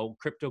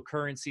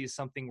 cryptocurrency is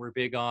something we're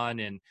big on,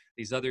 and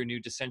these other new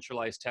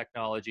decentralized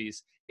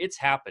technologies. It's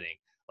happening.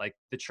 Like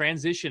the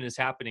transition is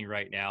happening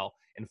right now.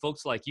 And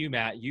folks like you,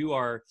 Matt, you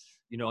are,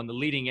 on the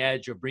leading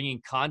edge of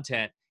bringing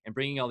content and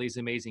bringing all these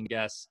amazing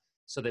guests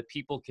so that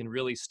people can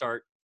really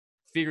start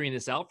figuring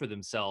this out for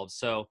themselves.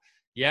 So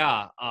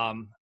yeah,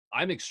 I'm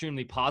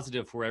extremely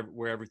positive for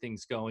where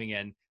everything's going,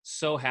 and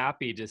so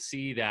happy to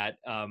see that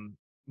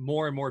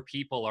more and more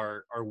people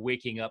are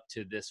waking up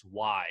to this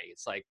why.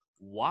 It's like,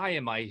 why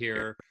am I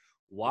here?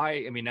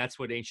 Why? I mean, that's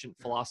what ancient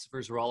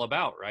philosophers were all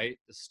about, right?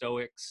 The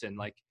Stoics, and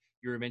like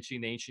you were mentioning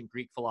the ancient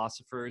Greek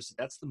philosophers.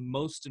 That's the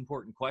most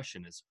important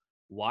question is,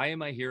 why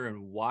am I here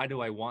and why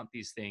do I want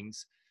these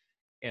things?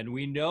 And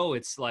we know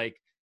it's like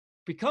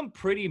become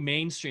pretty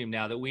mainstream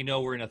now that we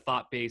know we're in a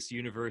thought-based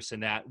universe,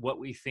 and that what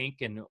we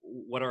think and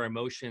what our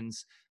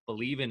emotions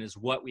believe in is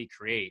what we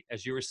create.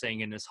 As you were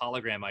saying in this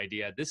hologram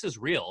idea, this is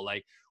real.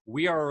 Like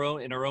we are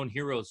in our own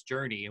hero's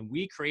journey, and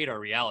we create our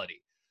reality.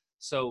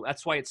 So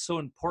that's why it's so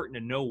important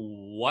to know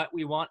what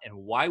we want and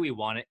why we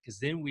want it, because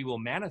then we will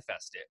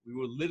manifest it. We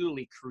will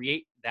literally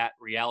create that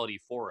reality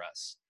for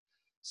us.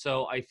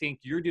 So I think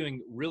you're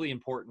doing really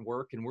important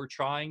work, and we're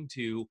trying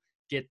to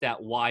get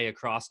that why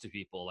across to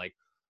people. Like,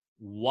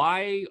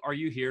 why are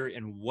you here,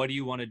 and what do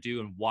you want to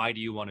do, and why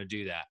do you want to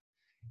do that?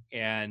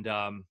 And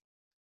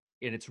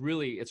it's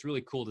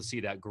really cool to see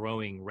that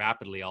growing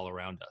rapidly all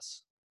around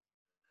us.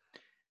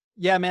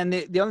 Yeah, man.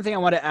 The only thing I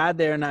want to add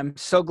there, and I'm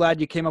so glad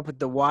you came up with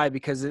the why,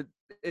 because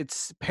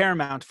it's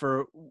paramount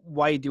for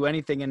why you do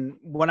anything. And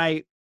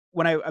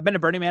I've been to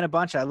Burning Man a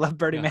bunch. I love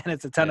Burning Man.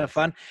 It's a ton of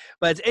fun.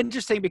 But it's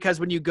interesting because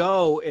when you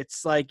go,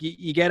 it's like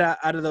you get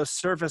out of those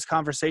surface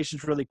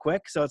conversations really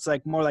quick. So it's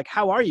like more like,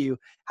 how are you?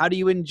 How do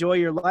you enjoy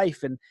your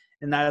life? And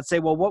I'd say,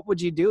 well, what would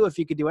you do if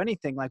you could do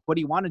anything? Like, what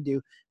do you want to do?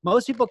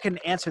 Most people can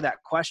answer that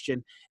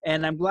question.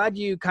 And I'm glad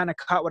you kind of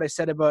caught what I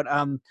said about,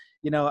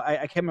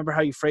 I can't remember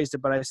how you phrased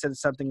it, but I said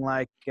something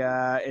like,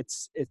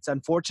 it's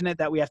unfortunate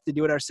that we have to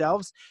do it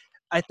ourselves.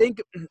 I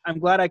think I'm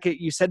glad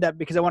you said that,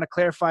 because I want to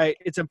clarify.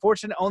 It's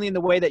unfortunate only in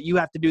the way that you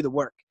have to do the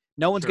work.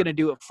 No one's going to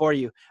do it for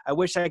you. I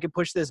wish I could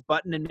push this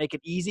button and make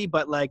it easy,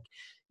 but like,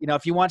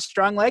 if you want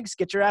strong legs,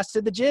 get your ass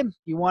to the gym.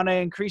 You want to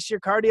increase your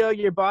cardio,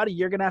 your body,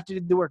 you're going to have to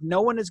do the work.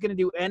 No one is going to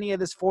do any of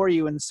this for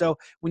you. And so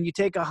when you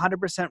take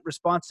 100%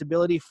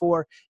 responsibility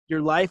for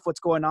your life,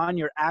 what's going on,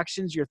 your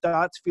actions, your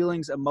thoughts,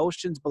 feelings,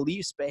 emotions,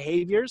 beliefs,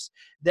 behaviors,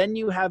 then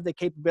you have the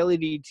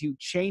capability to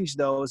change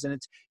those. And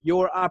it's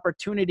your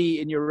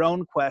opportunity in your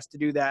own quest to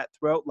do that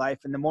throughout life.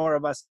 And the more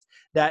of us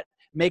that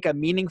make a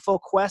meaningful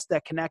quest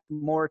that connect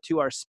more to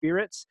our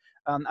spirits.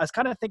 I was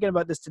kind of thinking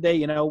about this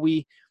today.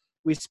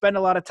 We spend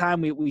a lot of time,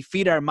 we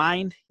feed our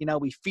mind,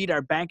 we feed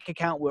our bank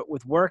account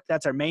with work.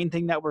 That's our main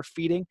thing that we're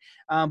feeding.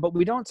 But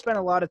we don't spend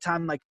a lot of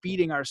time like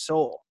feeding our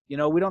soul. We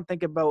don't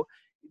think about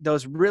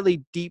those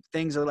really deep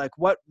things, or like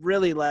what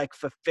really like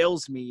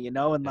fulfills me,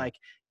 and like,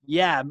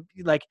 yeah,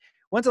 like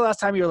when's the last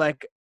time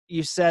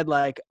you said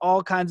like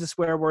all kinds of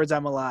swear words,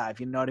 I'm alive,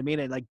 you know what I mean?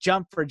 And like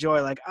jump for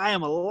joy, like I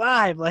am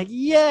alive, like,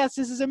 yes,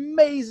 this is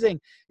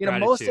amazing.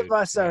 Gratitude.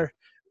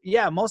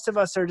 Most of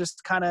us are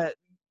just kind of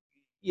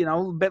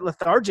a bit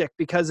lethargic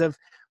because of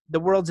the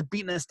world's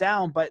beating us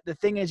down. But the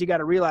thing is, you got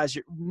to realize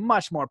you're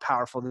much more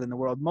powerful than the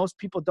world. Most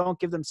people don't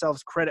give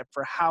themselves credit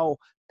for how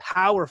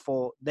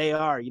powerful they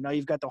are.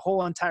 You've got the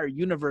whole entire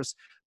universe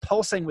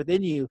pulsing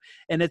within you,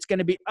 and it's going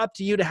to be up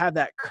to you to have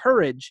that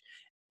courage.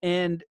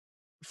 And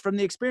from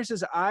the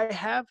experiences I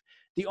have,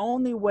 the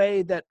only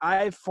way that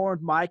I've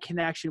formed my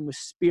connection with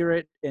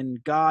spirit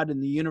and God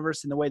and the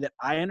universe in the way that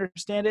I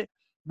understand it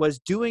was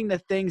doing the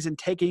things and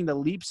taking the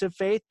leaps of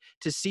faith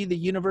to see the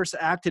universe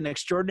act in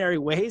extraordinary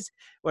ways,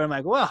 where I'm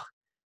like, well,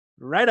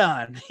 right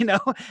on,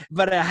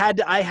 but I had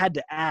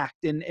to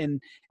act,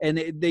 and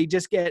they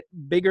just get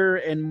bigger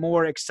and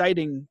more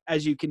exciting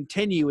as you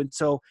continue. And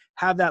so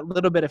have that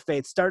little bit of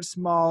faith, start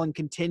small and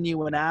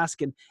continue and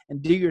ask and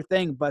do your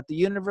thing. But the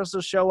universe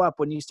will show up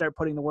when you start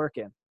putting the work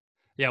in.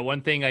 Yeah,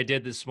 one thing I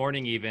did this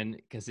morning, even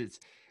because it's,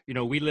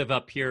 we live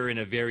up here in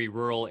a very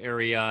rural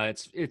area.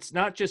 It's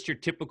not just your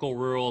typical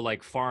rural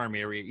like farm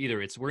area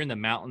either. We're in the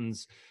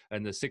mountains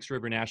and the Six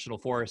River National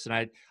Forest,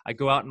 and I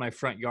go out in my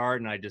front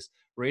yard and I just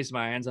raise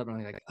my hands up and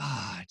I'm like,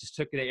 I just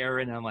took the air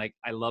in, and I'm like,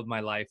 I love my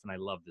life and I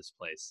love this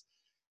place.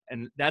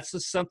 And that's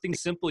just something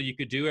simple you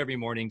could do every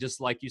morning, just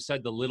like you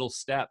said, the little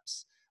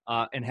steps,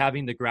 and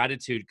having the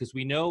gratitude, because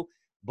we know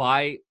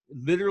by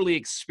literally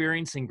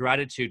experiencing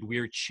gratitude,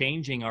 we're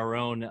changing our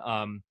own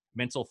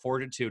mental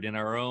fortitude and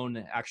our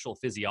own actual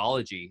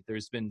physiology.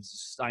 There's been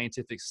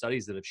scientific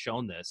studies that have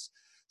shown this.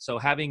 So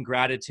having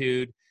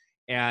gratitude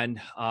and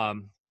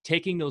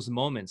taking those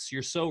moments,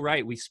 you're so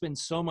right. We spend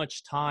so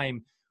much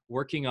time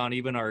working on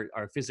even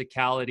our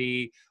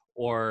physicality,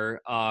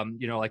 or,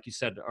 like you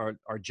said,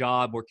 our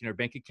job, working our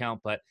bank account,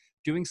 but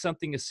doing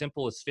something as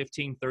simple as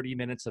 15, 30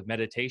 minutes of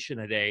meditation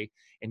a day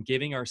and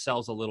giving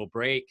ourselves a little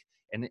break,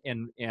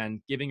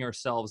 and giving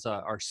ourselves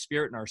our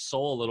spirit and our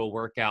soul a little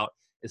workout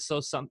is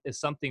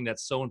something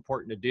that's so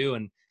important to do.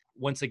 And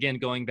once again,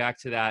 going back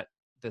to that,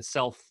 the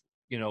self,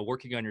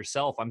 working on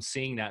yourself, I'm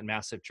seeing that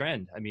massive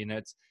trend. I mean,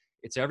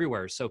 it's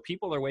everywhere. So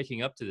people are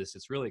waking up to this.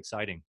 It's really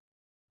exciting.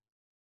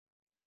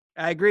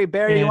 I agree.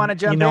 Barry, you want to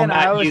jump in? Matt,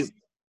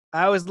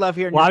 I always love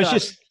hearing your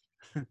thoughts.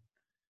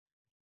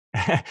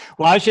 I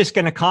was just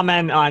going to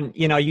comment on,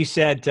 you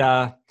said,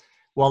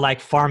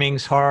 like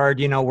farming's hard,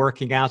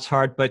 working out's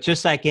hard, but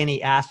just like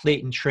any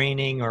athlete in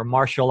training or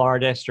martial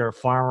artist or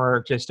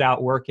farmer just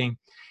out working,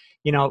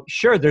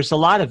 sure, there's a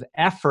lot of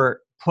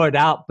effort put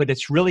out, but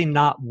it's really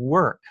not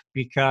work,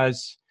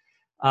 because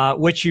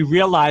what you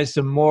realize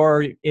the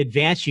more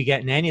advanced you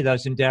get in any of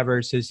those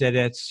endeavors is that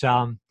it's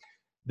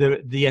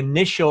the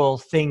initial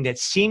thing that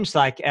seems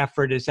like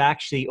effort is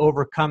actually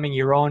overcoming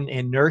your own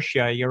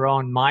inertia, your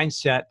own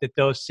mindset that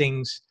those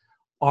things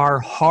are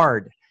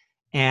hard.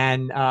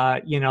 And,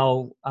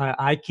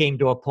 I came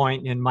to a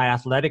point in my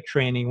athletic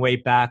training way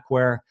back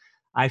where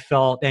I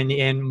felt, and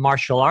in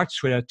martial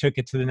arts, where I took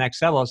it to the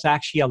next level, it's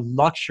actually a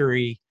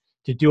luxury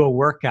to do a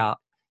workout.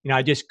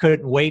 I just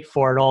couldn't wait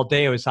for it all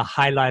day. It was a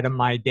highlight of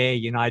my day.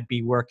 I'd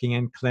be working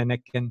in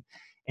clinic and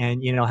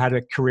had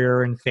a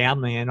career and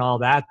family and all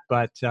that.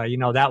 But,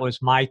 that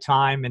was my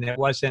time, and it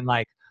wasn't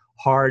like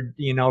hard,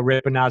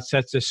 ripping out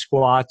sets of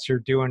squats or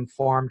doing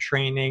form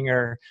training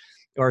or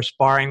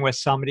sparring with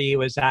somebody. It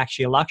was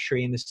actually a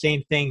luxury. And the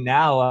same thing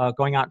now,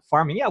 going out and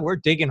farming. Yeah, we're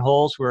digging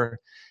holes. We're,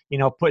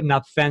 putting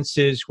up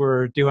fences.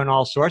 We're doing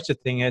all sorts of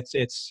things.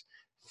 It's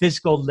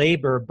physical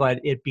labor,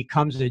 but it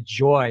becomes a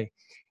joy.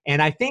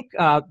 And I think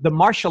the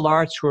martial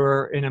arts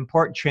were an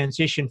important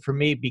transition for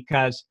me,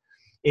 because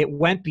it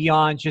went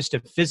beyond just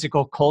a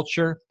physical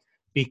culture,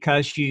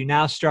 because you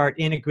now start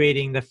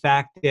integrating the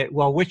fact that,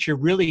 well, what you're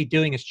really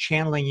doing is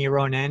channeling your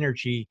own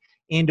energy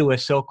into a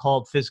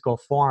so-called physical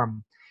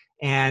form.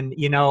 And,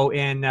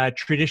 in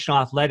traditional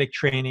athletic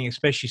training,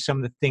 especially some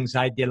of the things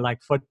I did,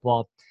 like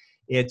football,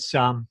 it's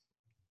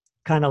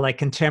kind of like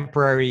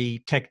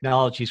contemporary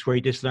technologies where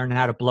you just learn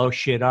how to blow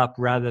shit up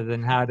rather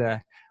than how to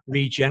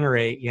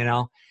regenerate,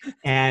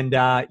 and,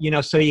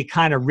 so you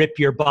kind of rip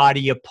your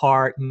body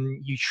apart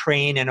and you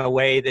train in a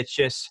way that's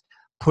just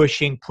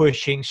pushing,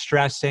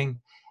 stressing.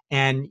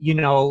 And,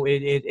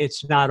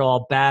 it's not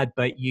all bad,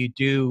 but you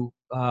do,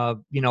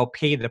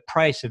 pay the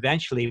price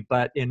eventually.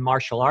 But in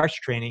martial arts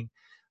training,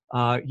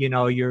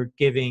 you're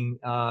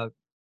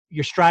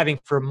striving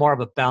for more of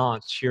a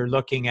balance. You're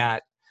looking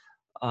at,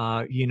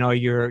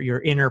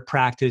 your inner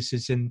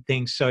practices and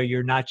things. So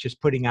you're not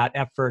just putting out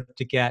effort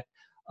to get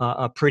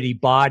a pretty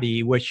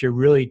body. What you're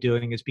really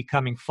doing is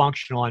becoming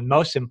functional, and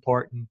most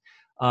important,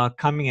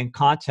 coming in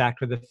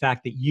contact with the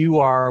fact that you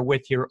are,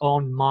 with your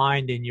own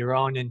mind and your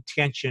own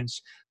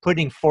intentions,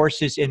 putting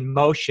forces in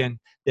motion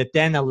that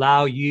then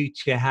allow you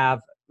to have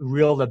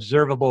real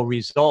observable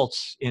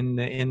results in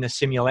the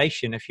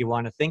simulation, if you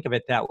want to think of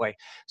it that way.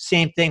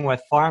 Same thing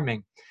with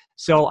farming.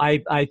 So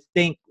I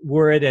think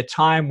we're at a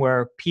time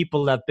where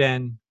people have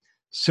been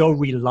so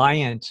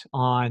reliant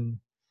on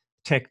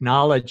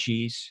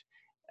technologies,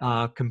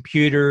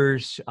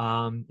 computers,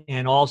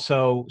 and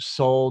also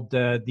sold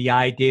the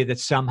idea that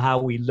somehow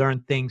we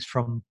learn things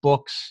from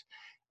books,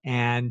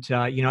 and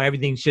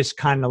everything's just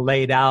kind of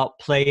laid out,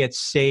 play it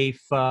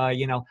safe.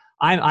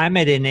 I'm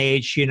at an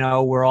age,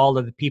 where all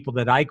of the people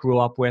that I grew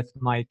up with,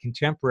 my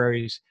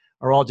contemporaries,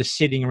 are all just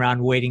sitting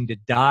around waiting to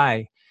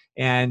die.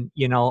 And,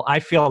 I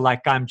feel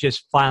like I'm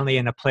just finally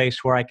in a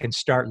place where I can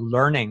start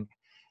learning,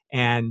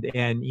 and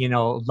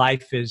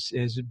life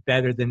is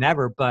better than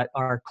ever. But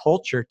our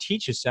culture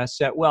teaches us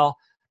that, well,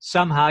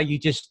 somehow you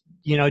just,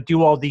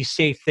 do all these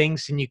safe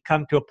things, and you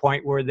come to a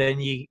point where then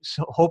you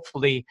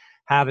hopefully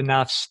have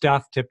enough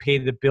stuff to pay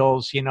the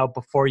bills,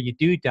 before you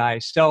do die.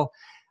 So,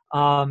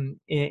 and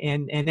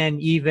then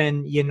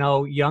even,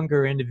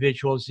 younger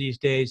individuals these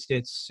days,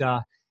 it's,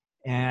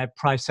 and I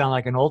probably sound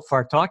like an old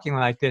fart talking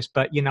like this,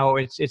 but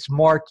it's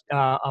more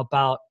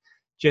about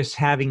just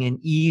having an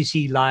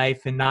easy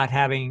life and not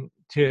having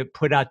to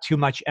put out too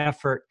much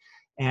effort.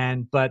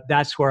 But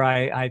that's where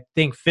I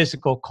think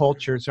physical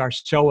cultures are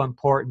so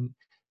important,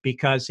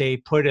 because they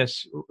put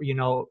us,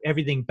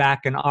 everything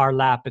back in our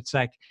lap. It's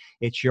like,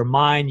 it's your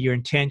mind, your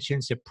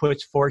intentions. It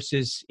puts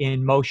forces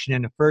in motion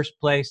in the first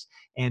place.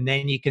 And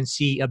then you can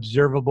see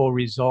observable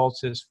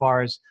results as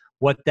far as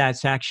what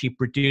that's actually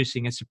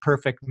producing. It's a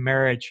perfect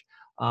marriage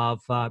of,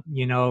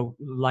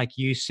 like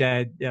you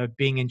said,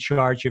 being in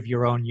charge of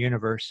your own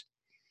universe.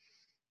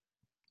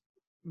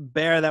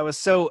 Bear, that was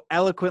so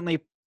eloquently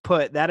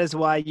put. That is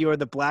why you are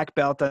the black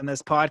belt on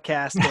this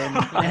podcast,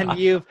 and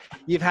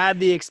you've had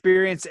the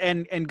experience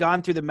and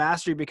gone through the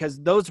mastery, because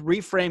those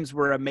reframes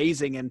were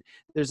amazing. And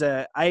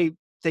I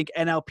think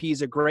NLP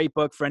is a great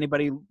book for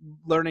anybody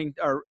learning,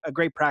 or a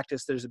great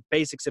practice. There's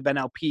basics of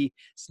NLP.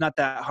 It's not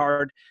that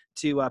hard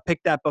to pick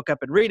that book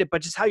up and read it,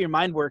 but just how your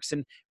mind works,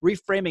 and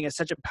reframing is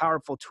such a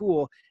powerful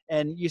tool.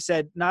 And you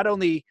said not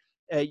only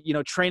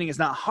training is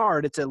not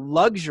hard, it's a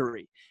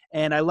luxury.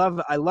 And I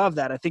love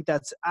that. I think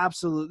that's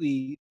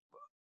absolutely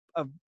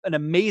an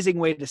amazing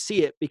way to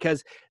see it,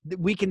 because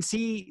we can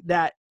see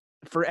that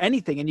for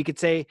anything. And you could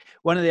say,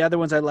 one of the other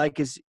ones I like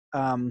is,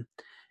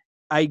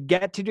 I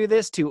get to do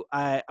this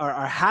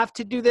or have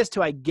to do this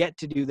to I get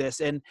to do this.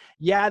 And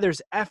yeah,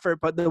 there's effort,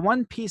 but the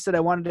one piece that I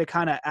wanted to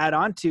kind of add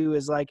on to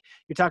is, like,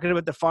 you're talking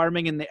about the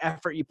farming and the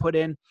effort you put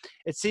in.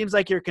 It seems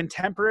like your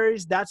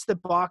contemporaries, that's the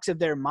box of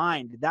their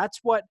mind. That's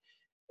what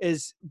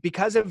is,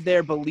 because of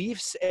their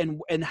beliefs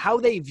and how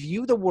they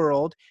view the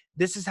world,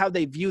 this is how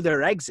they view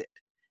their exit.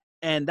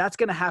 And that's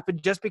going to happen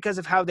just because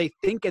of how they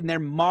think and their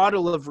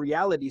model of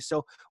reality.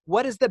 So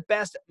what is the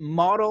best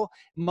model,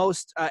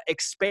 most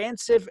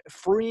expansive,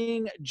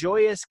 freeing,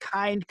 joyous,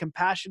 kind,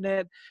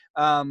 compassionate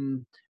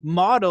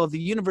model of the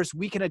universe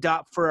we can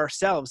adopt for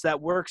ourselves that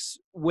works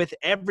with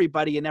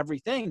everybody and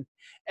everything?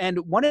 And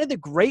one of the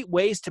great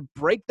ways to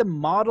break the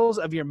models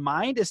of your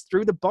mind is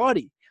through the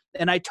body.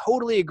 And I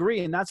totally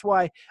agree. And that's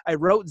why I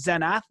wrote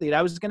Zen Athlete.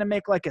 I was going to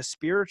make like a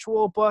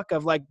spiritual book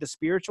of like the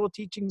spiritual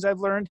teachings I've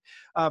learned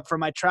from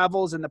my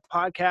travels and the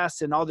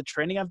podcasts and all the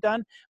training I've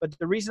done. But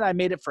the reason I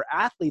made it for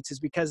athletes is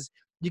because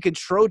you can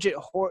Trojan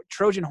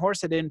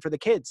horse it in for the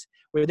kids,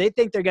 where they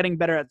think they're getting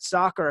better at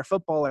soccer or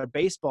football or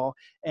baseball,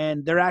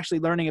 and they're actually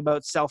learning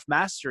about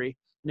self-mastery.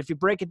 And if you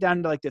break it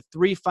down to like the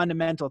 3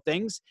 fundamental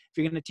things, if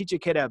you're going to teach a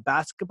kid a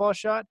basketball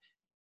shot,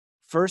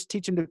 first,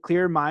 teach them to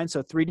clear your mind.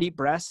 So 3 deep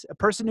breaths. A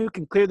person who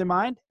can clear their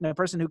mind and a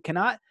person who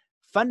cannot.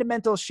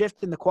 Fundamental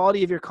shift in the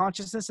quality of your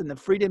consciousness and the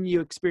freedom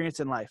you experience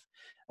in life.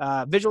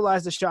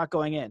 Visualize the shot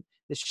going in.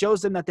 This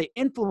shows them that they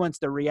influence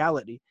their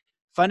reality.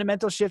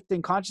 Fundamental shift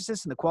in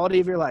consciousness and the quality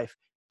of your life.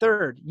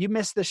 Third, you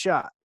missed the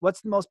shot.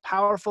 What's the most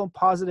powerful and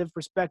positive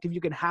perspective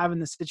you can have in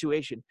this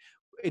situation?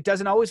 It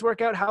doesn't always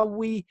work out how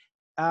we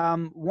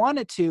want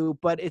it to,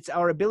 but it's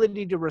our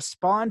ability to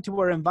respond to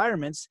our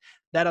environments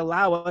that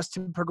allow us to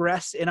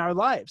progress in our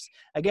lives.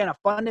 Again, a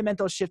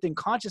fundamental shift in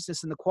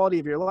consciousness and the quality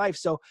of your life.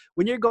 So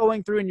when you're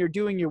going through and you're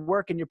doing your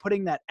work and you're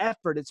putting that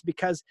effort, it's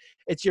because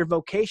it's your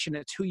vocation,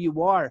 it's who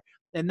you are.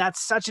 And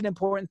that's such an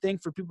important thing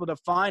for people to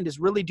find, is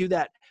really do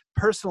that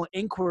personal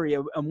inquiry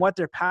on what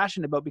they're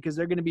passionate about, because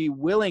they're going to be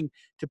willing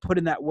to put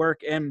in that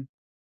work. And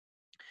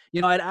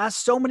I'd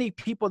asked so many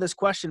people this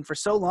question for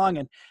so long,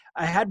 and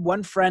I had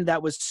one friend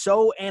that was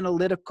so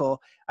analytical.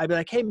 I'd be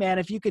like, hey man,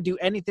 if you could do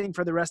anything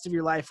for the rest of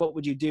your life, what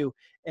would you do?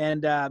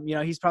 And,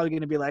 he's probably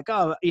going to be like,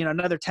 oh,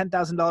 another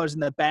 $10,000 in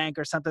the bank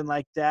or something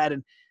like that.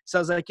 And so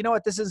I was like, you know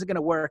what, this isn't going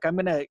to work. I'm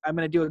going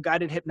to do a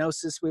guided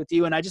hypnosis with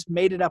you. And I just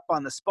made it up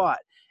on the spot.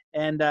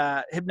 And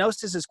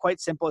hypnosis is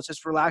quite simple. It's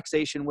just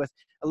relaxation with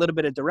a little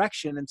bit of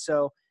direction. And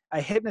so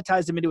I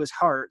hypnotized him into his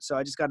heart. So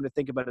I just got him to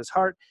think about his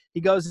heart. He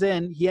goes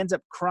in, he ends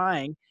up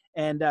crying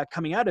and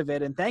coming out of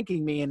it and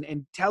thanking me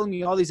and telling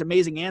me all these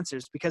amazing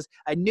answers, because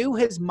I knew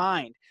his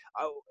mind.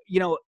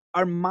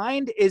 Our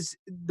mind is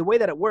the way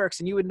that it works,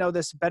 and you would know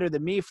this better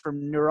than me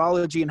from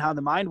neurology and how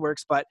the mind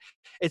works, but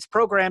it's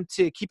programmed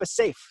to keep us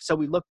safe. So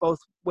we look both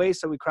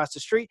ways, so we cross the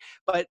street,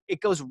 but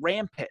it goes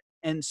rampant.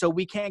 And so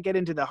we can't get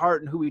into the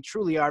heart and who we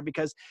truly are,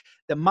 because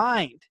the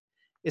mind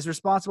is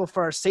responsible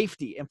for our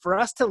safety. And for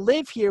us to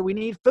live here, we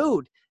need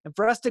food. And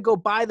for us to go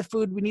buy the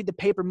food, we need the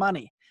paper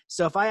money.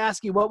 So if I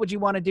ask you, what would you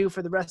want to do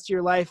for the rest of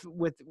your life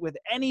with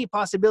any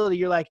possibility,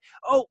 you're like,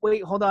 oh,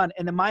 wait, hold on.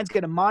 And the mind's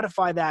going to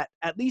modify that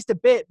at least a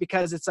bit,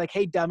 because it's like,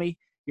 hey, dummy,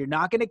 You're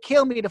not going to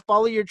kill me to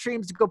follow your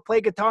dreams to go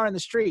play guitar in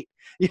the street.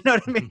 You know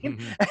what I mean?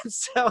 And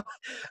so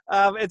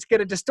it's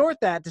going to distort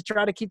that to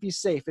try to keep you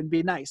safe and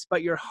be nice.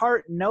 But your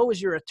heart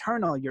knows you're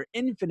eternal, you're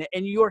infinite,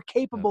 and you're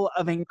capable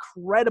of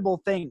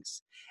incredible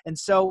things. And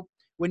so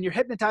when you're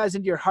hypnotized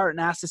into your heart and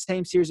ask the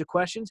same series of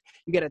questions,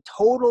 you get a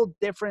total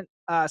different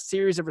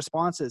series of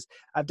responses.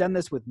 I've done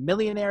this with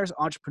millionaires,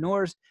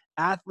 entrepreneurs,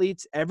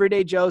 athletes,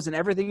 everyday Joes, and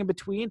everything in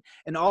between.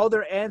 And all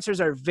their answers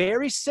are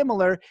very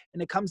similar.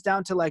 And it comes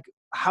down to like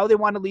how they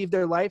want to leave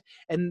their life.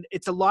 And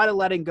it's a lot of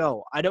letting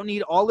go. I don't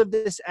need all of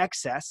this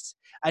excess.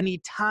 I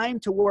need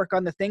time to work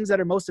on the things that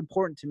are most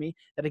important to me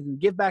that I can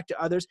give back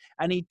to others.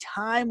 I need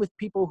time with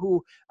people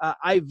who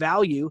I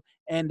value.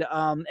 And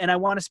I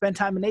want to spend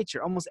time in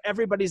nature. Almost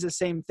everybody's the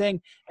same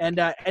thing. And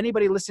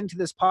anybody listening to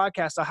this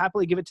podcast, I'll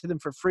happily give it to them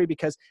for free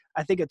because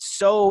I think it's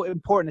so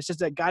important. It's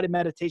just a guided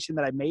meditation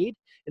that I made.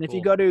 And if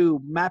you go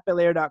to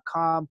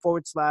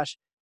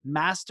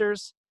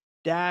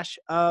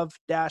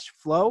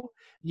mattbelair.com/masters-of-flow,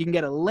 you can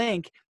get a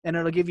link and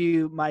it'll give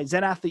you my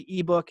Zen Athlete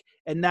ebook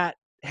and that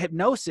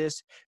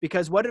hypnosis,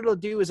 because what it'll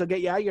do is it'll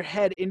get you out of your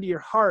head into your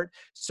heart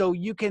so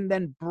you can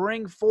then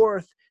bring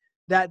forth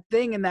that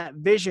thing and that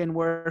vision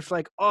where it's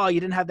like, oh, you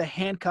didn't have the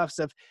handcuffs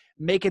of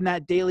making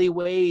that daily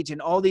wage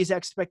and all these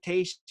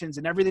expectations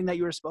and everything that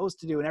you were supposed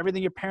to do and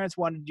everything your parents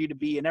wanted you to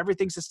be and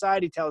everything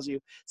society tells you.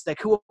 It's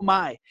like, who am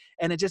I?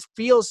 And it just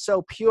feels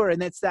so pure.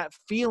 And it's that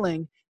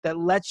feeling that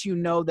lets you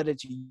know that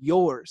it's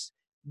yours.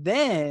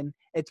 Then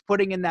it's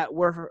putting in that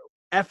work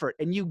effort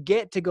and you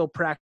get to go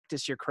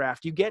practice your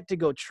craft. You get to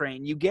go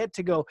train. You get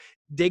to go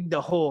dig the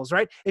holes,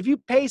 right? If you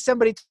pay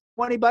somebody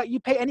 $20, you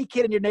pay any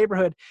kid in your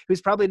neighborhood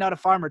who's probably not a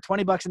farmer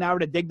 $20 an hour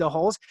to dig the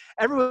holes,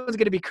 everyone's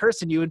going to be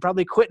cursing you and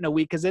probably quit in a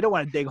week because they don't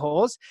want to dig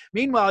holes.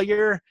 Meanwhile,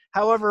 you're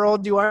however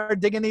old you are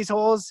digging these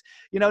holes,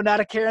 you know, not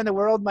a care in the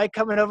world, Mike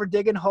coming over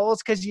digging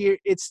holes because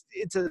it's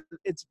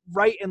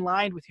right in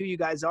line with who you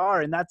guys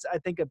are. And that's, I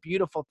think, a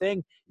beautiful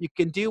thing. You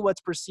can do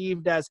what's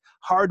perceived as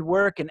hard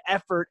work and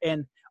effort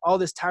and all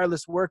this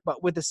tireless work,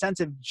 but with a sense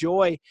of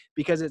joy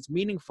because it's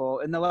meaningful.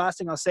 And the last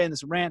thing I'll say in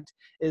this rant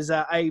is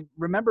I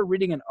remember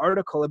reading an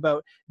article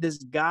about this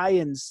guy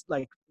in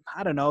like,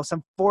 I don't know,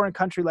 some foreign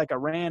country like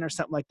Iran or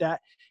something like that.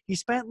 He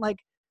spent like,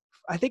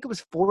 I think it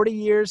was 40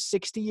 years,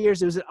 60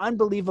 years. It was an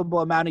unbelievable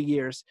amount of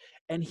years.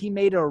 And he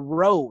made a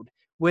road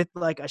with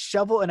like a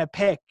shovel and a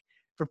pick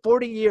for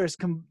 40 years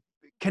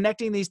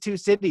connecting these two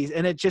cities.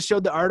 And it just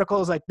showed the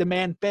articles like the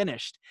man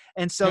finished.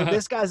 And so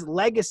this guy's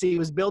legacy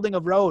was building a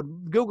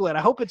road. Google it.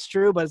 I hope it's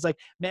true, but it's like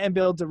man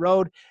builds a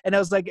road. And I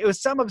was like, it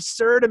was some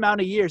absurd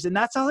amount of years. And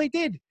that's all he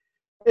did.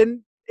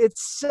 And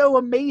it's so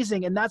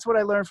amazing. And that's what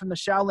I learned from the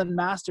Shaolin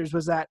masters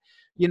was that,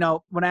 you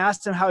know, when I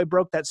asked him how he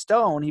broke that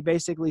stone, he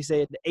basically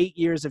said 8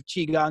 years of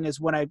Qigong is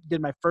when I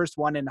did my first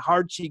one in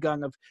hard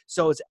Qigong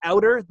so it's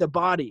outer, the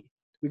body.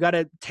 We got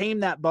to tame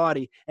that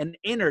body, and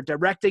inner,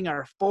 directing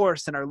our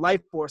force and our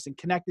life force and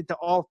connected to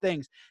all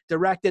things,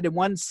 directed in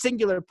one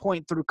singular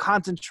point through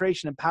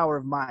concentration and power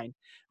of mind,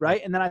 right?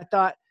 And then I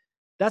thought,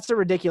 that's a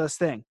ridiculous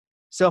thing.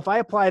 So if I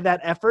apply that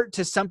effort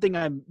to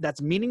something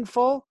that's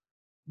meaningful,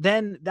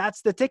 then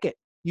that's the ticket.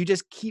 You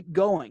just keep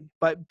going,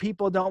 but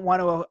people don't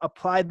want to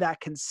apply that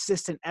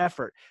consistent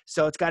effort.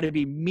 So it's got to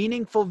be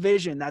meaningful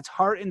vision that's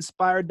heart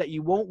inspired, that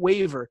you won't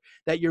waver,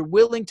 that you're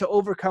willing to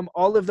overcome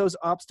all of those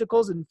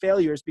obstacles and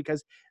failures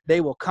because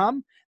they will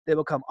come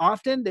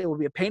often. They will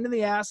be a pain in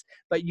the ass,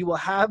 but you will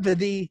have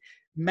the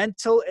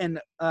mental and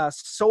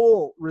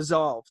soul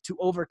resolve to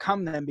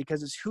overcome them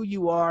because it's who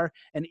you are.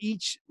 And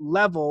each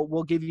level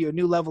will give you a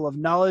new level of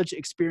knowledge,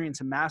 experience,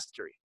 and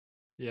mastery.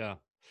 Yeah.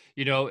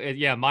 You know,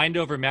 mind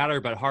over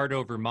matter, but heart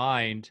over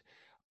mind.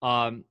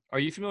 Are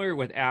you familiar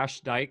with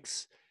Ash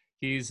Dykes?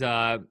 He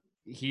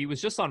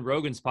was just on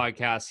Rogan's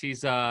podcast.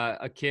 He's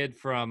a kid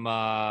from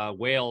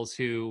Wales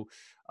who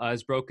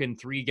has broken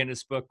 3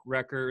 Guinness Book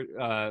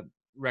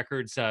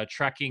records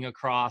trekking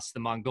across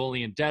the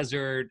Mongolian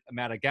desert,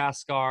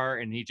 Madagascar,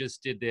 and he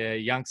just did the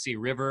Yangtze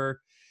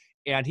River.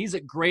 And he's a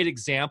great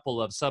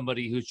example of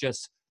somebody who's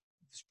just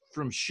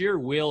from sheer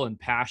will and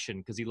passion,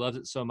 because he loves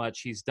it so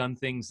much, he's done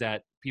things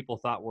that people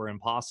thought were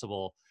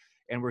impossible,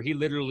 and where he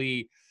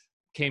literally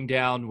came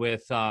down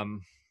with God,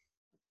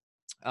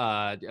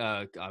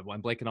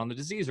 I'm blanking on the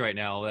disease right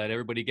now that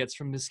everybody gets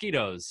from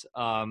mosquitoes,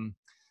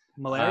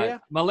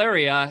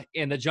 malaria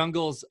in the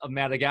jungles of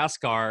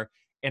Madagascar,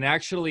 and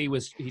actually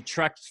he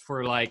trekked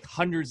for like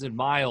hundreds of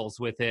miles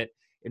with it,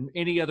 and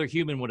any other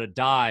human would have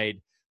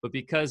died. But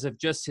because of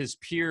just his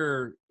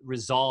pure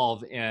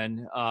resolve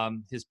and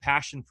his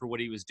passion for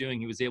what he was doing,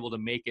 he was able to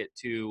make it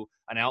to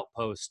an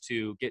outpost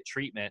to get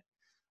treatment.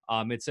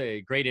 It's a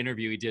great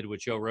interview he did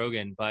with Joe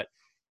Rogan, but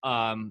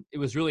it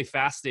was really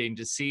fascinating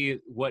to see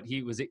what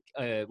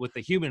what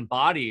the human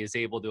body is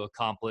able to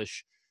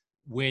accomplish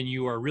when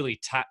you are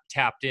really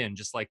tapped in,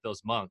 just like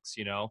those monks,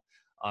 you know.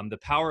 The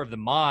power of the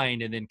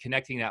mind and then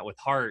connecting that with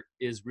heart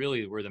is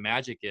really where the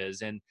magic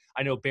is. And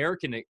I know Bear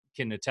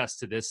can attest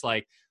to this.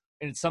 Like,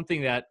 and it's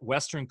something that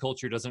Western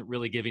culture doesn't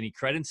really give any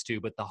credence to,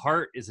 but the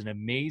heart is an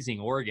amazing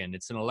organ.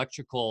 It's an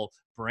electrical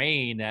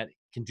brain that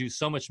can do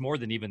so much more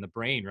than even the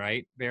brain,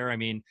 right, Bear? I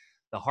mean,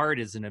 the heart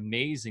is an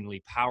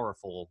amazingly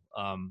powerful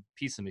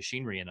piece of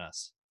machinery in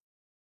us.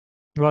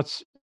 Well,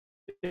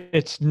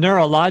 it's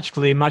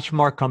neurologically much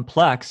more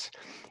complex.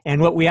 And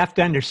what we have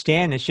to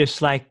understand is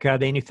just like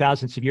they knew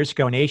thousands of years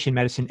ago in Asian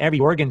medicine, every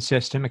organ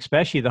system,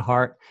 especially the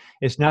heart,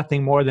 is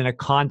nothing more than a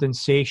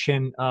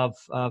condensation of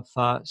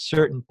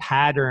certain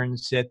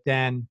patterns that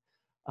then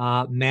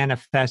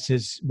manifests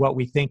as what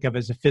we think of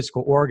as a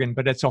physical organ,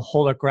 but it's a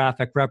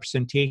holographic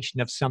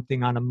representation of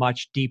something on a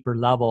much deeper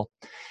level.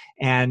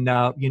 And,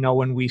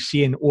 when we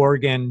see an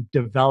organ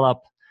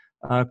develop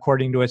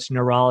according to its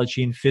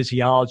neurology and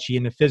physiology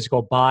in the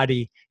physical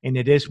body, and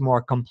it is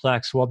more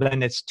complex, well,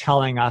 then it's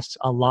telling us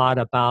a lot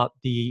about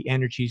the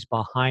energies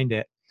behind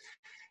it.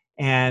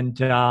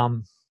 And, I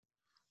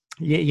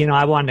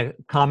want to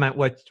comment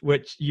what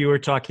you were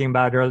talking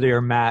about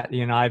earlier, Matt.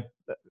 I've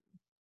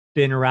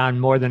been around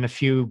more than a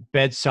few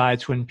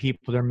bedsides when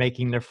people are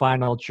making their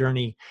final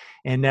journey,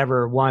 and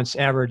never once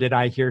ever did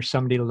I hear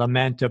somebody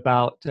lament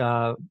about,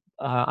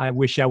 I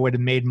wish I would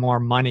have made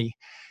more money.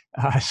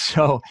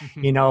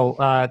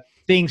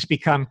 Things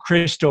become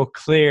crystal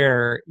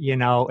clear,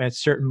 at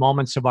certain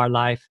moments of our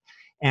life.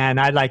 And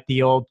I like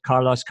the old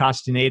Carlos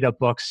Castaneda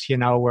books,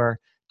 where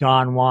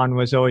Don Juan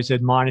was always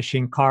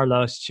admonishing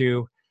Carlos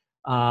to,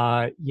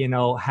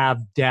 have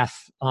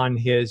death on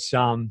his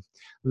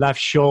left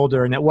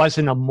shoulder. And it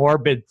wasn't a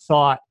morbid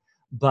thought,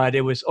 but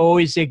it was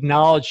always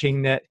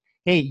acknowledging that,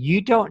 hey, you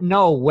don't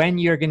know when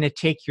you're going to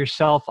take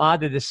yourself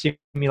out of the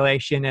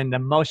simulation. And the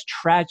most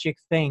tragic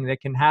thing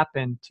that can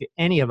happen to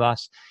any of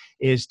us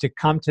is to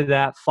come to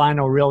that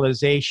final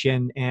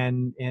realization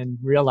and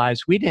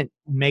realize we didn't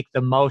make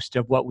the most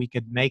of what we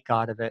could make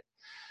out of it.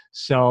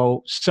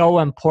 So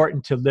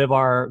important to live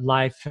our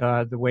life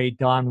the way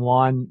Don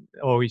Juan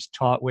always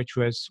taught, which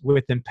was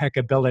with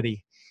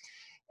impeccability.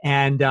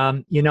 And,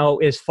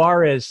 as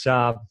far as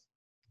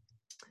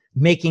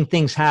making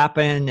things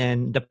happen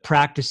and the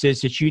practices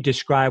that you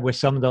describe with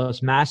some of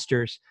those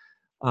masters,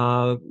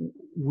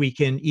 we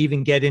can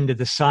even get into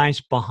the science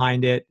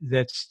behind it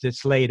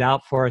that's laid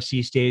out for us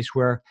these days,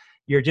 where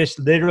you're just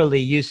literally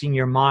using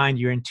your mind,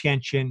 your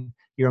intention,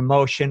 your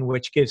emotion,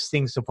 which gives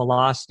things the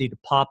velocity to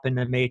pop in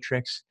the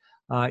matrix.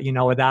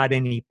 Without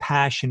any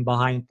passion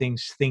behind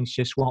things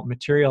just won't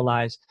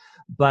materialize.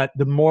 But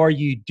the more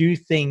you do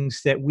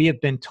things that we have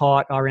been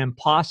taught are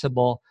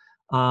impossible,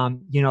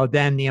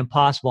 then the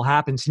impossible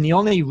happens. And the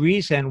only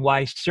reason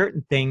why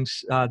certain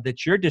things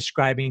that you're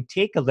describing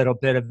take a little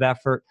bit of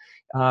effort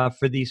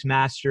for these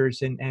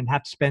masters and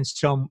have to spend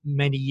so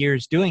many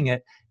years doing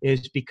it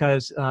is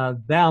because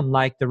them,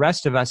 like the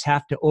rest of us,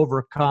 have to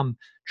overcome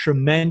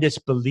tremendous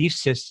belief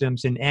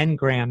systems and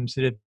engrams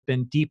that have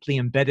been deeply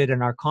embedded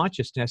in our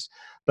consciousness.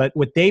 But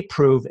what they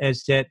prove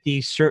is that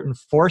these certain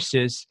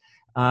forces,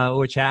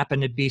 which happen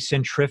to be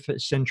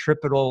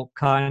centripetal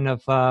kind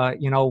of,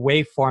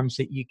 waveforms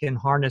that you can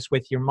harness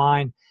with your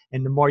mind.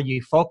 And the more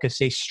you focus,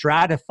 they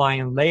stratify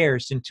in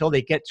layers until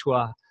they get to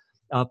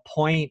a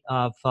point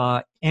of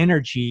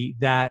energy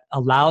that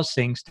allows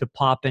things to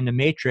pop in the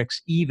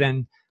matrix,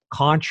 even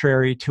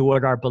contrary to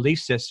what our belief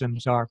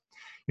systems are.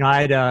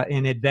 I had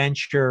an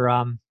adventure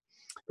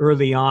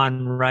early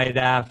on, right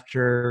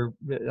after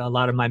a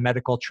lot of my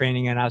medical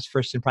training, and I was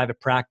first in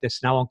private practice.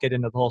 And I won't get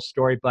into the whole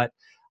story, but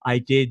I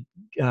did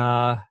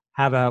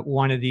have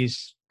one of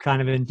these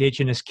kind of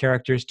indigenous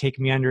characters take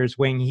me under his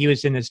wing. He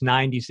was in his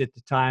 90s at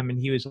the time, and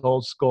he was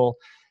old school,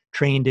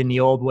 trained in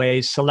the old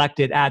ways,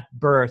 selected at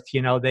birth.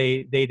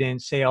 They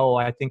didn't say, "Oh,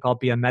 I think I'll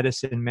be a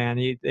medicine man."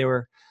 They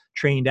were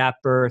trained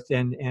at birth,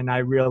 and I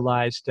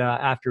realized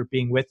after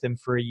being with him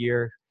for a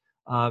year,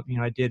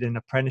 I did an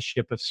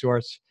apprenticeship of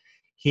sorts.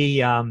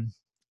 He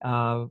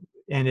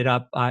ended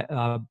up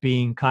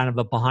being kind of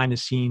a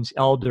behind-the-scenes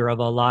elder of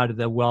a lot of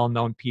the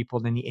well-known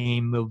people in the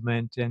AIM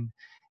movement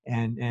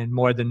and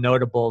more the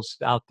notables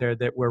out there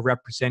that were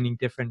representing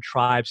different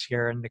tribes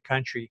here in the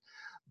country.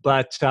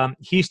 But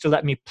he used to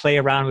let me play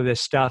around with his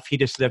stuff. He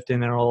just lived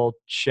in an old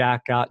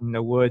shack out in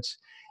the woods,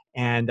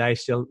 and I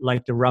still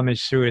like to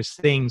rummage through his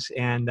things.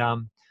 And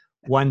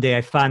one day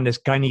I found this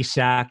gunny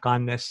sack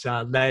on this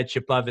ledge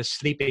above his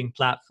sleeping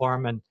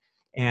platform,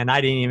 and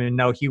I didn't even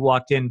know. He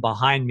walked in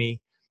behind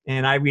me,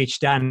 and I reached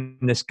down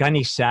in this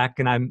gunny sack,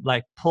 and I'm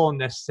like pulling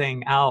this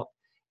thing out,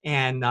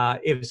 and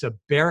it was a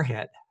bear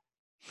head.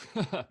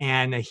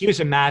 And he was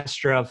a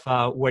master of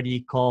what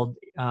he called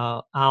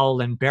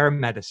owl and bear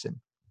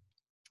medicine.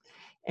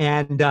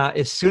 And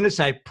as soon as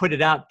I put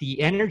it out,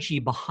 the energy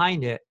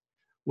behind it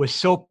was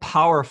so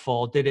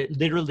powerful that it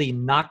literally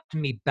knocked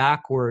me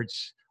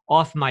backwards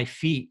off my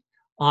feet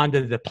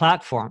onto the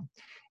platform.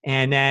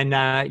 And then,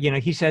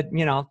 he said,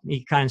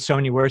 he kind of so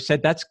many words,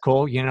 said, "That's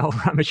cool,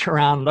 rummage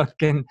around, look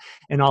and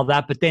all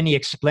that." But then he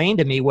explained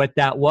to me what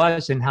that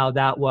was and how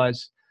that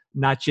was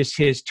not just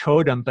his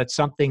totem, but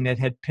something that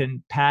had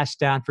been passed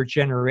down for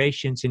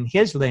generations in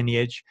his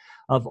lineage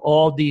of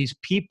all these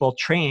people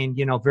trained,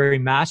 very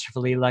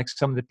masterfully, like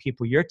some of the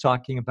people you're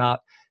talking about,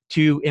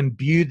 to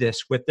imbue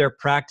this with their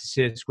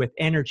practices, with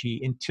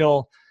energy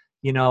until,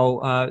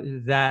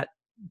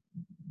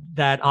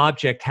 that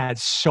object had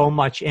so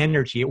much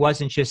energy. It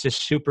wasn't just a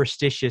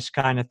superstitious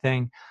kind of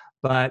thing,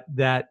 but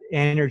that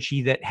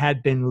energy that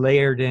had been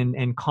layered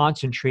and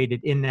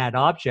concentrated in that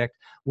object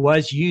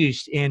was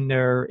used in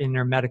their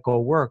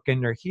medical work,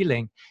 in their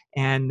healing.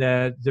 And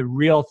the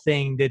real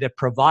thing that it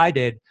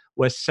provided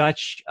was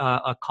such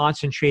a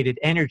concentrated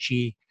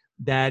energy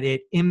that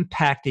it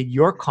impacted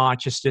your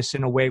consciousness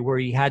in a way where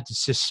you had to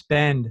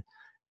suspend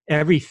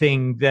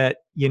everything that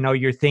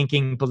you're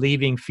thinking,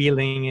 believing,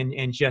 feeling,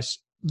 and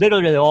just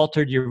literally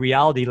altered your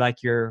reality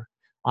like you're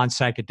on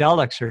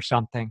psychedelics or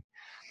something.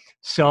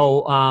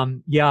 So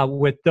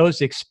with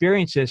those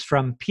experiences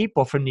from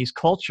people from these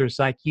cultures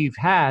like you've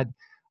had,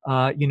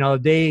 they're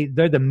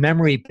the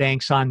memory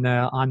banks on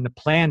the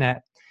planet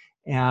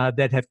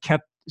that have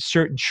kept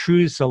certain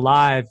truths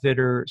alive that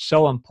are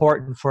so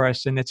important for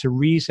us. And it's a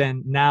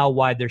reason now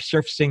why they're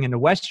surfacing in the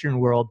Western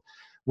world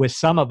with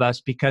some of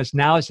us, because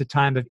now is the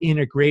time of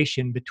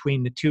integration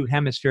between the two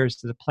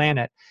hemispheres of the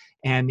planet.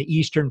 And the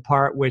eastern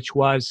part, which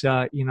was,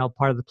 part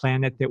of the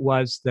planet that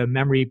was the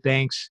memory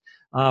banks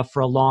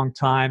for a long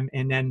time,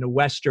 and then the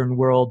Western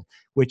world,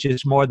 which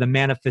is more the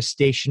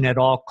manifestation at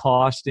all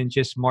cost and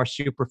just more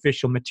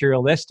superficial,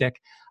 materialistic.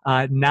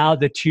 Now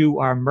the two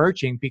are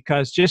merging,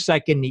 because just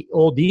like in the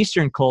old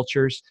Eastern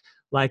cultures,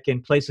 like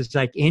in places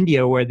like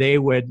India, where they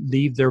would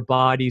leave their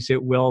bodies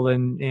at will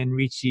and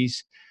reach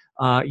these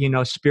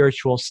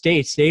spiritual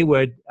states, they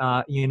would,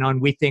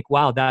 and we think,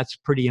 wow, that's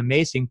pretty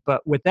amazing.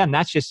 But with them,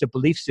 that's just a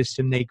belief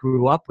system they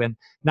grew up in,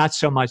 not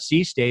so much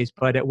these days,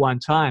 but at one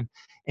time.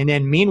 And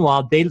then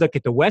meanwhile, they look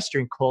at the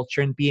Western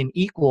culture and being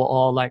equal,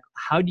 all like,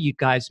 how do you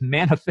guys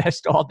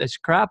manifest all this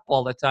crap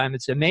all the time?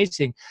 It's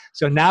amazing.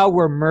 So now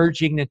we're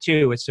merging the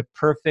two. It's a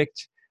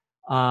perfect,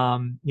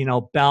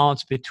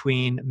 balance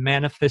between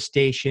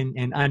manifestation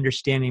and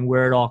understanding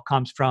where it all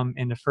comes from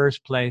in the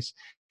first place.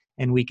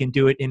 And we can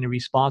do it in a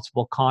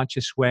responsible,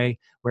 conscious way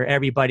where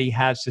everybody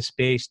has the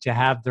space to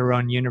have their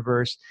own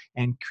universe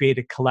and create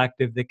a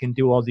collective that can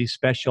do all these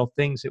special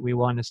things that we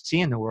want to see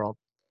in the world.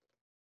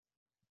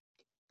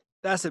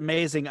 That's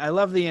amazing. I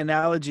love the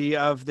analogy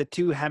of the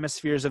two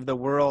hemispheres of the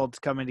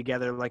world coming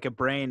together like a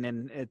brain.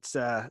 And it's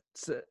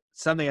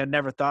something I'd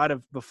never thought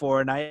of before.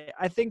 And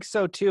I think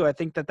so too. I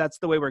think that that's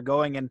the way we're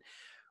going. And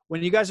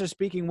when you guys are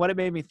speaking, what it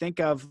made me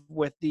think of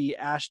with the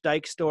Ash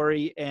Dyke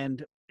story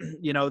and,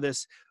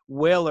 this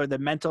will or the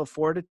mental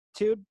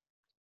fortitude.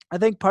 I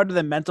think part of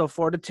the mental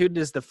fortitude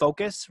is the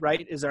focus,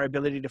 right? Is our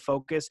ability to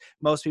focus.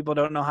 Most people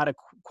don't know how to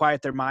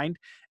quiet their mind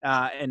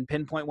and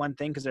pinpoint one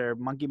thing because their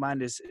monkey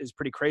mind is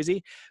pretty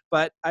crazy.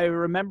 But I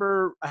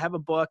remember I have a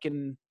book,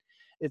 and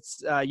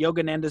it's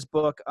Yogananda's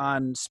book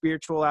on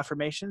spiritual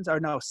affirmations,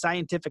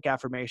 scientific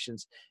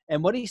affirmations.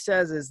 And what he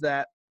says is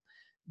that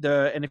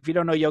and if you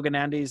don't know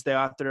Yogananda, he's the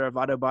author of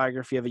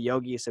Autobiography of a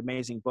Yogi. It's an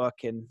amazing book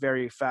and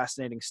very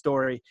fascinating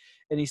story.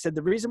 And he said,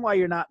 the reason why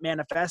you're not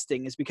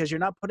manifesting is because you're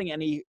not putting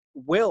any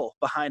will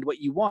behind what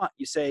you want.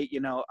 You say,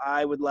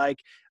 I would like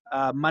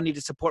money to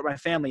support my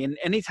family. And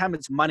anytime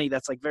it's money,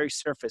 that's like very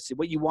surface.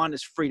 What you want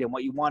is freedom.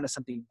 What you want is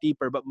something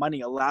deeper, but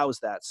money allows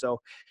that. So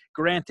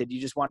granted,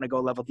 you just want to go a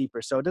level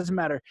deeper. So it doesn't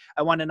matter.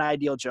 I want an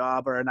ideal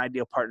job or an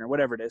ideal partner,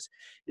 whatever it is.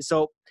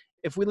 So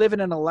if we live in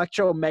an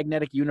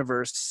electromagnetic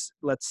universe,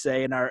 let's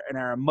say, and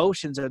our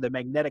emotions are the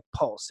magnetic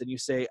pulse, and you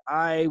say,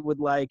 I would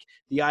like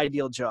the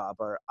ideal job,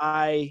 or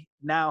I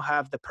now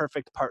have the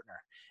perfect partner,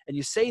 and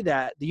you say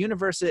that, the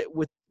universe,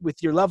 with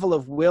your level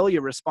of will,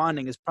 you're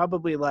responding is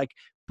probably like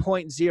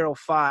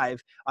 0.05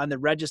 on the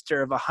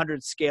register of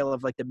 100 scale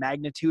of like the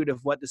magnitude of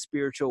what the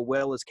spiritual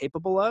will is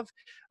capable of.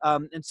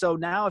 And so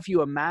now if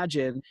you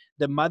imagine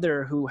the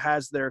mother who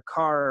has their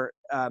car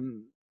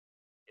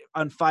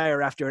on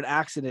fire after an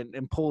accident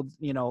and pulled,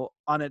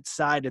 on its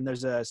side, and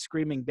there's a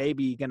screaming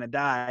baby gonna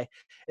die.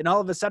 And all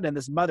of a sudden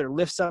this mother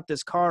lifts up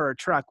this car or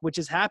truck, which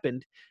has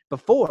happened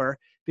before,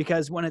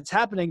 because when it's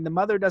happening, the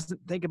mother doesn't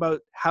think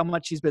about how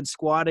much she's been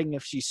squatting,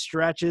 if she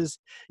stretches,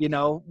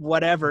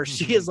 whatever.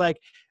 She is like,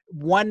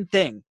 one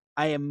thing,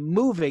 I am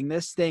moving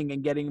this thing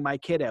and getting my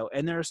kid out.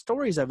 And there are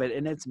stories of it,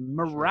 and it's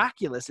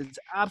miraculous. It's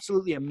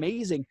absolutely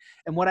amazing.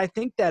 And what I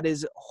think that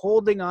is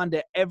holding on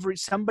to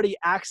somebody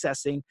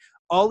accessing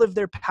all of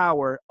their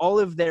power, all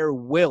of their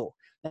will.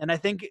 And I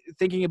think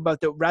thinking about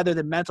rather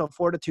than mental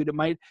fortitude, it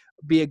might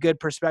be a good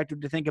perspective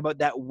to think about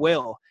that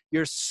will,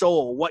 your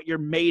soul, what you're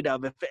made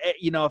of.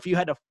 If you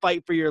had to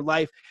fight for your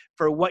life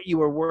for what you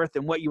were worth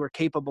and what you were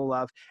capable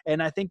of.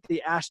 And I think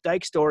the Ash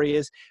Dyke story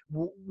is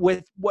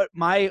with what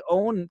my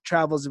own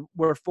travels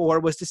were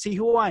for, was to see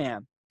who I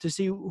am, to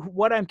see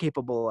what I'm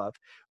capable of.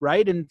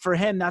 Right. And for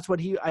him, that's what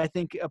I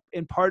think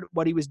in part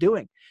what he was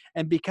doing.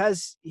 And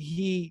because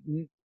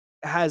he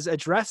has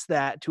addressed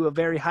that to a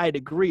very high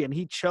degree, and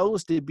he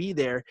chose to be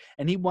there,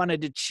 and he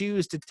wanted to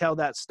choose to tell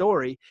that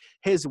story,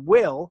 his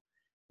will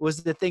was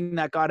the thing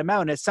that got him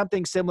out. And it's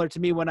something similar to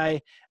me when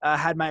I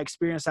had my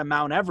experience on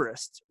Mount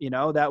Everest.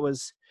 That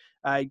was,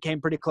 I came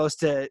pretty close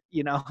to,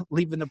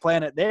 leaving the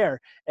planet there.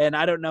 And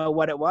I don't know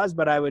what it was,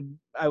 but I would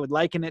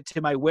liken it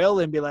to my will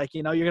and be like,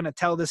 you're going to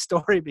tell this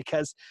story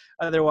because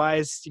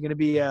otherwise you're going to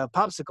be a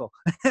popsicle.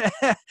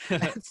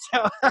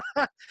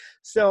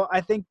 So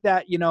I think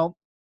that,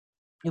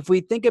 if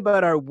we think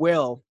about our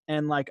will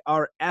and like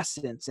our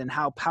essence and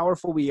how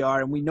powerful we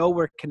are, and we know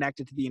we're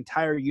connected to the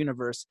entire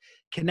universe,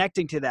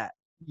 connecting to that,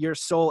 your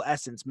soul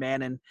essence,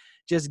 man, and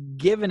just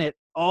giving it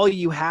all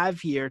you have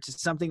here to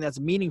something that's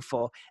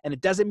meaningful. And it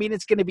doesn't mean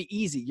it's going to be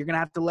easy. You're going to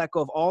have to let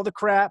go of all the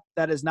crap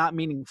that is not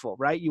meaningful,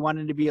 right? You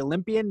wanted to be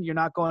Olympian. You're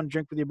not going to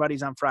drink with your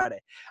buddies on Friday.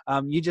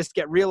 You just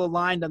get real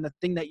aligned on the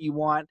thing that you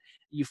want.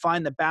 You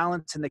find the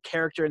balance and the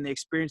character and the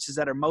experiences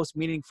that are most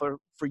meaningful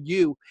for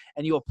you.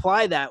 And you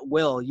apply that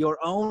will, your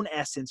own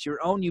essence,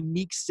 your own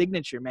unique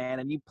signature, man.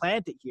 And you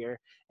plant it here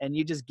and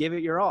you just give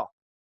it your all.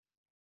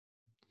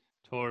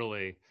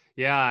 Totally.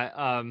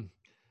 Yeah.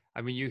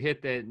 You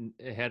hit the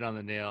head on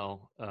the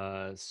nail.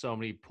 So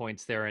many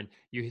points there. And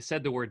you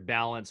said the word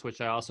balance,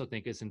 which I also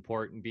think is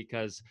important,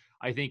 because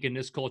I think in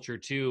this culture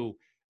too,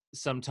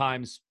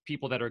 sometimes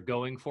people that are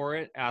going for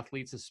it,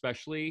 athletes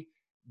especially,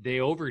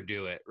 they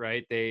overdo it,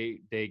 right? They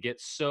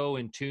get so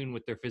in tune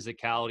with their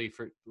physicality,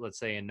 for, let's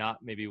say, and not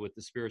maybe with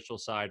the spiritual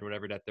side or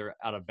whatever, that they're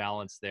out of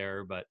balance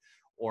there.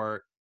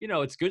 Or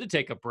it's good to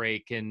take a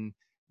break and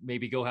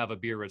maybe go have a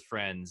beer with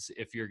friends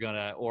if you're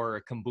gonna, or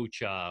a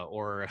kombucha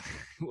or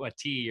a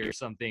tea or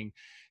something,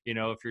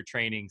 if you're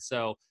training.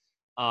 So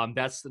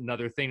that's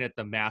another thing that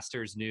the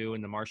masters knew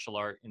in martial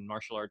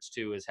arts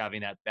too, is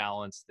having that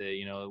balance.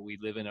 We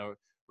live in a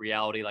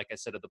reality, like I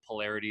said, of the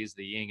polarities,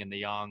 the yin and the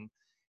yang,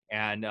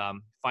 and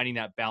finding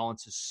that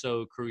balance is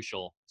so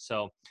crucial.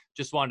 So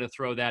just wanted to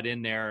throw that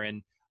in there.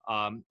 And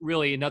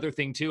really another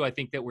thing too, I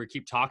think that we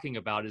keep talking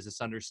about is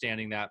this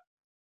understanding that,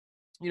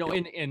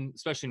 in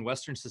especially in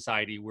Western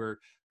society, we're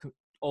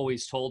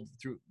always told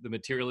through the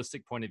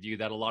materialistic point of view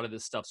that a lot of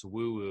this stuff's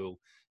woo-woo,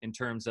 in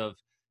terms of,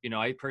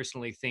 I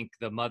personally think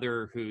the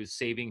mother who's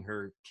saving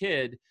her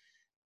kid,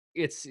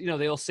 it's,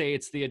 they'll say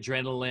it's the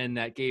adrenaline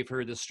that gave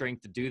her the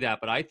strength to do that.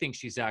 But I think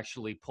she's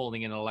actually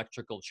pulling an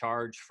electrical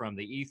charge from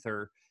the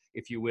ether,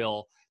 if you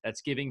will,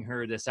 that's giving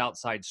her this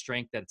outside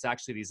strength. That's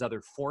actually these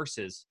other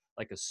forces,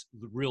 like a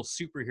real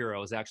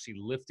superhero is actually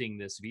lifting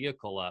this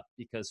vehicle up,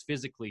 because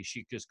physically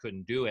she just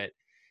couldn't do it.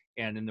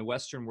 And in the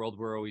Western world,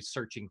 we're always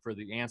searching for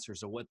the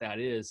answers of what that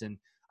is. And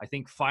I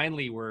think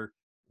finally we're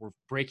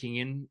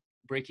breaking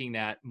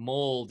that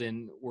mold,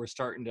 and it's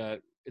starting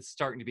to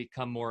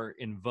become more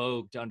in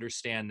vogue to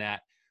understand that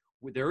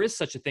there is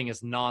such a thing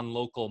as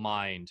non-local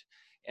mind,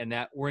 and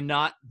that we're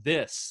not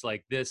this.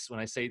 When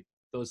I say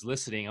those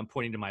listening, I'm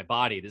pointing to my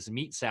body, this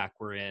meat sack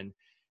we're in.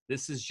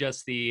 This is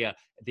just the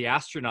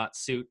astronaut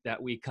suit that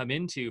we come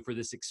into for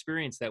this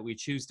experience that we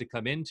choose to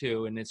come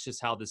into. And it's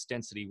just how this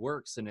density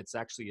works. And it's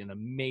actually an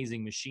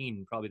amazing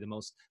machine, probably the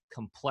most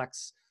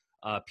complex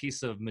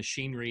piece of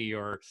machinery,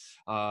 or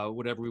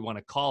whatever we want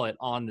to call it,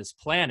 on this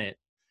planet.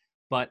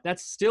 But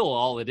that's still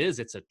all it is.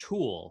 It's a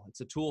tool.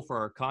 It's a tool for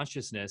our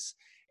consciousness,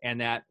 and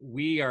that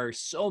we are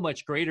so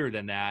much greater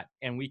than that.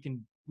 And we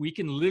can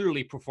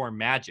literally perform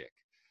magic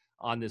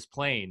on this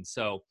plane.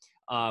 So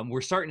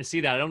we're starting to see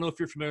that. I don't know if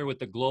you're familiar with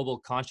the Global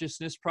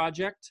Consciousness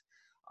Project,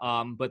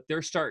 but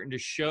they're starting to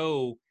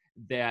show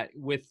that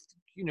with,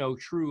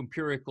 true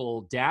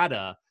empirical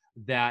data,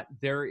 that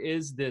there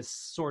is this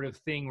sort of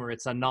thing where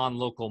it's a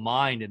non-local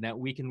mind, and that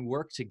we can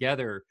work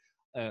together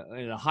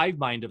in a hive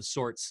mind of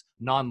sorts,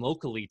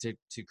 non-locally, to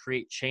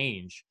create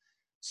change.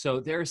 So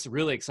there's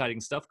really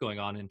exciting stuff going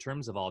on in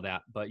terms of all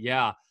that. But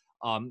yeah,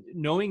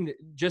 knowing,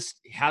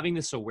 just having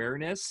this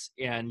awareness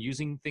and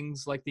using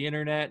things like the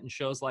internet and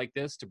shows like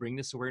this to bring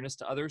this awareness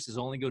to others is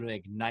only going to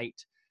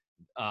ignite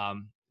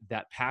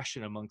that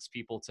passion amongst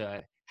people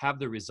to have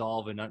the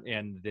resolve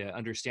and the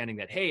understanding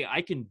that, hey,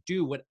 I can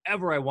do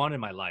whatever I want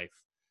in my life.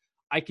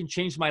 I can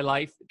change my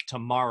life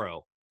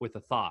tomorrow with a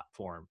thought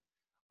form.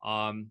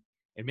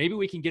 And maybe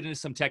we can get into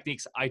some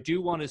techniques. I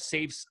do want to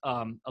save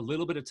a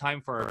little bit of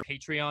time for our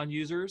Patreon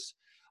users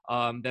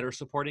that are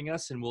supporting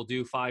us, and we'll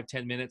do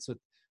 5-10 minutes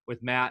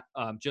with Matt,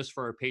 just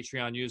for our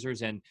Patreon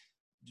users, and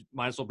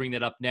might as well bring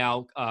that up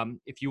now.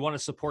 If you want to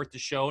support the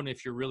show, and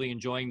if you're really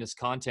enjoying this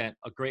content,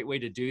 a great way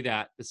to do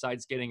that,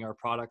 besides getting our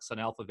products on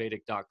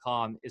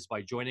alphavedic.com, is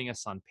by joining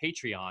us on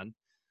Patreon.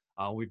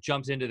 We've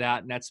jumped into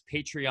that, and that's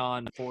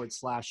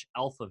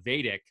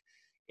Patreon.com/alphavedic.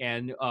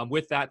 And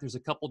with that, there's a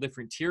couple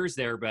different tiers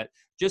there, but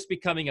just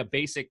becoming a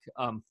basic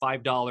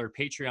 $5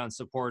 Patreon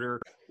supporter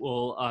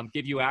will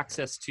give you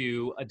access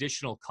to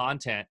additional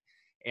content.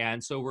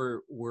 And so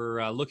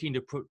we're looking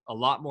to put a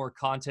lot more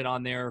content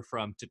on there,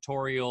 from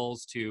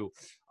tutorials to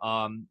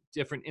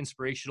different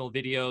inspirational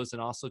videos,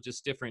 and also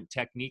just different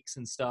techniques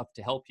and stuff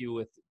to help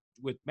you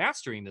with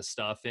mastering this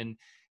stuff. And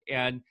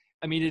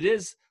I mean, it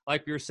is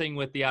like we were saying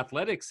with the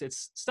athletics,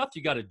 it's stuff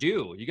you got to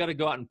do. You got to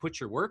go out and put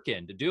your work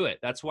in to do it.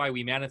 That's why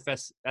we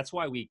manifest. That's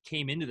why we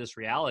came into this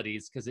reality,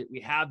 is because we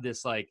have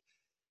this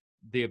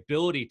the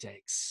ability to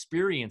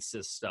experience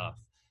this stuff.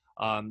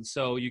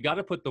 So you got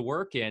to put the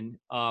work in,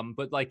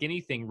 but like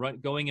anything,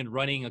 going and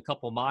running a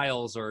couple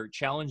miles or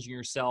challenging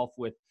yourself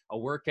with a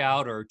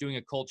workout or doing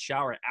a cold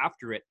shower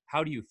after it,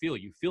 how do you feel?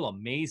 You feel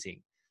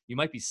amazing. You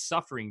might be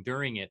suffering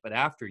during it, but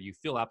after, you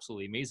feel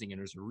absolutely amazing, and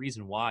there's a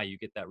reason why you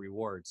get that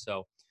reward.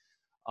 So,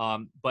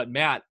 but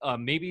Matt,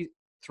 maybe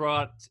throw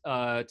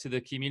out to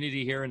the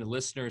community here and the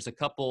listeners a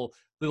couple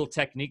little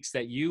techniques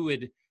that you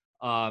would,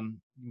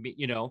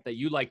 that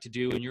you like to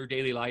do in your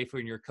daily life or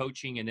in your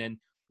coaching, and then,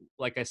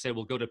 like I said,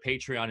 we'll go to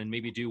Patreon and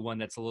maybe do one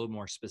that's a little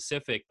more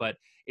specific, but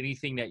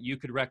anything that you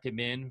could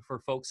recommend for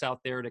folks out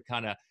there to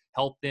kind of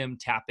help them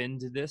tap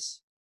into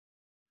this?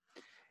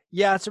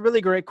 Yeah, it's a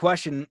really great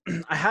question.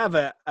 I have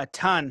a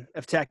ton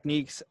of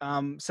techniques.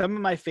 Some of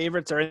my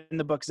favorites are in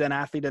the book Zen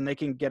Athlete, and they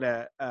can get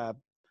a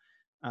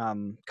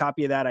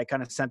copy of that. I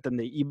kind of sent them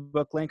the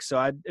ebook link, so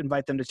I'd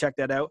invite them to check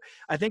that out.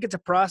 I think it's a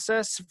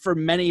process for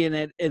many,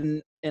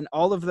 and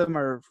all of them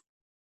are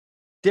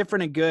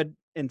different and good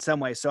in some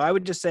way. So I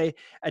would just say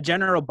a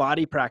general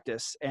body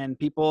practice, and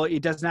people,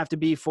 it doesn't have to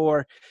be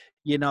for,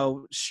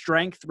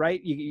 strength,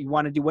 right? You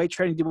want to do weight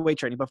training,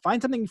 but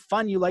find something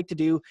fun you like to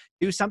do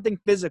something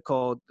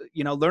physical,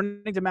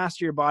 learning to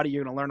master your body.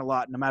 You're going to learn a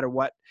lot no matter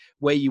what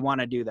way you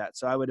want to do that.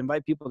 So I would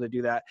invite people to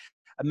do that.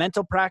 A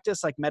mental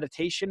practice like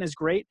meditation is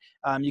great.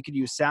 You could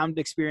use sound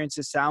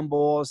experiences, sound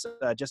bowls,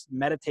 just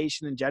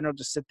meditation in general,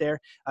 just sit there.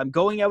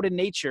 Going out in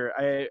nature.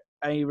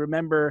 I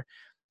remember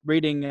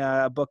reading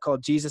a book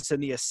called Jesus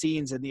and the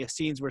Essenes, and the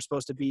Essenes were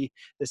supposed to be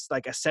this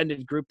like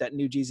ascended group that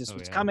knew Jesus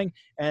was coming.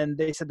 And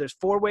they said there's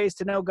 4 ways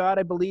to know God,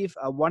 I believe.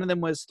 One of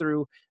them was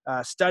through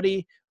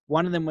study.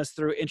 One of them was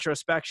through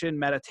introspection,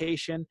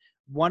 meditation.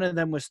 One of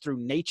them was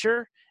through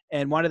nature.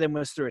 And one of them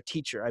was through a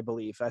teacher, I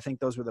believe. I think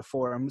those were the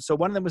 4. So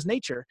one of them was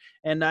nature.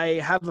 And I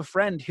have a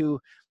friend who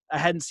I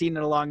hadn't seen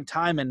in a long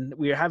time, and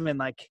we were having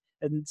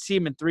and see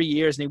him in 3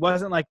 years, and he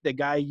wasn't like the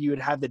guy you would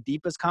have the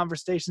deepest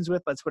conversations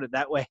with, let's put it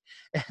that way.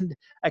 And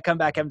I come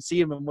back, I haven't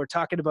seen him, and we're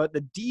talking about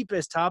the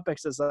deepest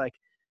topics. It's like,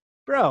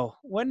 bro,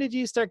 when did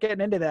you start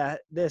getting into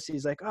this?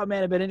 He's like, oh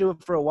man, I've been into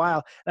it for a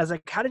while. And I was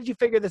like, how did you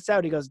figure this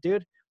out? He goes,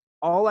 dude,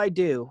 all I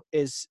do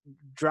is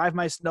drive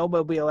my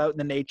snowmobile out in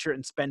the nature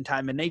and spend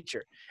time in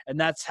nature. And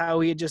that's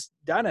how he had just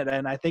done it.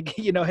 And I think,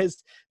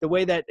 the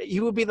way that he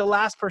would be the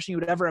last person you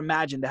would ever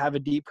imagine to have a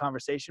deep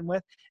conversation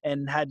with,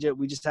 and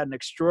we just had an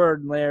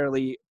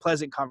extraordinarily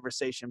pleasant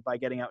conversation by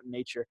getting out in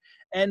nature.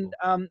 And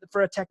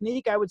for a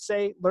technique, I would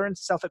say learn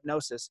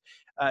self-hypnosis.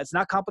 It's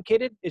not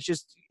complicated. It's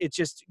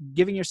just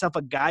giving yourself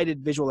a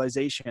guided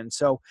visualization.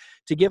 So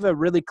to give a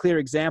really clear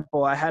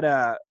example, I had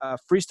a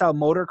freestyle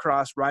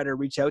motocross rider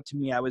reach out to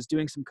me. I was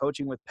doing some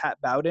coaching with Pat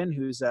Bowden,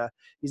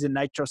 he's in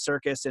Nitro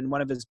Circus, and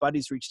one of his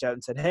buddies reached out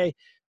and said, hey,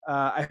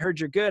 I heard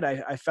you're good.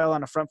 I fell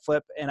on a front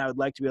flip, and I would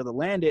like to be able to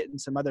land it in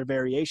some other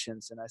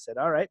variations. And I said,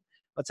 all right,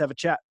 let's have a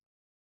chat.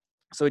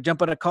 So we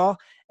jump on a call,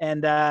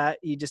 and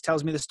he just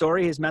tells me the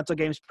story. His mental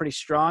game's pretty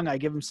strong. I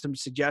give him some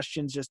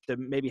suggestions just to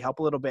maybe help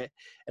a little bit.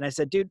 And I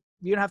said, dude,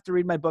 you don't have to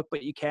read my book,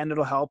 but you can,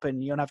 it'll help.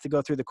 And you don't have to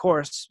go through the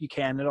course. You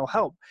can, it'll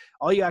help.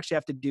 All you actually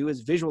have to do is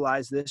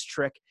visualize this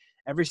trick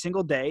every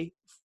single day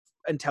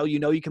until you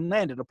can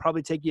land. It'll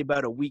probably take you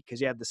about a week because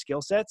you have the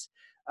skill sets.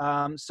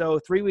 So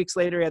 3 weeks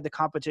later, he had the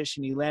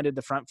competition. He landed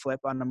the front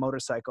flip on a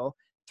motorcycle.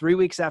 3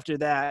 weeks after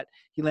that,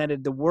 he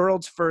landed the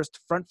world's first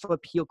front flip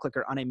heel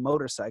clicker on a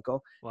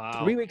motorcycle.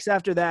 Wow. 3 weeks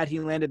after that, he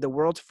landed the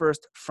world's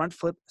first front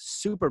flip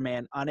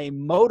Superman on a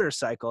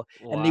motorcycle.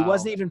 Wow. And he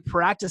wasn't even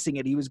practicing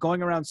it. He was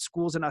going around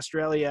schools in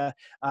Australia,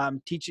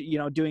 teaching,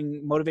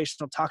 doing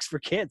motivational talks for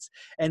kids.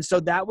 And so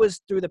that was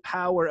through the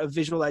power of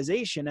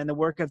visualization and the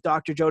work of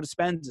Dr. Joe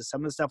Dispenza,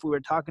 some of the stuff we were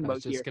talking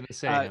about here. I was just going to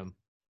say him.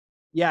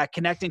 Yeah,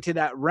 connecting to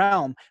that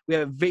realm.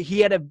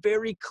 He had a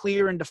very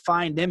clear and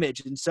defined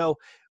image. And so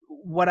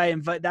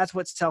that's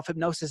what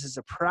self-hypnosis is,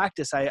 a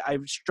practice I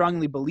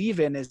strongly believe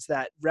in, is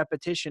that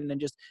repetition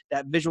and just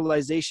that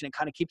visualization. It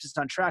kind of keeps us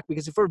on track,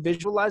 because if we're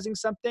visualizing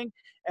something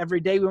every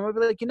day, we might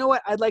be like, you know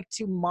what, I'd like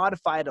to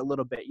modify it a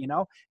little bit.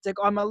 It's like,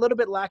 I'm a little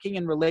bit lacking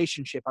in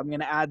relationship, I'm going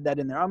to add that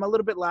in there. I'm a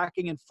little bit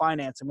lacking in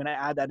finance, I'm going to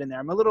add that in there.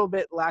 I'm a little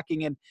bit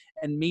lacking in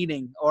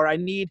meaning, or I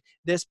need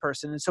this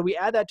person. And so we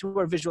add that to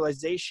our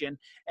visualization,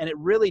 and it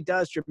really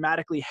does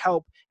dramatically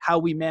help how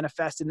we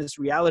manifest in this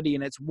reality.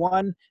 And it's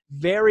one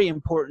very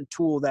important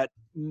tool that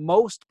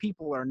most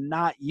people are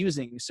not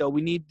using. So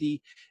we need the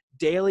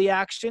daily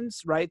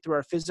actions, right, through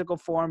our physical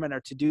form and our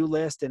to-do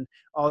list and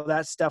all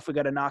that stuff we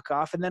got to knock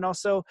off. And then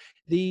also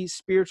the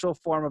spiritual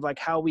form of like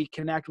how we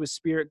connect with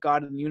spirit,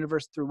 God, and the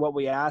universe through what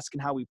we ask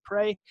and how we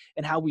pray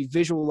and how we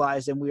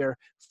visualize, and we are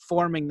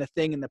forming the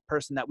thing and the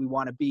person that we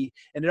want to be.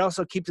 And it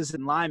also keeps us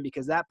in line,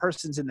 because that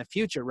person's in the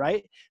future,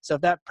 right? So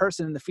if that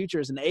person in the future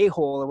is an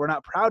a-hole or we're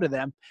not proud of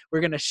them,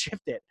 we're going to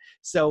shift it.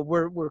 So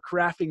we're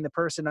crafting the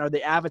person or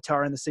the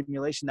avatar in the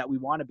simulation that we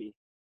want to be.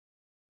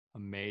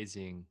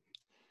 Amazing.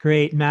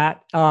 Great,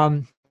 Matt.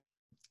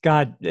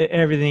 God,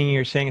 everything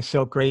you're saying is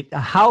so great.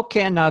 How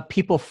can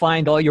people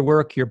find all your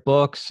work, your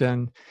books,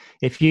 and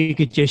if you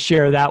could just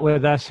share that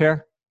with us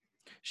here?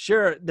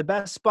 Sure. The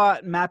best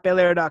spot,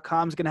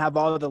 mattbelair.com, is going to have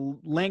all of the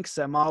links.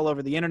 I'm all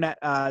over the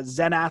internet.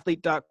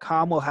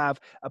 Zenathlete.com will have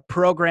a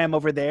program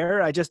over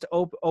there. I just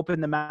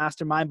opened the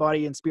Mastermind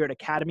Body and Spirit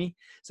Academy.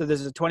 So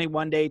there's a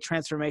 21-day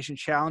transformation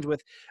challenge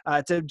with,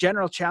 it's a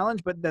general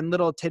challenge, but then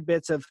little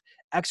tidbits of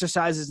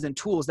exercises and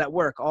tools that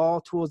work,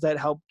 all tools that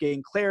help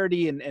gain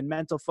clarity and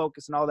mental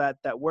focus and all that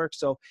works.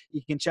 So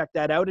you can check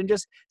that out and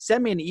just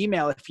send me an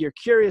email if you're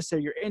curious or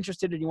you're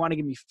interested and you want to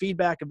give me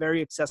feedback. A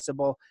very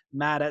accessible,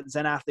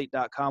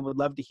 matt@zenathlete.com. Would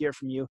love to hear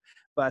from you.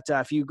 But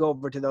if you go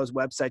over to those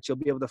websites, you'll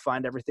be able to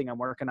find everything I'm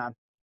working on.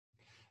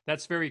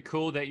 That's very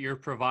cool that you're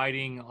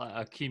providing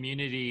a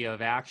community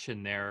of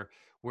action there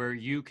where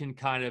you can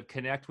kind of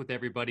connect with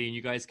everybody and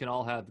you guys can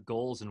all have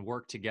goals and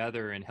work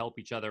together and help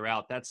each other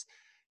out. That's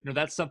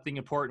something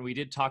important. We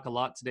did talk a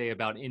lot today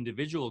about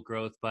individual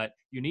growth, but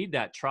you need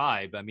that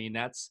tribe. I mean,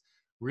 that's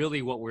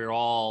really what we're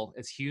all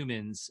as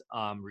humans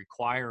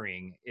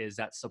requiring, is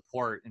that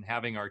support and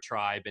having our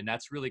tribe. And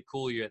that's really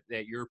cool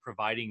that you're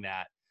providing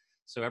that.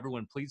 So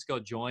everyone, please go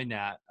join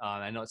that.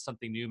 I know it's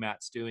something new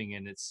Matt's doing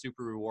and it's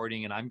super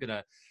rewarding, and I'm going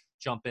to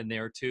jump in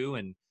there too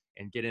and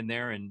get in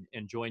there and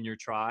join your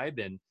tribe.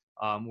 And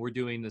we're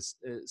doing this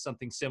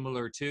something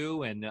similar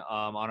too, and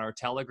on our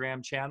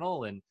Telegram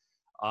channel. And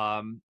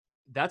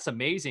that's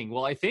amazing.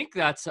 Well, I think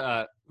that's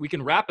we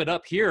can wrap it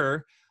up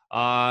here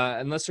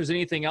unless there's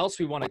anything else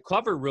we want to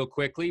cover real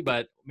quickly.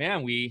 But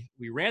man, we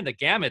ran the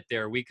gamut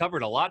there. We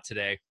covered a lot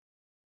today.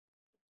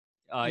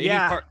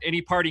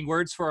 Any parting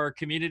words for our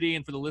community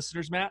and for the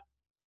listeners, Matt?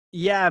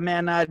 Yeah,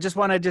 man. I just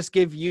want to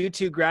give you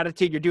two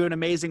gratitude. You're doing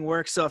amazing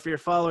work. So if you're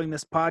following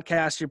this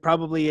podcast, you're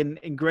probably in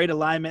great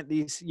alignment.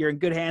 You're in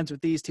good hands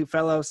with these two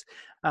fellows.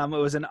 It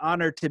was an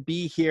honor to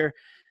be here.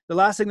 The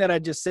last thing that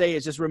I'd just say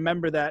is just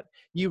remember that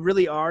you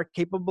really are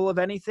capable of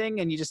anything,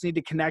 and you just need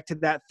to connect to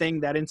that thing,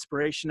 that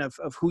inspiration of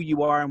who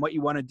you are and what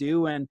you want to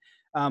do. And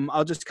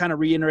I'll just kind of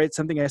reiterate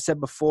something I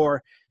said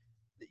before.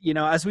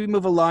 As we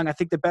move along, I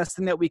think the best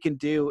thing that we can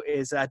do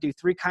is do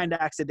 3 kind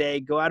acts a day,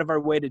 go out of our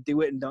way to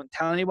do it and don't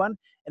tell anyone.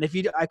 And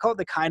I call it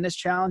the kindness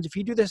challenge. If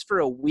you do this for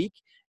a week,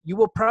 you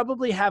will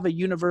probably have a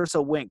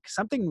universal wink.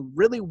 Something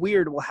really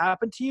weird will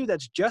happen to you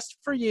that's just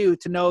for you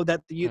to know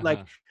that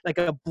like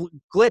a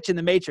glitch in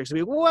the matrix. I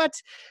mean, what?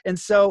 And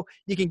so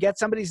you can get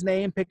somebody's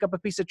name, pick up a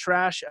piece of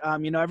trash.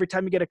 Every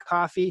time you get a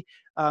coffee,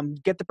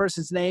 get the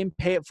person's name,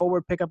 pay it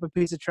forward, pick up a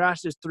piece of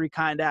trash. There's 3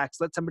 kind acts.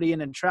 Let somebody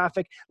in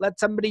traffic. Let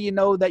somebody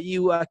know that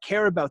you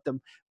care about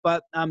them.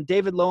 But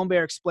David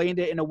Lowenberg explained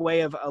it in a way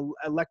of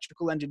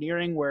electrical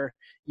engineering where,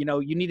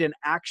 you need an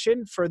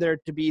action for there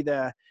to be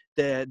the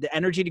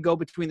energy to go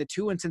between the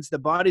two. And since the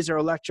bodies are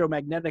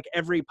electromagnetic,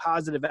 every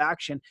positive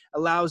action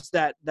allows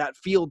that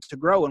field to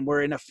grow. And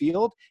we're in a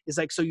field. It's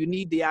like, so you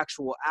need the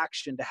actual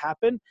action to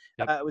happen.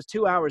 Yep. It was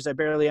 2 hours. I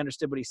barely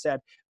understood what he said.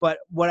 But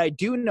what I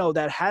do know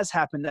that has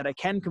happened that I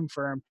can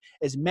confirm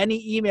is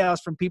many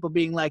emails from people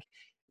being like,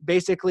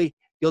 basically,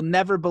 you'll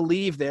never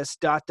believe this, ...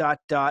 I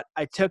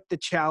took the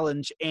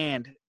challenge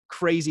and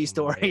crazy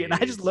story. Amazing. And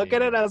I just look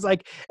at it, I was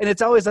like, and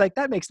it's always like,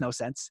 that makes no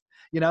sense.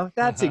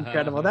 That's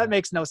incredible. That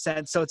makes no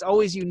sense. So it's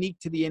always unique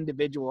to the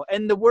individual.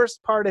 And the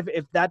worst part of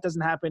if that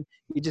doesn't happen,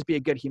 you just be a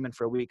good human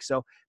for a week.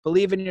 So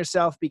believe in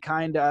yourself, be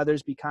kind to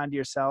others, be kind to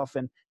yourself,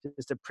 and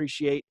just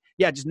appreciate.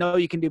 Yeah, just know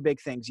you can do big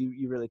things.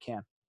 You really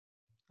can.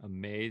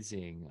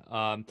 Amazing.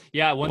 One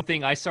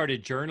thing, I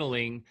started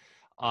journaling.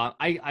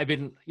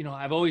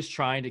 I've always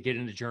tried to get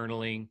into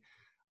journaling.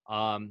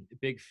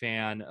 Big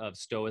fan of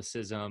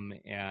Stoicism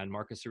and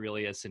Marcus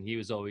Aurelius, and he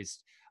was always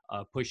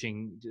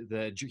pushing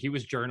he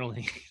was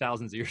journaling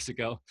thousands of years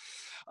ago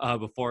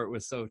before it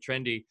was so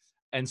trendy.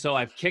 And so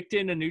I've kicked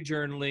in a new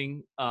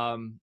journaling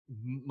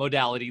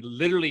modality.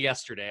 Literally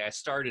yesterday, I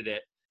started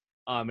it.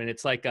 And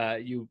it's like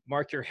you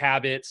mark your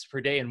habits per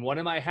day. And one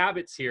of my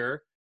habits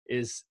here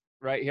is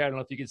right here. I don't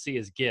know if you can see,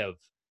 is give,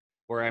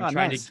 where I'm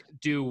trying to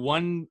do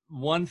one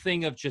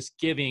thing of just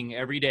giving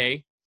every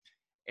day.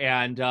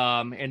 And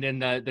then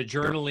the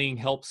journaling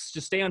helps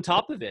just stay on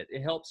top of it.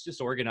 It helps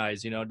just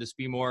organize, just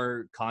be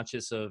more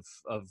conscious of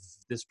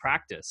this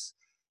practice.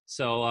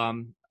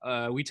 So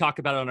we talk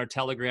about it on our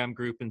Telegram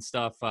group and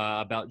stuff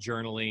about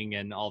journaling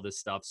and all this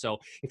stuff. So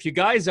if you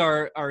guys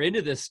are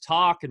into this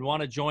talk and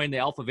want to join the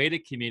Alpha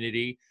Vedic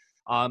community,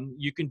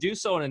 you can do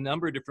so in a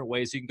number of different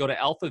ways. You can go to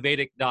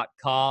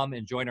alphavedic.com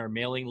and join our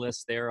mailing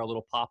list there. A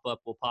little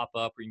pop-up will pop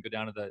up, or you can go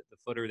down to the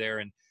footer there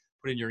and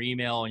put in your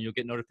email, and you'll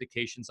get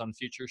notifications on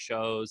future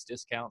shows,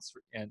 discounts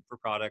for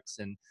products,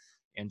 and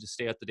just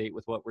stay up to date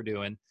with what we're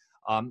doing.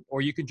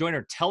 Or you can join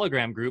our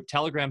Telegram group.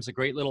 Telegram's a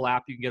great little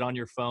app you can get on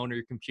your phone or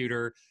your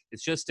computer.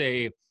 It's just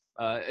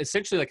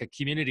essentially like a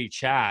community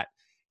chat.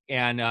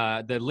 And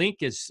the link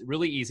is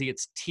really easy.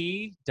 It's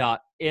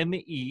t.me/Alpha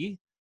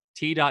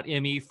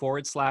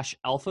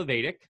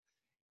Vedic.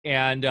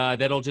 And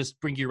that'll just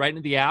bring you right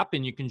into the app,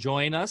 and you can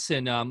join us.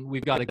 And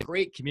we've got a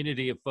great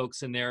community of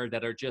folks in there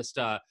that are just,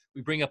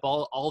 we bring up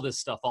all this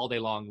stuff all day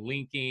long,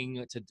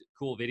 linking to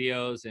cool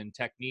videos and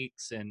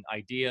techniques and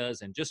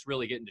ideas, and just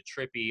really getting to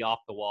trippy, off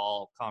the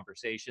wall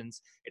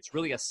conversations. It's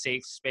really a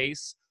safe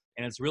space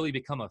and it's really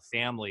become a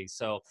family.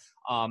 So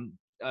I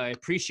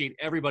appreciate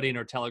everybody in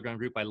our Telegram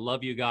group. I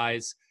love you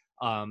guys.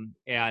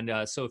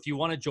 So if you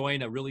want to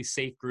join a really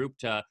safe group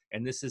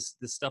and this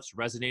stuff's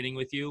resonating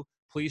with you,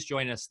 please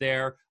join us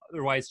there.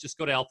 Otherwise, just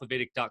go to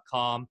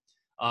alphavedic.com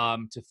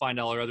to find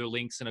all our other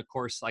links. And of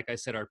course, like I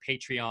said, our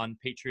Patreon,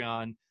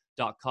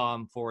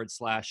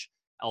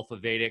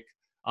 patreon.com/alphavedic.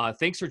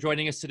 Thanks for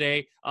joining us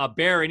today.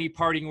 Bear, any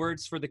parting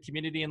words for the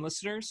community and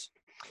listeners?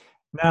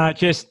 No,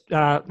 just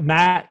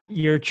Matt,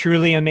 you're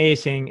truly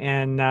amazing.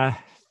 And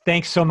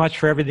thanks so much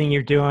for everything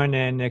you're doing.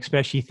 And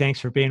especially thanks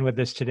for being with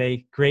us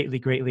today. Greatly,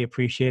 greatly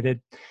appreciated.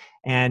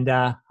 And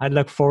I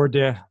look forward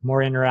to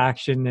more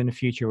interaction in the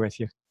future with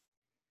you.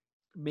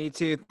 Me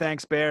too.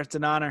 Thanks, Bear. It's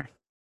an honor.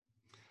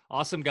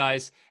 Awesome,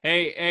 guys.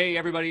 Hey,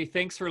 everybody.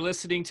 Thanks for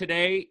listening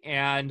today.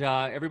 And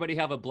everybody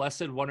have a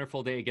blessed,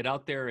 wonderful day. Get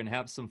out there and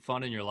have some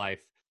fun in your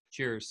life.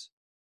 Cheers.